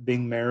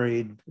being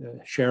married,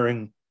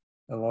 sharing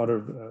a lot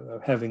of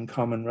having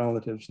common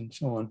relatives and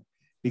so on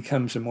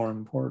becomes a more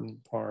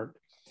important part.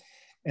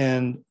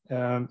 And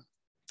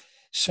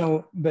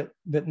but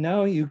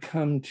now you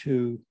come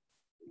to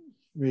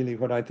really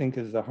what I think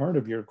is the heart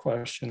of your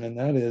question, and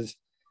that is,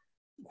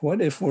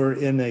 what if we're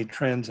in a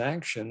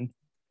transaction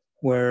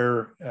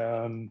where,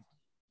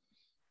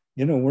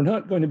 we're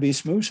not going to be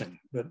smoozing,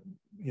 but,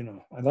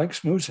 I like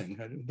smoozing.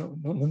 I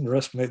don't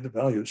underestimate the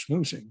value of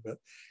smoozing, but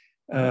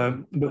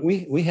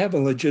we have a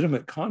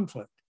legitimate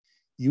conflict.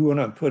 You want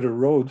to put a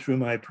road through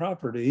my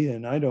property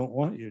and I don't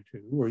want you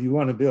to, or you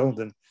want to build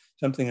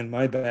something in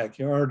my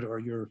backyard, or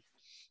your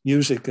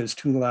music is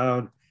too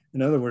loud.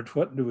 In other words,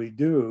 what do we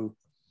do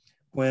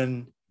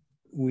when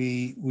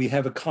we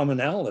have a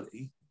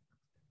commonality,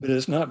 but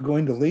it's not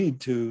going to lead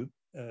to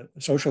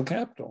social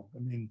capital? I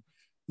mean,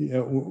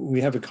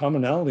 we have a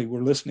commonality.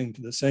 We're listening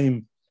to the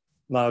same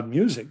loud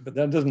music, but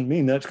that doesn't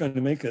mean that's going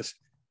to make us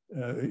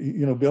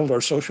build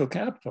our social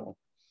capital.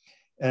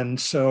 And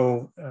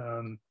so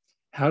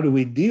how do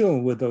we deal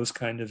with those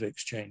kind of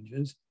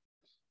exchanges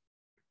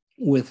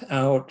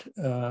without,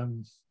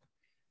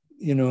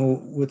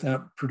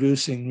 without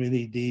producing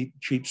really deep,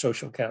 cheap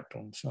social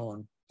capital and so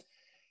on?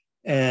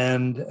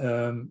 And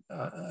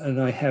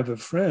I have a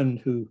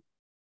friend who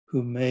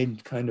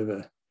made kind of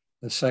a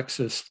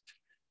sexist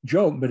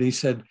joke, but he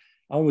said,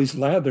 always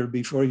lather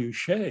before you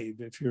shave.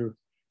 If we're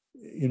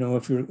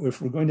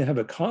going to have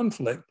a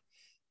conflict,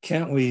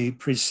 can't we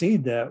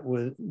precede that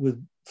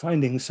with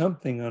finding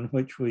something on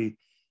which we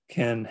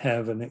can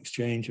have an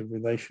exchange of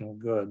relational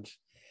goods?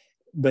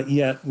 But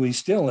yet we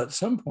still at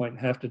some point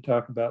have to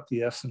talk about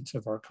the essence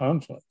of our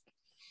conflict,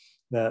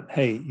 that,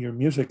 hey, your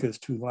music is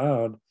too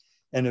loud.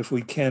 And if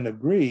we can't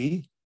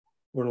agree,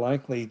 we're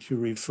likely to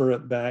refer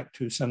it back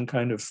to some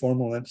kind of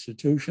formal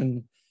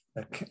institution,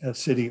 a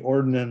city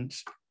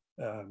ordinance,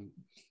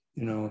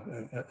 you know,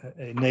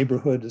 a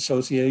neighborhood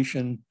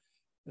association,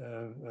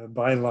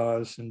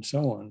 bylaws, and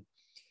so on.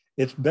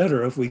 It's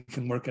better if we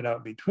can work it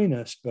out between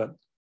us, but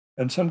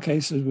in some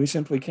cases we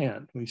simply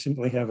can't. We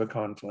simply have a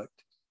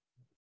conflict.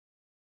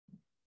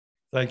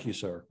 Thank you,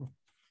 sir.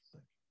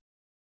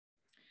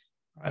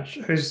 Right,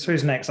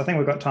 who's next? I think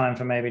we've got time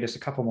for maybe just a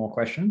couple more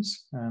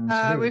questions.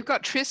 We've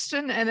got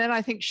Tristan, and then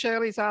I think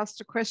Shirley's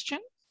asked a question.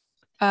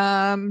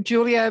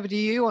 Julie, over to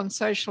you on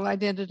social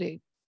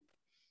identity.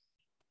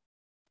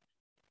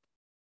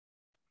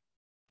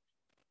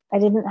 I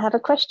didn't have a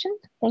question.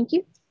 Thank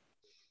you.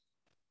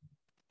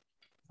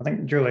 I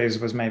think Julie's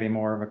was maybe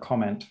more of a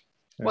comment.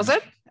 Was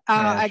it?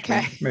 Yeah,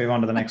 okay. Move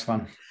on to the next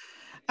one.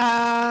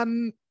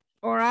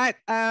 All right.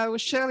 Well,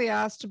 Shirley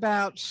asked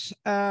about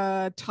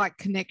tight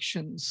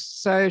connections.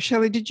 So,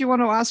 Shirley, did you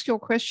want to ask your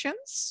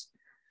questions?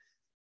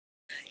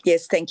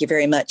 Yes, thank you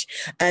very much.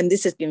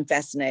 This has been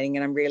fascinating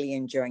and I'm really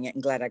enjoying it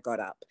and glad I got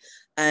up.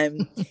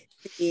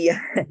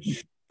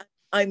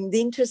 I'm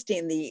interested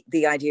in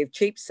the idea of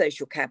cheap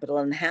social capital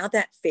and how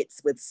that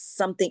fits with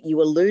something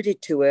you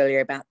alluded to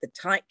earlier about the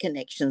tight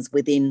connections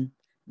within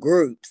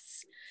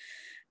groups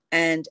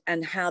and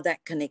how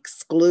that can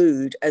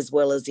exclude as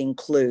well as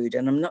include.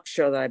 And I'm not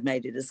sure that I've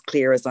made it as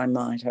clear as I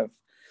might have.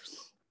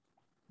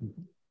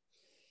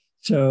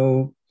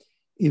 So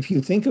if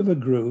you think of a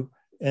group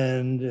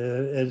and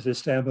as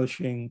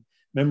establishing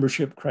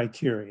membership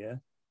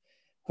criteria,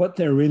 what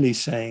they're really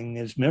saying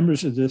is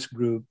members of this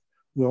group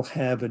will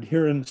have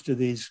adherence to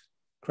these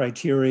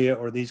criteria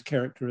or these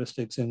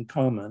characteristics in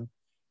common,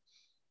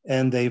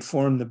 and they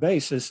form the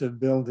basis of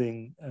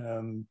building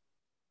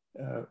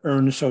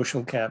earned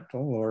social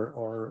capital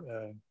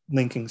or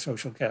linking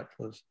social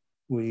capital, as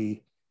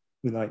we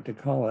like to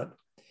call it.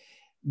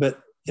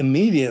 But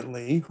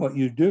immediately what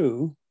you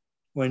do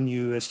when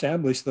you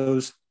establish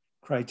those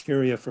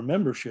criteria for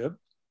membership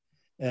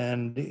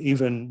and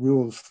even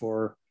rules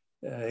for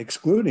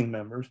excluding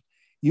members,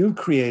 you've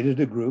created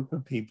a group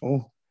of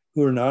people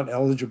who are not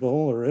eligible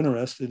or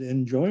interested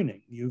in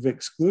joining. You've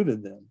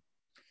excluded them.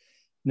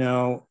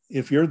 Now,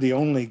 if you're the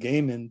only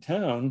game in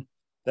town,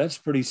 that's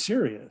pretty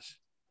serious.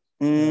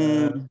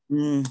 And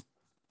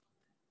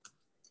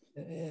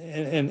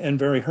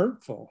very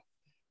hurtful.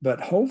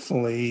 But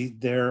hopefully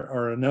there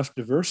are enough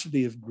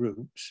diversity of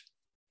groups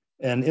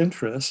and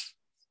interests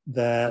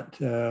that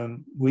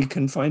we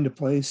can find a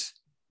place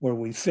where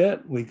we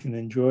fit, we can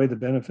enjoy the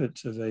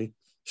benefits of a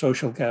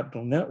social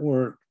capital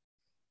network,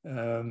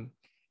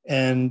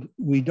 and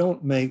we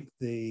don't make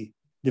the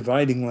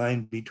dividing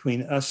line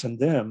between us and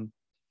them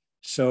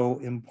so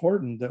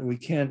important that we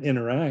can't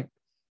interact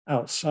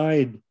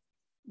outside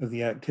of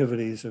the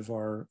activities of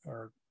our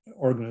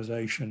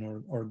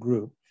organization or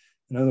group.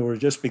 In other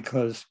words, just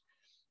because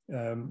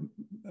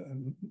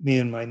me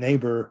and my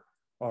neighbor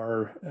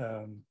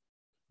are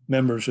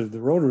members of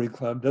the Rotary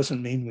Club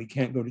doesn't mean we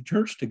can't go to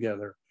church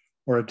together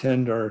or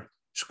attend our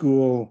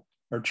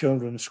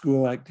children's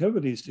school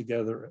activities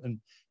together and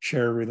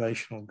share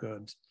relational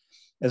goods.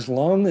 As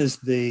long as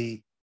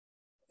the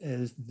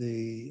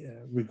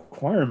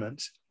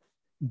requirements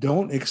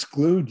don't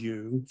exclude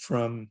you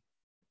from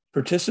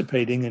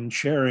participating and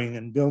sharing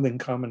and building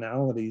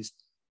commonalities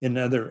in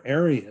other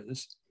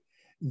areas,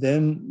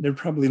 then they're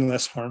probably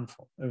less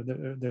harmful.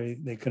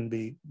 They can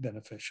be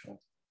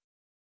beneficial.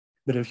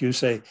 But if you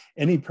say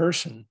any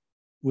person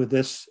with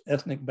this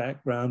ethnic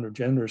background or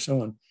gender or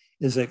so on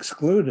is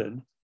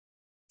excluded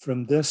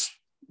from this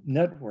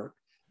network,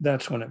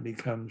 that's when it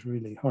becomes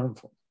really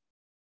harmful.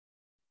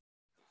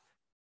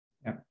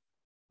 Yeah.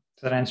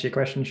 Does that answer your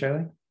question,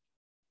 Shirley?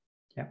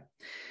 Yeah.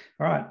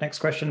 All right, next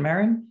question,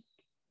 Marion.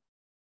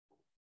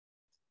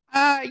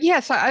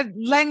 Yes,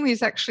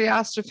 Langley's actually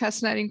asked a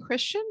fascinating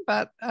question,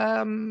 but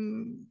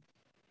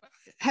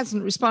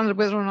hasn't responded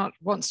whether or not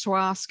wants to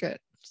ask it.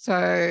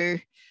 So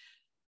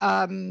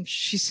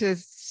she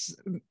says,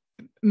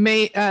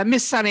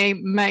 Miss Sunny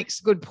makes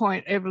a good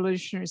point.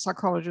 Evolutionary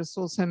psychologists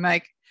also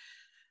make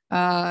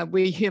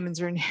we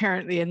humans are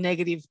inherently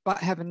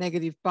have a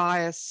negative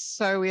bias,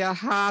 so we are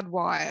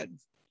hardwired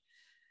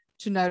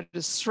to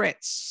notice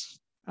threats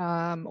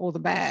or the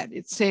bad.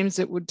 It seems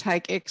it would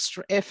take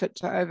extra effort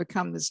to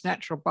overcome this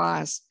natural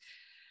bias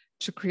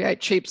to create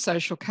cheap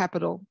social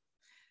capital.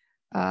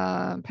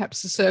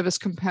 Perhaps the service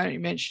component you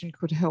mentioned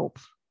could help.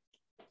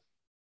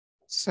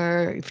 So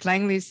if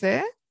Langley's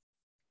there,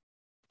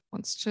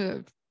 wants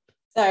to.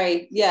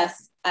 Sorry,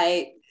 yes,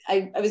 I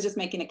was just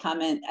making a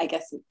comment. I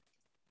guess it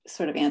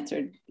sort of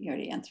answered, you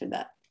already answered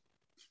that,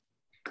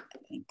 I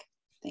think.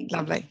 Thank you.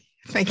 Lovely,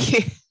 thank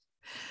you.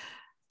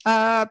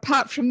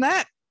 Apart from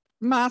that,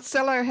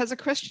 Marcelo has a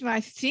question,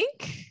 I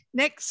think.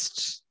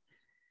 Next.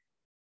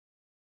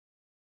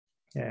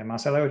 Yeah,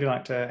 Marcelo, would you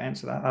like to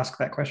ask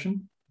that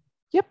question?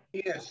 Yep.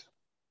 Yes.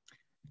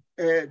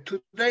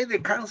 Today, the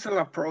cancel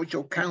approach,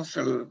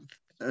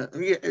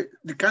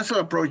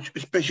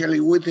 especially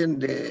within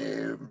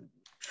the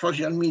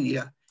social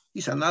media,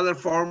 is another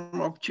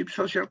form of cheap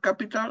social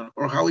capital,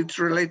 or how it's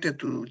related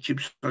to cheap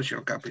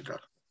social capital?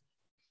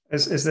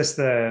 Is this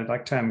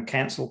the term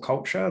cancel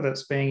culture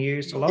that's being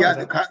used a lot?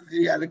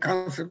 Yeah, the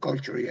cancel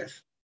culture,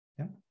 yes.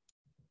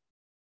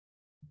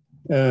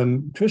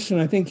 Tristan,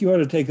 I think you ought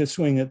to take a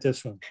swing at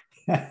this one.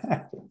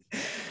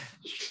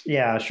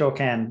 Yeah, sure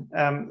can.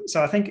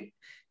 So I think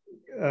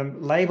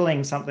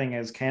labeling something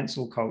as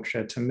cancel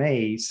culture to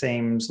me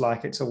seems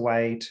like it's a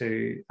way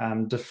to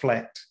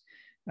deflect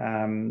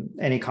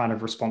any kind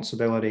of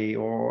responsibility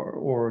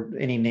or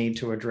any need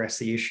to address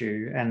the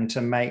issue, and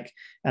to make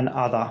an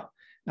other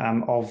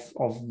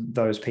of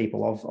those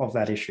people, of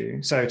that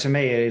issue. So to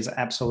me, it is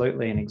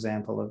absolutely an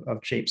example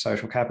of cheap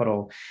social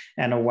capital,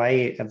 and a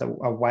way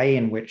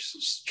in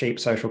which cheap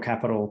social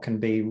capital can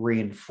be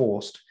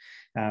reinforced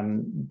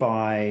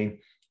by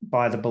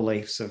the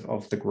beliefs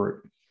of the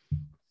group.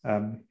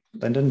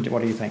 Lindon,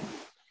 what do you think?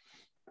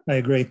 I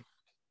agree.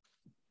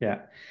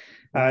 Yeah.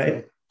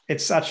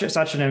 It's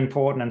such an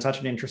important and such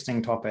an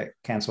interesting topic,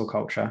 cancel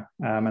culture,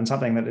 and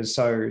something that is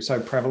so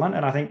prevalent.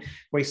 And I think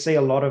we see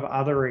a lot of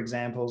other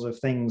examples of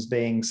things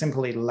being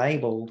simply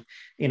labeled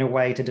in a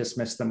way to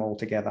dismiss them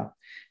altogether,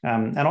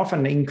 and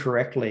often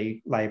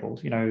incorrectly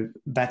labeled.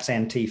 That's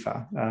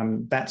Antifa,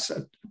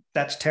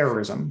 that's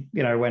terrorism.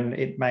 When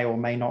it may or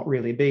may not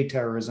really be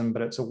terrorism,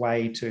 but it's a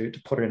way to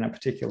put it in a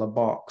particular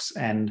box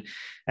and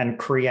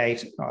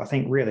create, I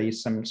think, really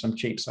some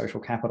cheap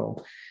social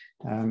capital.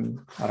 I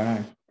don't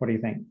know. What do you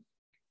think?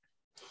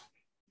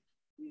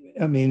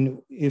 I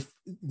mean, if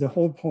the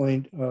whole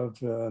point of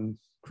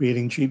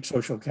creating cheap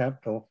social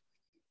capital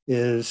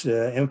is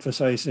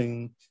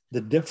emphasizing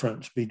the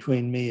difference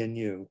between me and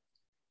you,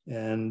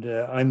 and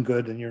I'm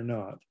good and you're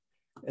not.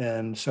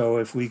 And so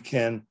if we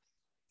can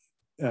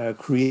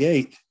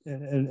create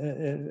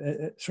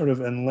sort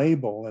of and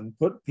label and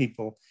put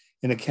people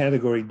in a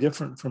category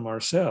different from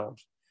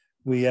ourselves,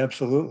 we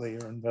absolutely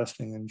are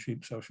investing in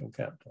cheap social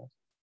capital.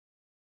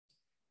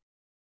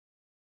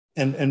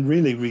 And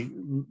really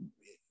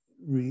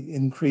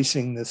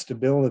increasing the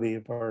stability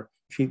of our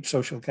cheap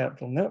social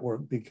capital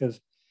network, because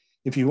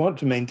if you want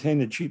to maintain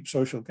a cheap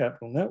social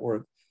capital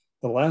network,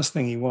 the last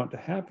thing you want to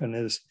happen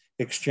is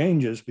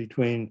exchanges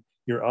between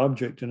your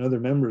object and other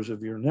members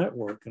of your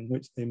network, in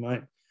which they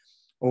might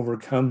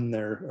overcome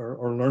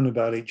or learn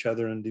about each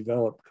other and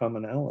develop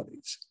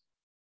commonalities.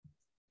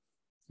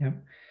 Yeah.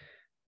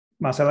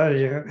 Marcelo, did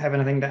you have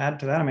anything to add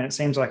to that? I mean, it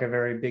seems like a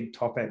very big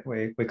topic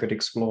we could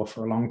explore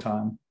for a long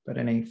time, but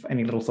any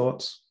little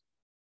thoughts?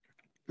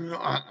 No,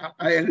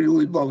 I agree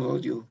with both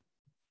of you.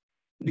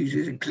 This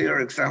is a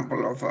clear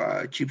example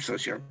of cheap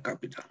social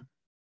capital.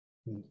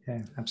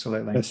 Yeah,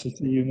 absolutely. Yes,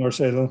 to you,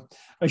 Marcelo.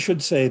 I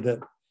should say that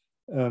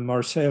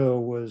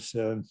Marcelo was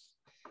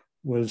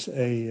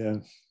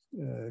a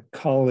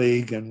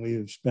colleague, and we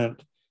have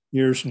spent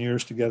years and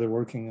years together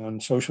working on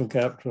social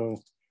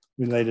capital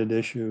related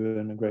issue,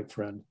 and a great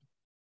friend.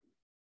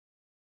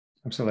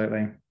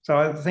 Absolutely. So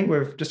I think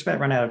we've just about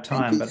run out of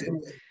time, but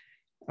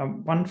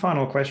one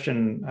final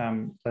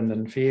question,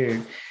 Lindon, for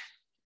you.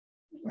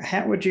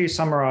 How would you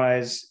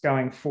summarize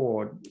going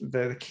forward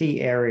the key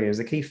areas,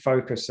 the key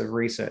focus of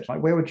research?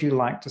 Like, where would you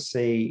like to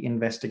see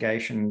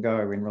investigation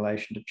go in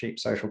relation to cheap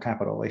social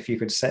capital, if you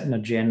could set an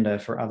agenda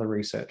for other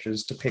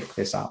researchers to pick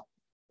this up?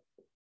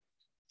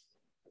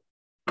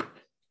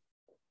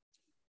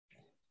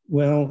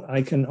 Well,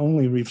 I can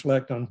only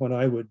reflect on what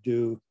I would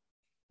do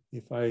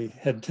if I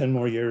had 10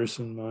 more years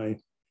in my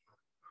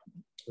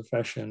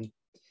profession.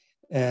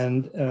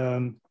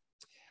 And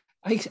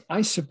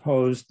I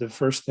suppose the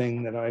first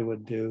thing that I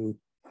would do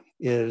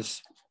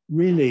is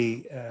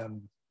really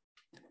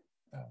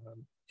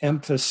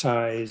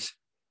emphasize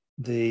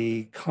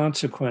the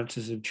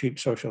consequences of cheap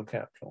social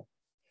capital.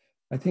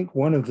 I think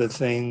one of the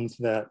things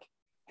that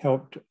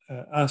helped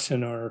us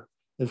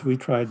as we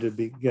tried to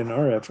begin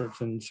our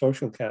efforts in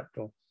social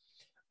capital,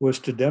 was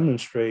to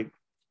demonstrate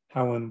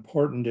how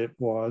important it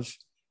was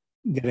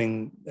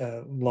getting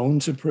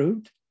loans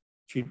approved.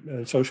 Cheap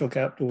social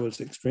capital was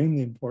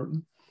extremely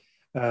important.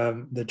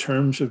 The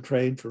terms of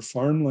trade for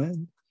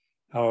farmland,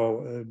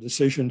 how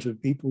decisions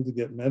of people to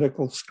get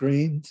medical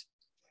screens,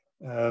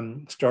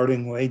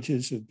 starting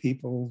wages of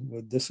people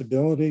with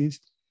disabilities.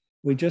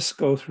 We just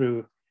go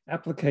through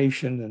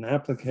application and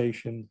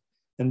application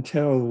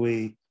until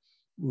we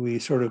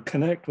sort of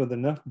connect with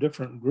enough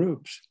different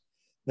groups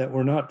that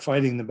we're not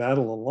fighting the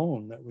battle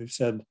alone, that we've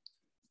said,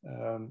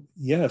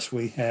 yes,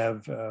 we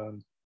have,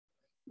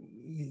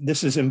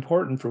 this is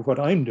important for what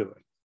I'm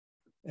doing.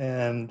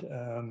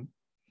 And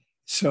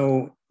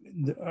so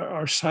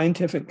our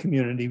scientific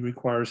community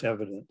requires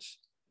evidence.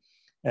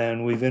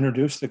 And we've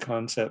introduced the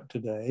concept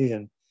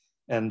today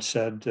and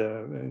said,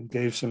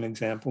 gave some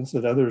examples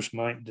that others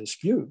might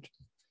dispute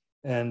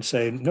and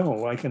say,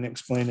 no, I can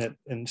explain it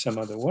in some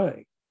other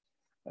way.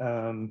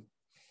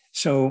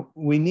 So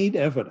we need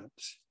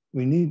evidence.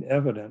 We need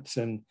evidence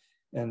and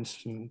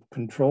some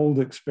controlled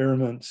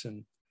experiments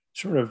and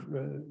sort of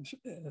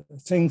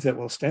things that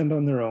will stand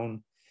on their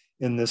own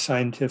in the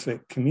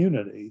scientific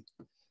community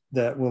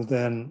that will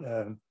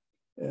then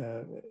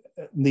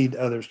lead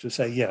others to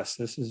say, yes,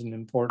 this is an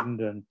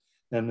important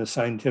and a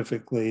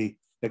scientifically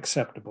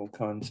acceptable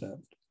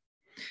concept.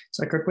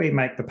 So could we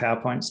make the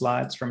PowerPoint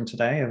slides from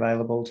today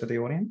available to the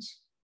audience?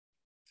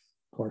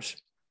 Of course.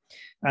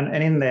 And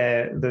in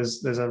there,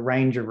 there's a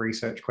range of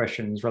research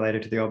questions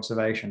related to the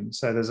observation.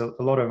 So there's a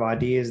lot of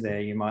ideas there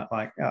you might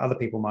like, other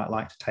people might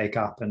like to take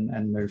up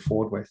and move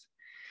forward with.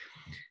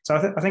 So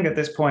I think at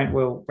this point,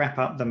 we'll wrap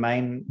up the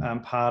main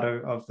part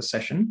of the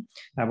session.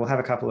 We'll have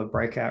a couple of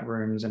breakout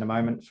rooms in a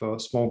moment for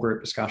small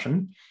group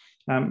discussion.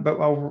 But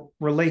I'll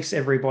release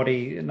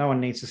everybody. No one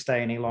needs to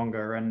stay any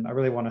longer. And I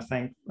really want to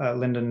thank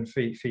Lindon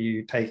for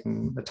you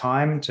taking the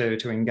time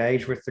to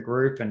engage with the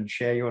group and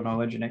share your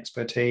knowledge and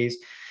expertise.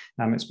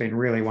 It's been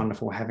really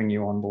wonderful having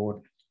you on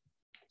board.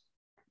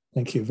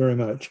 Thank you very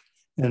much.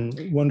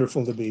 And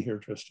wonderful to be here,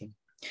 Tristan.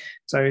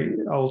 So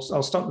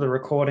I'll stop the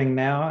recording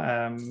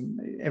now.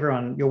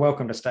 Everyone, you're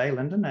welcome to stay,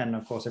 Lindon, and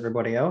of course,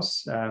 everybody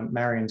else.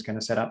 Marion's going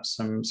to set up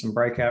some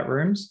breakout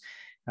rooms,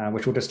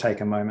 which will just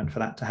take a moment for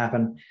that to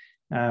happen.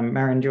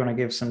 Marion, do you want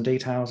to give some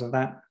details of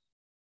that?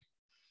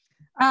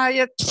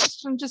 Yeah,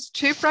 just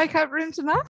 2 breakout rooms enough?